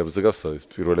 €11-ზე გავსწავლეთ,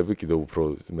 პირველები კიდევ უფრო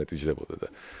მეტი ჯდებოდა და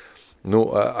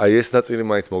აი ეს ნაწილი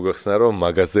მაინც მოგვეხსნა, რომ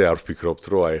მაგაზე არ ვფიქრობთ,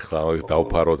 რომ აი ხლა ამას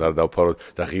დავფაროთ, არ დავფაროთ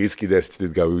და ღირიც კიდე ერთ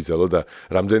წლით გავივიძალო და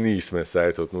რამდენი ისმენს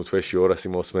საერთოდ, თვეში 200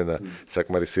 მოსმენა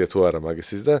საკმარისია თუ არა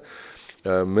მაგისის და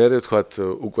მე ვთქვათ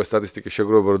უკვე სტატისტიკის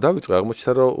შეგროვება რომ დავიწყე,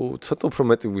 აღმოჩნდა რომ ცოტა უფრო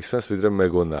მეტი ვისმენს ვიდრე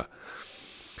მეგონა.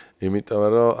 იმიტომ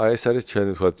რომ აი ეს არის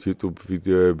ჩვენი ვთქვათ YouTube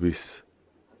ვიდეოების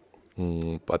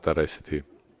პატარა ესეთი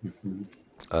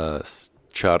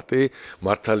ჩარტი,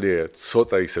 მართალია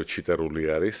ცოტა ისევ ჩიტერული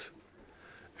არის.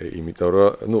 იმიტომ რომ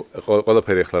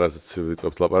ყველაფერი ახლა რასაც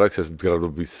ვიწყებთ ლაპარაკს, ეს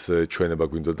მდგრადობის ჩვენება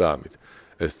გვინდოდა ამით.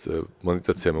 ეს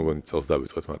მონეტიზაცია მოგონი წელს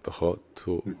დავიწყეთ მარტო ხო?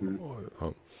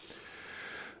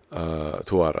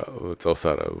 თუ არა, წელს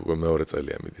არა, უკვე მეორე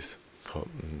წელია მიდის. ხო,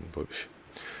 ბოდიში.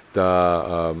 და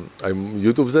აი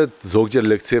YouTube-ზე ზოგჯერ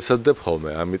ლექციებსაც ვდებ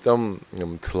ხოლმე, ამიტომ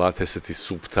მთლად ესეთი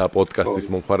სუფთა პოდკასტის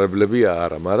მომხმარებლები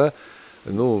არა, მაგრამ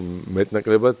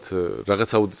მეტნაკლებად რაღაც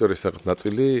აუდიტორიის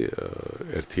ნაწილი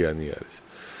ერთიანი არის.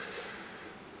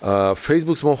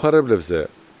 Facebook-ს მომხმარებლებზე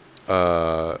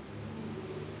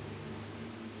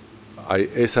აი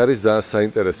ეს არის ძალიან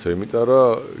საინტერესო, იმიტომ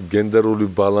რომ გენდერული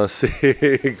ბალანსი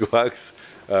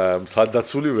გვაქვს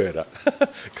სადაცული ვერა.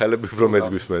 ქალები უფრო მეც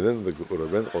გვისმენენ და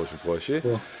გიყურებენ ყოველ შემთხვევაში.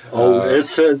 აუ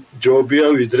ეს ჯობია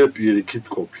ვიდრე პირიქით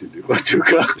ყოფილიყო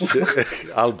ჩუკა.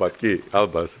 ალბათ კი,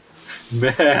 ალბათ.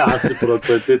 მე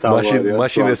 100% ავარია.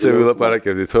 მაშინ ესე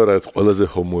ვილაპარაკებდი, თორე რაც ყველაზე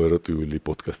ჰომოეროტიული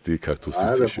პოდკასტი ქართულ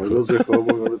სივრცეში. არა, ყველაზე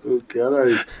ჰომოეროტიული კი არა,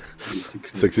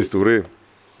 სექსისტური?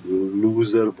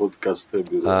 ლუზერ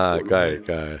პოდკასტები.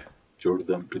 კაი.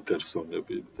 ჯორდან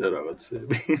პიტერსონები და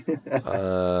რაღაცები.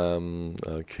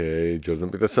 ოკეი, ჯორდან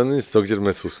პიტერსონის ზოგჯერ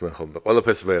მეც ვუსმენ ხოლმე.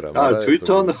 ყველაფერს ვერა, მაგრამ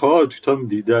თვითონ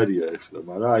მდიდარია ახლა,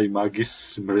 მაგრამ აი მაგის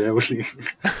მრევლი.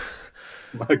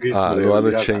 მაგის ნუ ანუ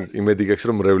შენ იმედი გაქვს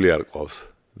რომ მრევლი არ ყავს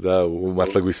და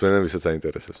მართლა გვისმენენ ვისაც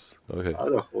აინტერესებს. ოკეი.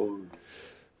 არა ხო.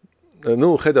 ნუ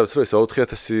ხედავთ რომ ეს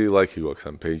 4000 ლაიქი გვაქვს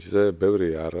ამ პეიჯზე, ბევრი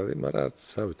არ არის, მაგრამ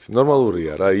რა ვიცი,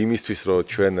 ნორმალურია რა, იმისთვის რომ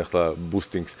ჩვენ ახლა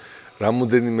ბუსტინგს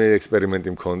რამოდენიმე ექსპერიმენტი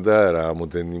მქონდა,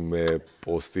 რამოდენიმე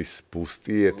პოსტის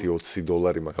ბუსტი,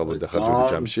 $1.20 მაქვს ალბათ დახარჯული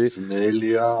ჯამში.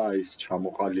 ძნელია ის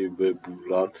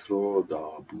ჩამოყალიბებულად რომ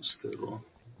დააბუსტერო,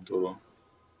 იმიტომ რომ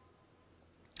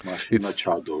მაშინა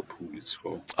ჩადო ფულიც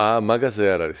ხო? მაგაზე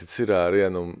არ არის, იცი რა არის,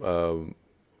 ანუ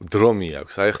დრომი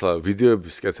აქვს. აი ახლა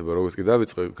ვიდეოების კეთება როგორც კი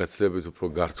დავიწყე, გაცილებით უფრო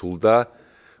გართულდა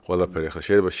ყველაფერი. ახლა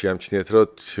შეიძლება შეამჩნიეთ, რომ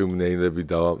thumbnail-ები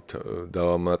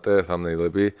დავამატე,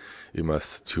 thumbnail-ები იმას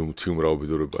thumb რა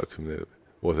უბედურებაა thumbnail-ები.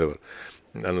 Whatever.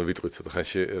 ანუ ვიტყვი ცოტა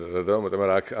ხანში რა დავამატე,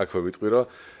 მაგრამ აქვე ვიტყვი, რომ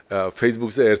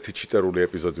Facebook-ზე ერთი ჩიტერული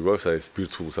ეპიზოდი გვაქვს, აი ეს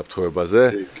ბირთვულ საფრთხეებაზე,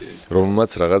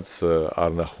 რომელმაც რაღაც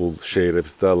არ ნახულ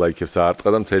შეირებს და ლაიქებს აარტყა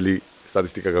და მთელი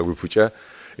სტატისტიკა გაგვიფუჭა.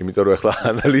 იმიტომ რომ ახლა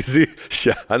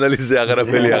ანალიზზე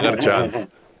აღარაფერი აღარ ჩანს.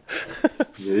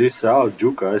 ისა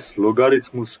ჯუკა ეს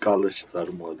ლოგარითმულ სკალაში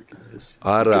წარმოადგენს.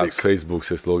 არა აქვს Facebook-ს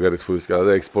ეს ლოგარითმული სკალა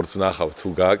და ექსპორტს ვნახავ თუ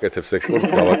გააკეთებს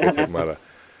ექსპორტს გავაკეთებ, მაგრამ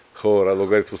ხო რა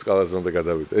ლოგარითმულ სკალაზე უნდა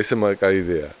გადავიდე. ესე კაი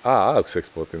იდეა. აქვს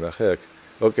ექსპორტი ნახე აქ.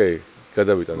 ოკეი,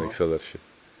 გადავიტან Excel-ში.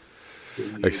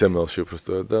 XML-ში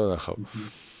უბრალოდ და ვნახავ.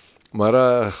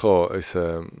 მაგრამ ხო ეს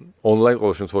ონლაინ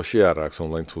ყოველ შემთხვევაში არ აქვს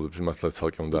ონლაინ თულებში მართლა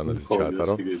ცალკე უნდა ანალიზი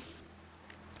ჩაატარო.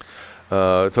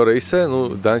 თორე ისე,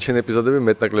 ნუ დანარჩენ ეპიზოდები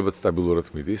მეტნაკლებად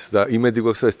სტაბილურად მიდის და იმედი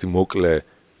გვაქვს, რომ ეს მოკლე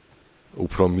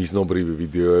უფრო მიზნობრივი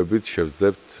ვიდეოებით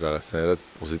შევძლებთ რაღაცნაირად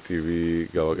პოზიტივი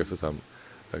გავაკეთოთ ამ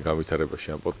განვითარებაში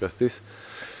ამ პოდკასტის.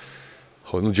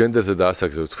 ხო, ნუ ჯენდერზე და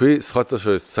ასაკზე ვთქვი, სხვათა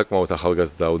შორის საკმაოდ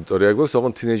ახალგაზრდა აუდიტორია გვაქვს,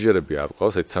 ოღონდ თინეიჯერები არ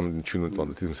ყავს, აი 13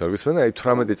 წლამდე თითქმის არ გვისმენა, აი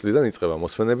 18 წლიდან იწყება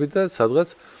მოსმენები და სადღაც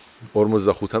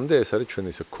 45-მდე ეს არის ჩვენი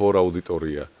ისე core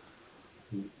აუდიტორია.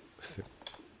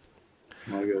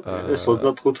 მაგრამ ეს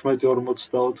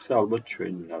 35-44 ალბათ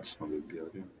ჩვენი ნაცნობები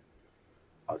არის.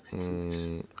 10 წლის.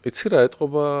 იცი რა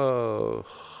ეთყობა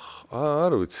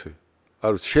არ ვიცი.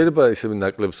 არ ვიცი, შეიძლება ისევ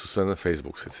ნაკლებს უსმენენ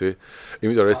Facebook-ს, იცი?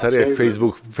 იმიტომ რომ ეს არის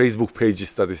Facebook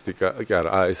page-ის სტატისტიკა, კი არა,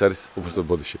 ეს არის უბრალოდ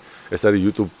ბოდიში. ეს არის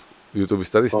YouTube-ის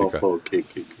სტატისტიკა. ხო, კი.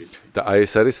 და აი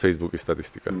ეს არის Facebook-ის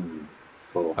სტატისტიკა.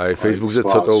 აი Facebook-ზე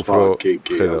ცოტა უფრო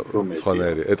ხედავ,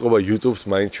 სხვანაირი. ეთყობა YouTube-ს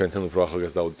მაინც ჩვენთან უფრო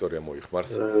ახალგაზრდა აუდიტორია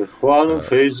მოიხმარს. ხო, ანუ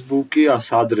Facebook-ი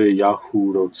ასადრე Yahoo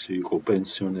როც იყო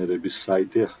პენსიონერების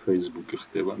საიტი, ახლა Facebook-ი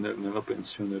ხდება ნელა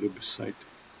პენსიონერების საიტი.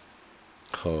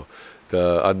 ხო.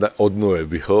 და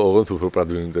ოდნოები ხო, ოღონდ უფრო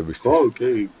პრადვინდებისთვის. ხო,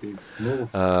 კი.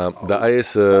 და აი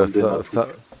ეს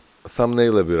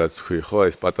thumbnail-ები რაც თქვი, ხო,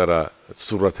 ეს პატარა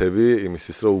სურათები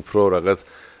იმისის რომ უფრო რაღაც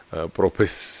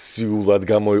პროფესიულად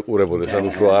გამოიყურებოდეს, ანუ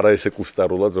უფრო არა ესე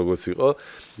კუსტარულად როგორც იყო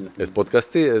ეს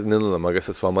პოდკასტი, ეს ნელა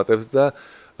მაგასაც ვამატებთ და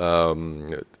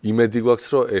იმედი გვაქვს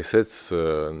რომ ესეც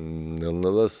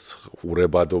ნელ-ნელას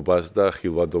ურებადობას და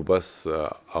ხილვადობას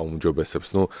აუმჯობესებს.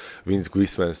 ნუ ვინც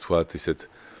გვისმენს თქვათ ისეთ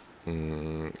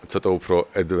ცოტა უფრო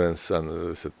advance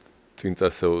ან ესე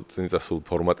წინწასულ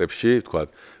ფორმატებში, თქვათ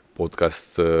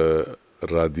პოდკასტ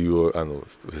რადიო, ანუ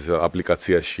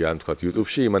აპლიკაციაში ან თქვათ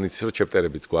YouTube-ში, იმან იცის რომ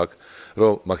ჩეპტერებიც გვაქვს,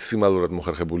 რომ მაქსიმალურად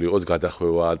მოხერხებული იყოს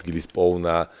გადახვევა, ადგილის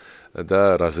პოვნა და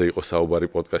რაზე იყოს საუბარი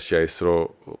პოდკასტში, ეს რომ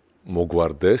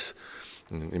მოგვარდეს.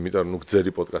 იმიტომ რომ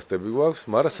გძერი პოდკასტები გვაქვს,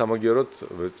 მაგრამ სამაგიეროდ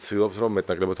ვცდილობთ რომ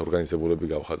მეტნაკლებად ორგანიზებულები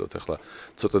გავხადოთ. ახლა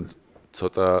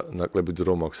ცოტა ნაკლები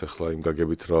დრო მაქვს ახლა იმ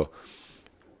გაგებით რომ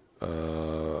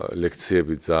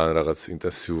ლექციები ძალიან რაღაც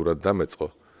ინტენსიურად დამეწყო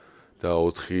და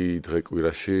 4 დღე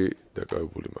კვირაში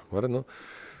დაკავებული მაქვს. მაგრამ ნუ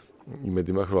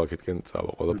იმედი მაქვს რომ აქეთკენ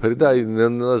წავა ყველაფერი და აი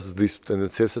ნელ-ნელა ზრდის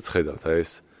ტენდენციებსაც ხედავთ. აი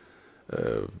ეს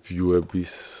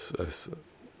view-ების ეს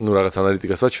ნუ რაღაც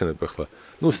ანალიტიკას ვაჩვენებ ახლა.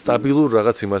 ნუ სტაბილურ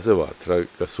რაღაც იმაზე ვართ რა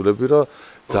გასულები რომ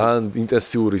ძალიან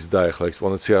ინტენსიურის და ახლა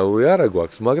ექსპონენციალური არა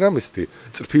გვაქვს, მაგრამ ისეთი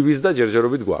წრფივის და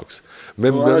ჯერჯერობით გვაქვს. მე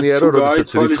მგონია რომ როდესაც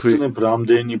რიცხვი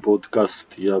რამდენი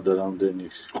პოდკასტია და რამდენი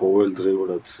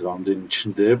ყოველდღიურად რამდენი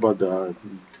ჩნდება და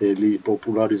მთელი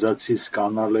პოპულარიზაციის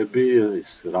კანალები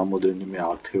ეს რამოდენიმე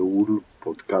ათეულ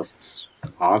პოდკასტს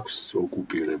აქვს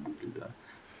ოკუპირებული და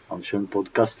ამ შენ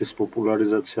პოდკასტის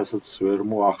პოპულარიზაციასაც ვერ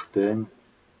მოახდენ.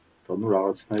 ну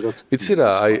რაღაცნაირად იცი რა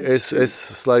აი ეს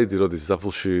სლაიდი როდის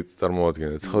ზაფხულში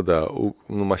წარმოადგენთ ხო და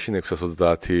ну მაშინ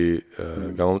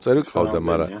 630 გამომწერი ყავდა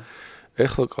მაგრამ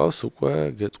ეხლა ყავს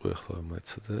უკვე გეტყვი ახლა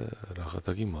მეცადე რაღა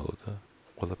დაგიმალო და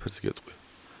ყველაფერს გეტყვი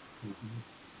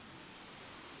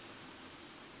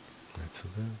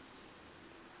მეცადე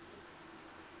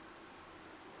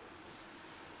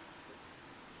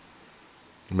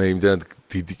მე იმდენად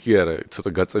დიდი კი არა,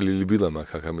 ცოტა გაწელილი ბილა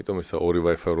მაქვს აქ, ამიტომ ისა ორი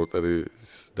Wi-Fi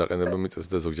როუტერის დაყენება მიწევს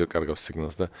და ზოგჯერ კარგავს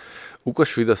სიგნალს და უკვე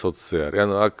 720-ზე არის.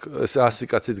 ანუ აქ ეს 100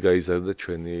 კაცით გაიზარდა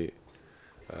ჩვენი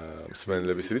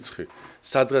მსმენელების რიცხვი.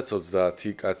 სადღაც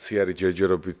 30 კაცი არის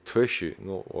ჯერჯერობით თვეში,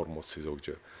 40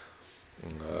 ზოგჯერ.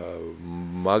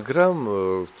 მაგრამ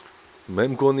მე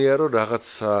მგონია რომ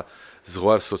რაღაცა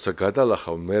ზღვარს როცა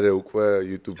გადალახავ, მე უკვე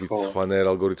YouTube-ით სხვანაირ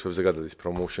ალგორითმებზე გადადის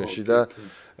პრომოუშენში და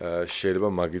შეიძლება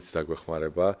მაგით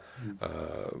დაგვეხმარება.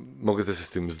 მოგეთ ეს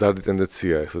მზდარდი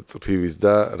ტენდენცია ახლა წფივის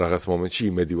და რაღაც მომენტში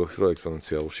იმედი ვაქვს რომ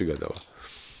ექსპონენციალურში გადავა.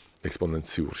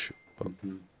 ექსპონენციურში.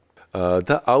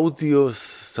 და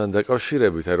აუდიოსთან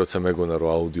დაკავშირებით, აი როცა მეგონა რომ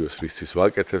აუდიოს რისთვის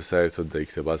ვაკეთებ საერთოდ და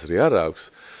იქნებ აზრი არ აქვს,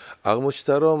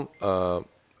 აღმოჩნდა რომ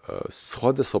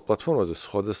სხვადასხვა პლატფორმაზე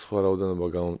სხვადასხვა რაოდენობა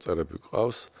გამომწერები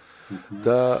ყავს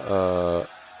და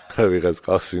ვიღაც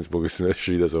ყავს ვინც მოგისმენს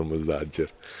 750 ჯერ.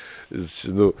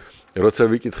 როცა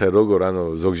ვიკითხე როგორ, ანუ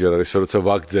ზოგჯერ არის როცა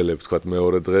ვაგრძელებ, თქვათ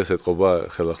მეორე დღეს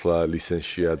ეთყობა ხელახლა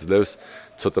ლისენსში აძლევს,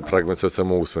 ცოტა ფრაგმენტს როცა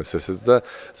მოусმენს ესეც და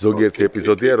ზოგიერთი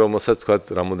ეპიზოდია, რომელსაც თქვათ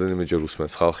რამოდენიმეჯერ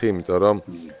უსმენს ხალხი, იმიტომ რომ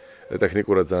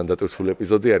ტექნიკურად ძალიან დატვირთული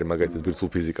ეპიზოდი არის, მაგალითად ბირთვულ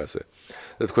ფიზიკაზე.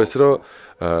 და თქვენს რომ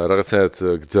რაღაცნაირად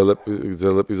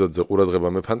გრძელ ეპიზოდზე ყურადღება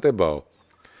მეფანტებაო,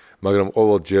 მაგრამ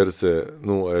ყოველ ჯერზე,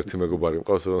 ერთი მეგობარი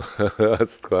მყავს,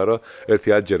 რაც თქვა რომ ერთი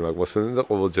 10 ჯერ მაგ მოსმენელი და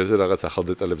ყოველ ჯერზე რაღაც ახალ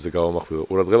დეტალებზე გავამახვილო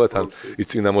ყურადღება, თან ის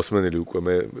წინა მოსმენელი უკვე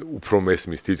მე უფრო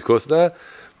მესმის თითქოს და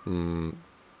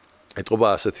ეთყობა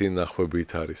ასეთი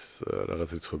ნახვებით არის რაღაც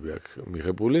რიცხვები აქ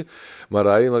მიღებული,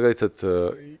 მაგრამ აი მაგალითად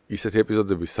ისეთი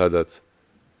ეპიზოდები, სადაც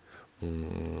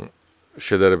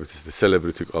შედარებით ისე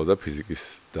celebrity ყავდა ფიზიკის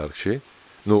დარგში.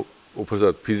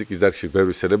 უბრალოდ ფიზიკის დარგში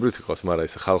ბევრი celebrity ყავს, მაგრამ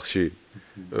ეს ხალხში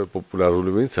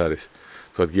პოპულარული ვინც არის,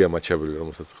 თქვა გია მაჩაბელი,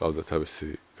 რომელსაც ყავდა თავისი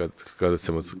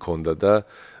გადაცემაც ჰქონდა და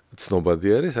ცნობადი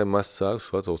არის, აი მას აქვს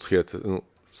თქვა 4000,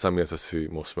 3000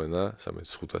 მოსმენა,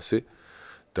 3500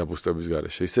 დაბუსტების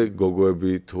გარეშე. ისე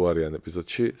გოგოები თუ არიან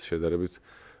ეპიზოდში, შედარებით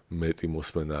მეტი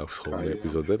მოსმენა აქვს ხოლმე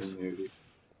ეპიზოდებს.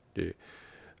 კი.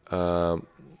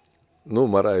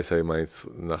 მაგრამ ეს აი მაინც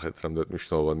ნახეთ რამდენად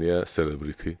მნიშვნელოვანია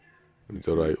celebrity.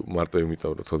 იმიტომ რომ აი მარტო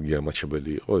იმიტომ რომ თქო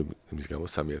გიამაჩებელი იყო, იმის გამო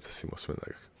 3000 მოსმენა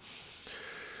აქვს.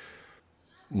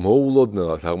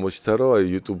 მოულოდნელად აღმოჩნდა რომ აი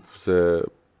YouTube-ზე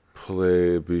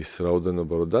ფლების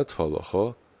რაოდენობა რო დათვალო, ხო?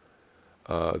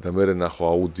 და მე ნახო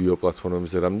აუდიო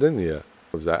პლატფორმებზე რამდენია?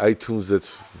 iTunes-ზეც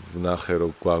ვნახე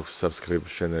რომ გვაქვს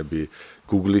subscription-ები,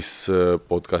 Google-ის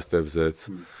პოდკასტებზეც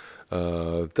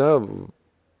და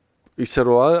ისე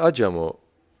რომ აჯამო,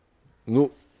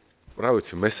 რა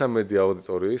ვიცი, მესამედი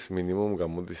აუდიტორიის მინიმუმ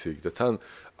გამოდის იქ და თან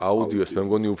აუდიოს მე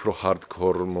მგონი უფრო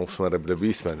hardcore მომხმარებლები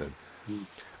ისმენენ,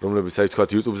 რომლებიც აი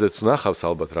თქვათ YouTube-ზეც ვნახავს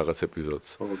ალბათ რაღაც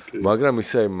ეპიზოდს, მაგრამ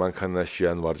ისე აი მანქანაში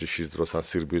ან ვარჯიშის დროს ან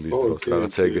სირბილის დროს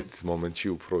რაღაცა ეგეთ მომენტში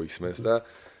უფრო ისმენს და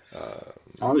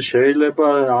ანუ შეიძლება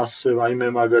ასე აი მე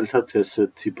მაგალითად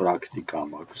ესეთი პრაქტიკა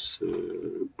მაქვს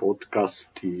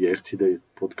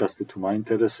პოდკასტი თუ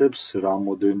მაინტერესებს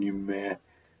რამოდენიმე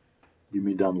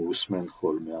იმიდან უსმენ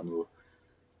ხოლმე ანუ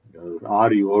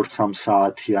არის 2-3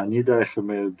 საათიანი და ეხლა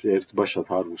მე ერთბაშად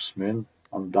არ უსმენ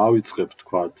ანუ დავიწყებ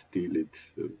თქვათ დილით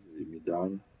იმიდან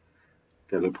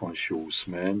ტელეფონში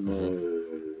უსმენ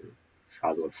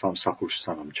სადღაც სამსახურში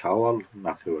სანამ ჩავალ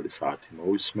ნახევარი საათი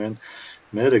მოვისმენ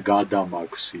მერე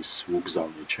გადამაქვს ის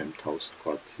უგზავნი ჩემ თავს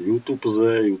თქვათ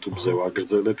YouTube-ზე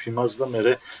ვაგრძელებ იმას და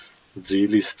მერე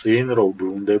ძილის წინ რო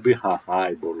ბრუნდები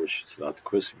აი ბოლოში რა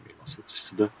თქოს იმასაც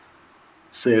და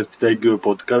ერთ და იგივე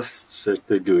პოდკასტს, ერთ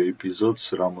და იგივე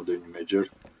ეპიზოდს რამოდენიმეჯერ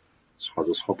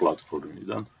სხვადასხვა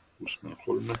პლატფორმიდან უსმენ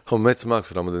ხოლმე. ხო, მეც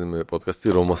მაქვს რამოდენიმე პოდკასტი,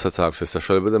 რომელსაც აქვს ეს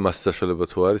საშუალება და მას საშუალება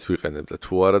თუ არის ვიყენებ და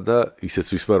თუ არა და ისეც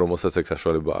ვისმენ, რომელსაც ეგ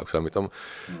საშუალება აქვს. ამიტომ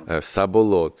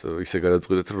საბოლოოდ ისე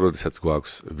გადაწყვეტეთ, რომ როდესაც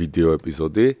გვაქვს ვიდეო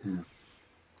ეპიზოდი,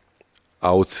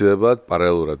 აუცილებლად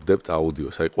პარალელურად ვდებთ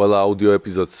აუდიოს. აი ყველა აუდიო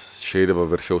ეპიზოდს შეიძლება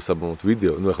ვერ შევსაბამოთ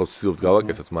ვიდეო, ახლა ვცდილობთ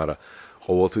გავაკეთოთ, მაგრამ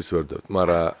ყოველთვის ვერ ვდებთ,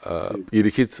 მაგრამ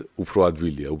პირიქით უფრო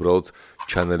ადვილია, უბრალოდ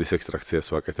ჩანელის ექსტრაქციას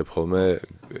ვაკეთებ ხოლმე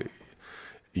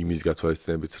იმის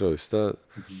გათვალისწინებით, რომ ეს და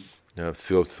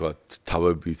ვცდილობთ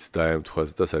თავებიც დაემთხვას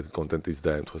და საერთოდ კონტენტიც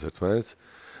დაემთხვას ერთმანეთს.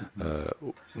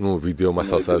 ვიდეო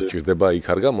მასალსაც ჭირდება იქ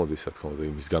არ გამოდის, რა თქმა უნდა,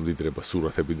 იმის გამდიდრება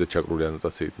სურათებით და ჩაკრული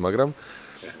ანოტაციით, მაგრამ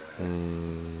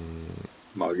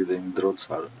მაგდენ დროც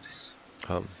არ არის.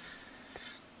 ხა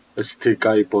ეს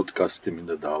თიკაი პოდკასტი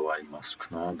მინდა დავა იმას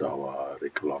ვქნა, დავა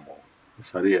რეკლამო. ეს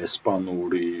არის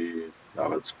ესპანური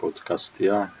რაღაც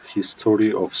პოდკასტია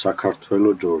History of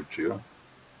საქართველოს Georgia.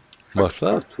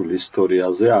 მართლა? საქართველოს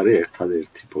ისტორიაზე არის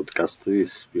ერთადერთი პოდკასტი,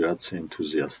 ის ვიღაც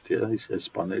ენთუზიასტია, ის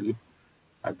ესპანელი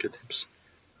აკეთებს.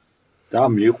 და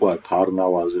მიყვარ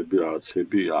ფარნავაზები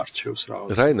რაღაცები არჩევს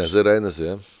რაღაც. რა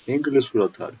ენაზეა?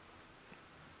 ინგლისურად არის.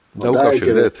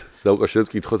 დავუკავშირდეთ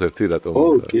კითხოთ ერთი რატომ.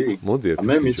 მოდი ერთი.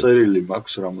 მე მიწერილი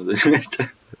მაქვს რამოდენიმე.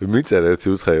 მიწერე ერთი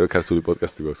უცხაიო ქართული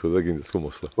პოდკასტი გვაქვს და გინდას რომ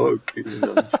მოსვლა.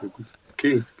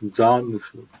 კი, ძალიან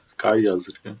კაი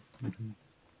აზრია.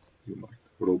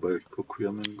 რობერტო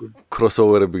ქვია მე მგონი.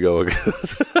 კროსოვერები გავაკეთეთ.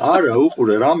 არა,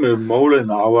 უყურე, რამე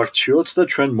მოვლენა ავარჩიოთ და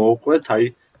ჩვენ მოვყვეთ აი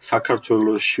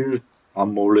საქართველოში ამ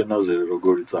მოვლენაზე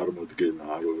როგორი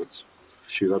წარმოდგენაა, როგორც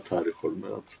ხშირად არის ხოლმე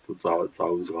რაც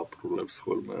წავუზღაპრულებს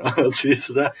ხოლმე რაღაც ის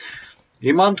და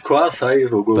იმან თქواس აი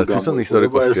როგორ და თვითონ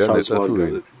ისტორიკოსია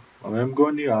ნეტატური. მე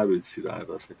მგონი არ ვიცი რა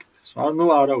გასაკეთებს. ანუ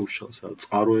არა უშავს,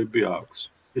 წყაროები აქვს.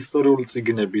 ისტორიული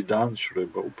წიგნებიდან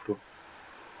შვება უფრო.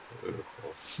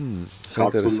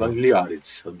 საინტერესოა არის,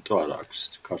 ამიტომ არ აქვს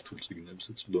ქართულ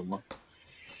წიგნებზე წვდომა.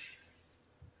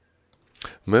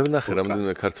 მე ვნახე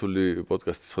რამოდენიმე ქართული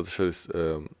პოდკასტი ფოტოშორის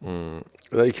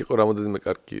და იქ იყო რამოდენიმე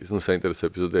კარგი, საინტერესო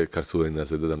ეპიზოდი ქართულ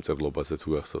ენაზე და დამწერლობაზე თუ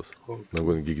გახსოვს. მე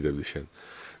მგონი გიგდები შენ.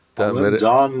 და მე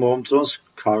ძალიან მომწონს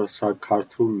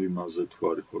ქართულ იმაზე თუ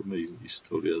არის ხოლმე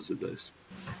ისტორიაზე და ეს.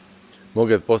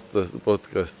 მოგეთ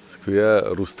პოდკასტს ქვია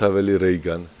რუსთაველი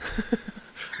რეიგან.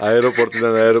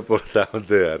 აეროპორტიდან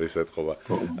აეროპორტამდე არის ეთყობა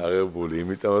აღებული,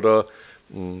 იმიტომ რომ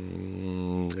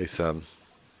ისა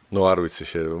არ ვიცი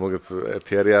შეიძლება მოგეთ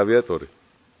ერთი არის ავიატორი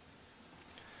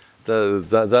და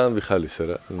ძალიან ვიხალისე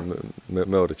რა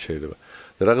მეორე შეიძლება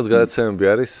და რაღაც გადაცემები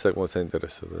არის საკმაოდ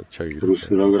საინტერესო და ჩაგიგდო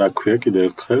რუსი რა ქვია კიდე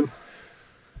ერთხელ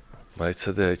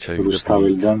მაიცადე ჩაგიგდო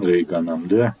რუსთაველიდან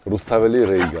რეიგანამდე რუსთაველი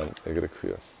რეიგან ეგრე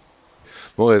ქვია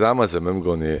მოგეთ ამაზე მე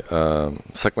მგონი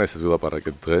საკმაოდ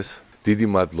ვილაპარაკეთ დღეს დიდი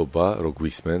მადლობა რომ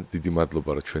გვისმენთ, დიდი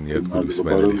მადლობა რომ ჩვენი ერთგული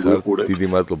მსმენელი ხართ, დიდი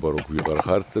მადლობა რომ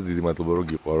გვიყარხართ და დიდი მადლობა რომ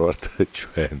გიყვარვართ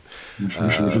ჩვენ.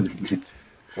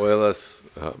 ყველას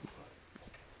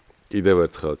კიდევ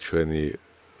ერთხელ ჩვენი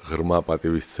ღრმა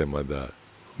პატივისცემა და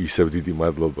ისევ დიდი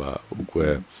მადლობა უკვე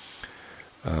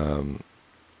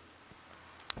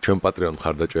ჩვენ პატრიონ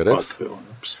მხარდაჭერებს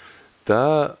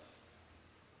და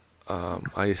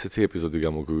აი ესეთი ეპიზოდი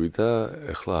გამოგვივიდა,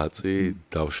 ახლა აწი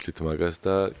დავშლით მაგას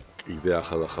და კიდე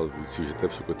ახალ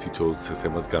სიუჟეტებს უკვე თითოეულ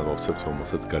თემას განვავცებთ,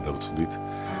 რომელსაც გადავწვდით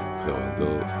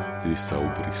დღევანდელ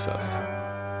საუბრისას.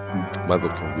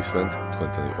 მადლობთ რომ გვისმენთ,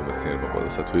 თქვენთან იყო მეცნიერება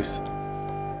ყველასათვის.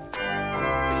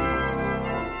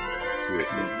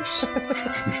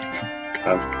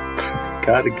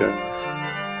 კარგა.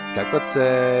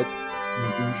 გაკოცეთ.